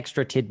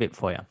extra tidbit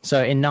for you. So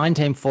in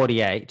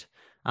 1948,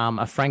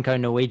 a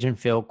Franco-Norwegian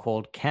film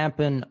called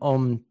Kampen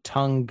om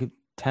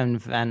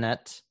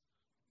Tungtvannet,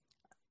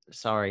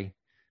 sorry,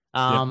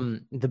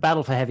 the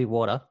Battle for Heavy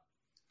Water,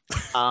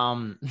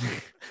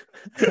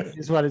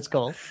 is what it's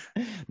called.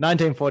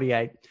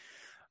 1948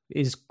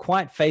 is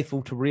quite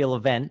faithful to real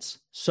events,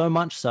 so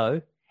much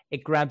so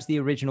it grabs the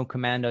original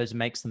commandos and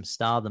makes them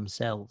star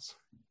themselves.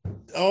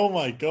 Oh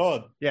my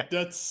God! Yeah,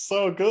 that's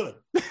so good.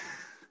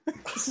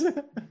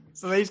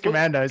 So these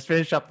commandos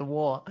finish up the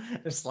war.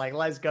 It's like,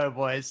 let's go,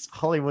 boys.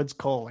 Hollywood's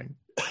calling.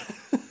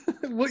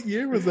 What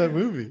year was that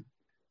movie?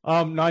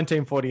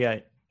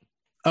 1948.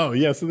 Oh,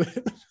 yeah. So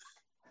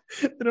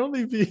it'd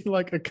only be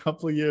like a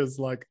couple of years,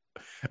 like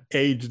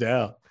aged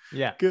out.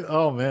 Yeah. Good.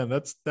 Oh man,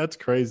 that's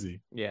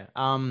crazy. Yeah.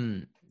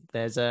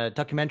 There's a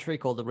documentary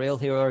called The Real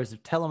Heroes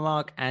of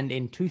Telemark, and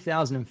in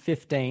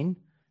 2015,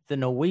 the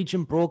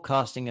Norwegian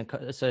Broadcasting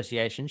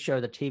Association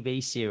showed a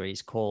TV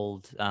series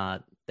called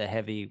The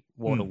Heavy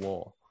Water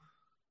War.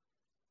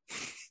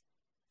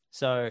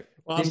 So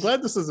I'm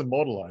glad this is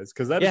immortalized,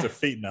 because that is a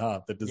feat and a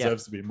half that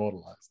deserves to be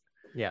immortalized.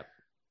 Yeah.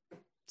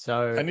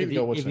 So I need to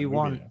go watch if that you movie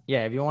want,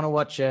 now. if you want to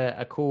watch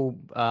a cool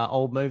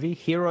old movie,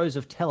 Heroes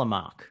of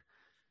Telemark.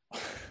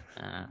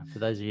 For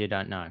those of you who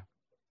don't know,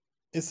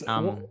 I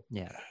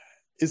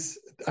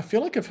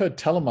feel like I've heard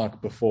Telemark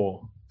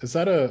before. Is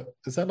that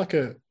like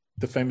the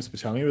famous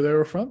battalion where they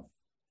were from?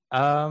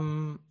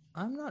 I'm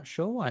not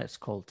sure why it's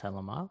called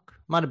Telemark.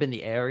 Might have been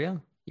the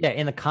area. Yeah,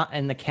 in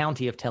the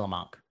county of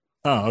Telemark.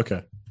 Oh,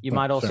 okay. You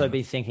might also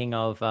be thinking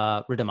of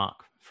Riddermark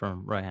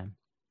from Rohan,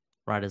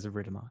 Riders of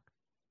Riddermark.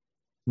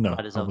 No,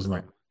 Riders I was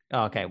not.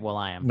 Oh, okay, well,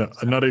 I am. No,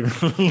 not even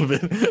a little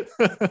bit.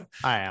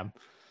 I am.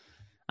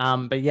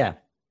 But yeah,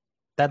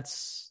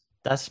 that's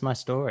my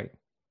story.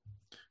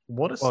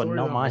 What a story! Well,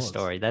 not my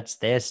story. That's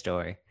their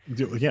story.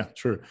 Yeah,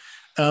 true.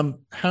 How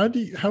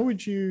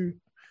would you?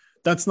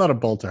 That's not a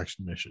bolt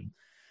action mission.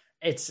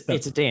 It's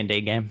a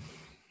D&D game.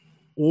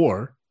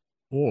 Or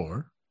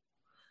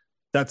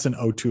that's an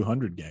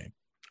O200 game.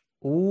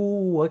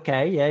 Ooh,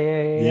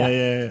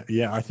 okay.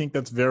 Yeah. I think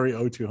that's very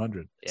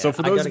O200. Yeah, so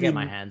for those I got to get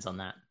my hands on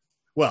that.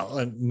 Well,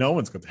 and no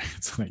one's got their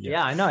hands on it yet.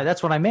 Yeah, I know.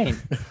 That's what I mean.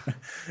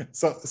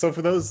 So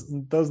for those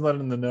not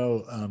in the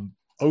know,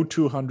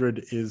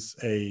 O200 is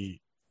a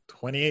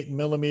 28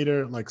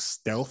 millimeter like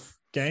stealth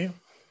game.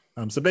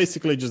 So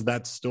basically just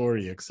that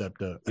story,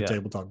 except a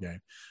tabletop game.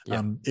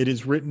 Yeah. It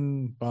is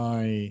written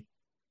by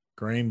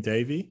Graham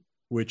Davey,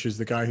 which is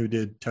the guy who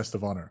did Test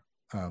of Honor,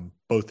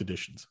 both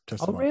editions.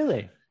 Test of Honor.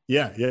 Really?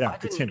 Yeah. I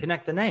didn't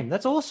connect the name.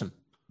 That's awesome.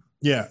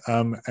 Yeah.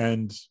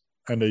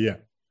 Yeah.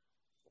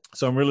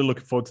 So I'm really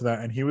looking forward to that.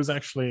 And he was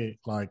actually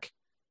like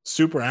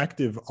super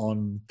active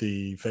on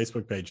the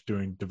Facebook page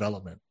doing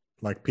development.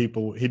 Like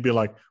he'd be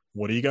like,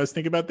 what do you guys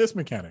think about this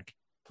mechanic?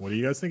 What do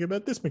you guys think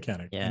about this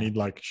mechanic? Yeah. And he'd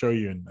like show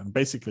you and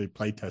basically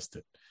play test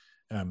it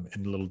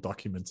in little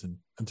documents and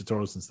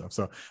tutorials and stuff.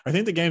 So I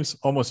think the game's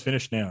almost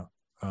finished now.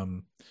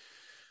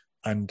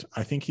 And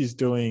I think he's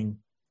doing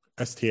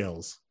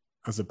STLs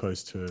as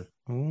opposed to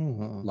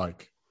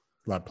like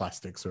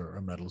plastics or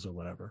metals or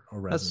whatever, or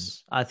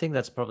resins. I think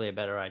that's probably a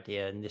better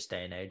idea in this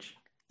day and age.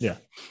 Yeah.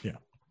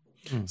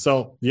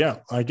 So yeah,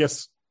 I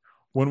guess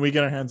when we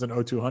get our hands on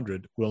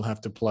O200, we'll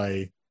have to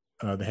play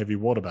the heavy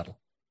water battle.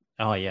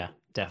 Oh yeah,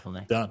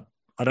 definitely. Done.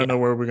 I don't know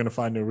where we're going to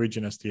find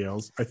Norwegian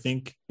STLs. I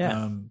think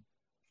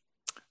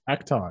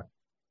Akhtar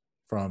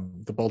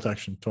from the Bolt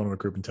Action Tournament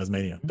Group in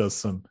Tasmania does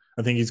some.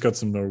 I think he's got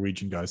some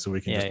Norwegian guys, so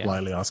we can just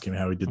blindly ask him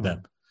how he did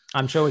them.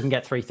 I'm sure we can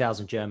get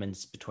 3,000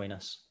 Germans between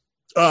us.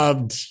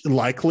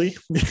 Likely.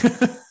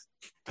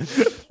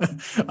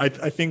 I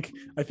think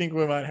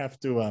we might have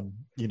to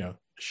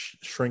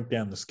shrink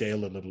down the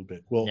scale a little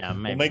bit. We'll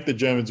make the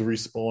Germans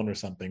respawn or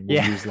something.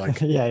 We'll use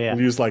like we'll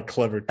use like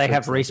clever. They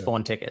have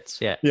respawn tickets.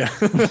 Yeah.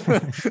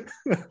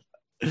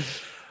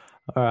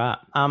 All right.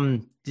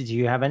 Did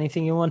you have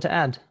anything you want to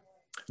add?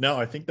 No,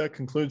 I think that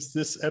concludes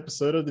this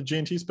episode of the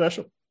GnT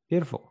Special.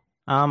 Beautiful.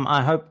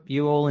 I hope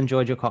you all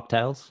enjoyed your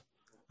cocktails.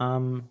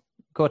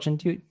 Gorchin,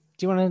 do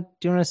you want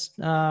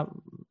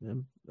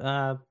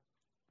to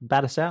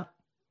bat us out?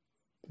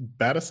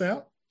 Bat us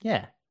out?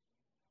 Yeah.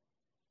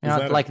 You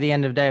know, like the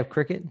end of day of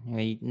cricket,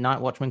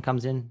 night watchman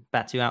comes in,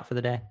 bats you out for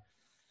the day.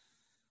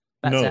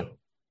 No,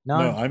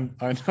 I'm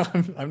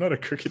not a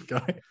cricket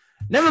guy.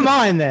 Never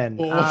mind then.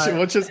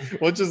 We'll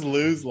just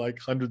lose like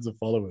hundreds of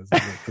followers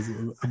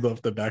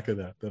off the back of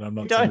that. That I'm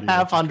not. You don't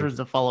have hundreds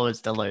of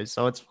followers to lose,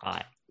 so it's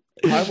fine.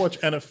 I watch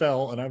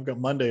NFL and I've got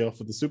Monday off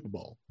for the Super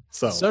Bowl.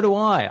 So do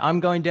I. I'm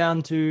going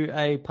down to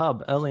a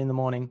pub early in the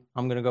morning.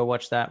 I'm going to go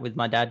watch that with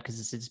my dad because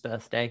it's his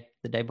birthday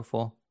the day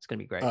before. It's going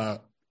to be great.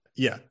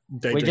 Yeah.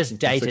 We just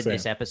dated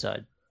this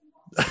episode.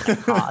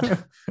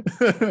 Well,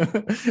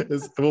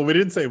 we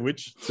didn't say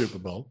which Super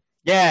Bowl.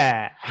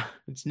 Yeah.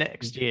 It's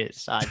next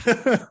year's.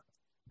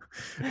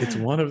 It's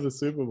one of the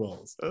Super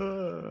Bowls.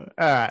 All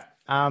right.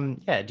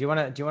 Do you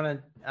want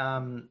to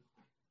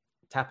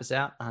tap us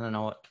out? I don't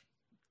know what.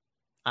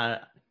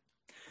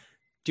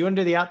 Do you want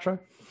to do the outro?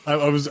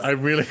 I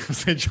really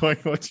was enjoying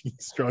watching you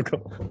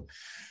struggle.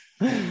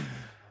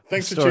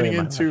 Thanks for tuning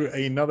in to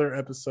another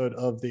episode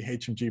of the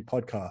HMG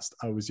Podcast.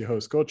 I was your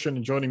host, Gotchen,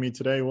 and joining me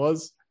today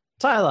was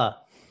Tyler.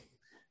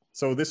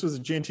 So this was a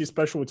GnT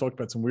Special. We talked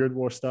about some Weird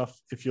War stuff.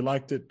 If you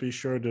liked it, be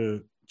sure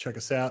to check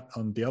us out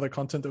on the other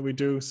content that we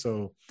do.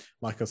 So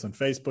like us on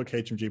Facebook,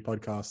 HMG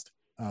Podcast.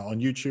 On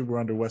YouTube, we're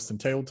under Western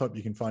Tabletop.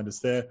 You can find us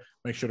there.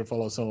 Make sure to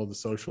follow us on all the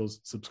socials,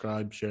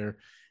 subscribe, share,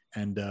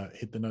 and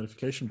hit the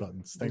notification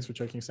buttons. Thanks for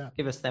checking us out.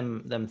 Give us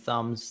them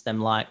thumbs, them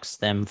likes,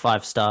 them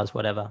 5 stars,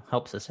 whatever.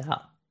 Helps us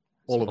out.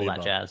 All of that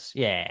above. Jazz.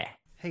 Yeah.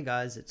 Hey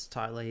guys, it's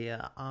Tyler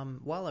here.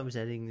 While I was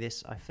editing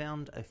this, I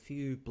found a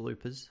few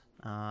bloopers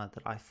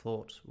that I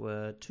thought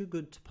were too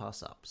good to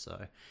pass up. So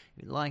if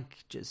you'd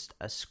like just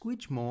a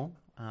squidge more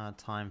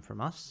time from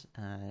us,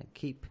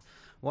 keep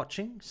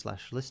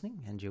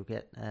watching/listening, and you'll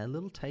get a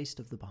little taste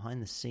of the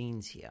behind the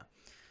scenes here,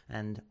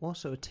 and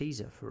also a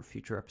teaser for a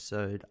future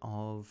episode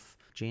of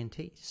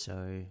GnT.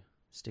 So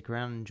stick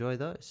around and enjoy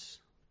those.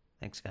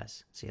 Thanks,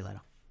 guys. See you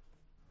later.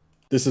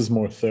 This is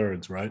more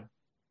thirds, right?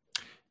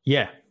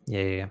 Yeah.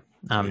 You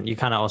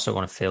kind of also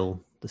want to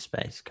fill the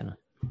space, kind of.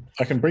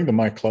 I can bring the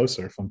mic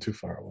closer if I'm too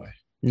far away.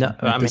 No,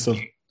 I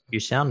mean, you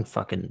sound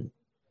fucking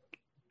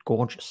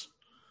gorgeous.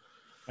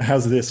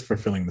 How's this for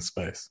filling the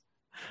space?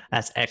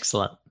 That's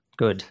excellent.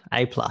 Good.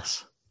 A+.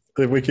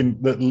 We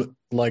can,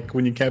 like,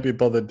 when you can't be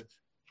bothered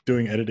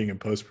doing editing and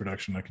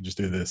post-production, I can just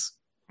do this.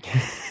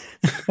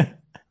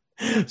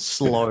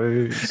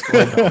 slow.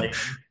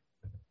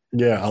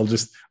 Yeah, I'll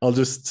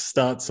just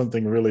start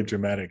something really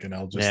dramatic, and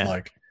I'll just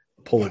like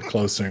pull it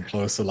closer and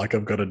closer, like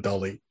I've got a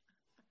dolly.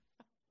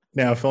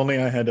 Now, if only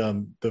I had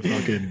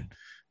the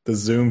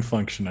zoom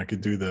function, I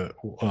could do the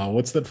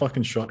what's that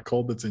fucking shot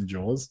called that's in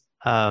Jaws?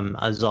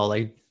 A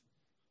Zolly.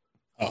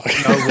 Oh.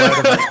 No word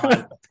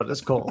about that's what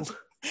it's called.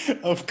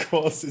 Of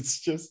course, it's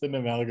just an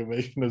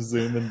amalgamation of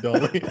zoom and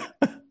dolly.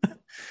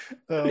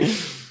 I'm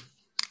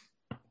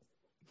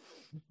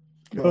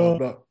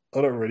not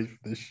ready for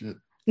this shit.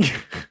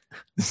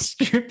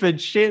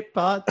 Stupid shit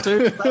part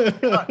 2.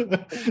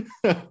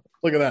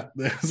 Look at that.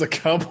 There's a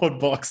cardboard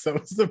box. That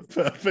was the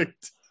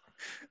perfect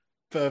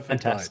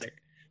fantastic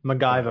bite.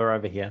 MacGyver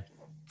over here.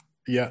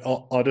 Yeah,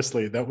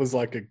 honestly, that was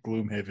like a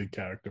Gloomhaven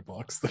character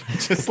box that I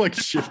just like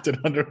shifted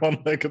under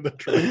one leg of the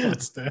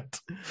tripod stand.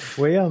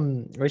 We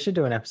should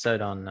do an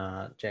episode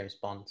on James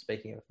Bond,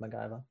 speaking of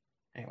MacGyver.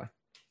 Anyway.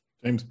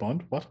 James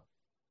Bond? What?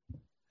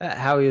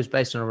 How he was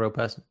based on a real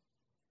person.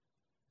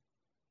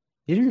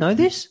 You didn't know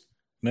this?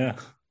 No.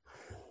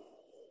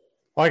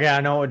 Okay,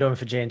 I know what we're doing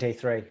for GnT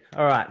 3.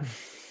 All right.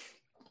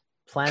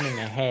 Planning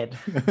ahead.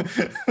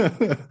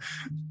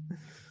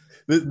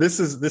 This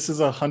is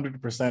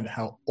 100%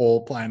 how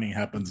all planning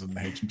happens in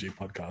the HMG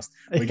podcast.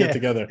 We get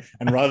together,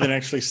 and rather than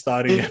actually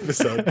starting the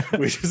episode,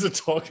 we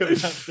just talk about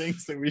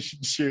things that we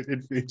should shoot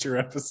in future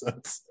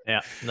episodes.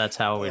 Yeah, that's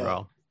how we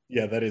roll.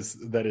 Yeah, that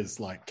is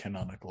like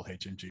canonical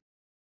HMG.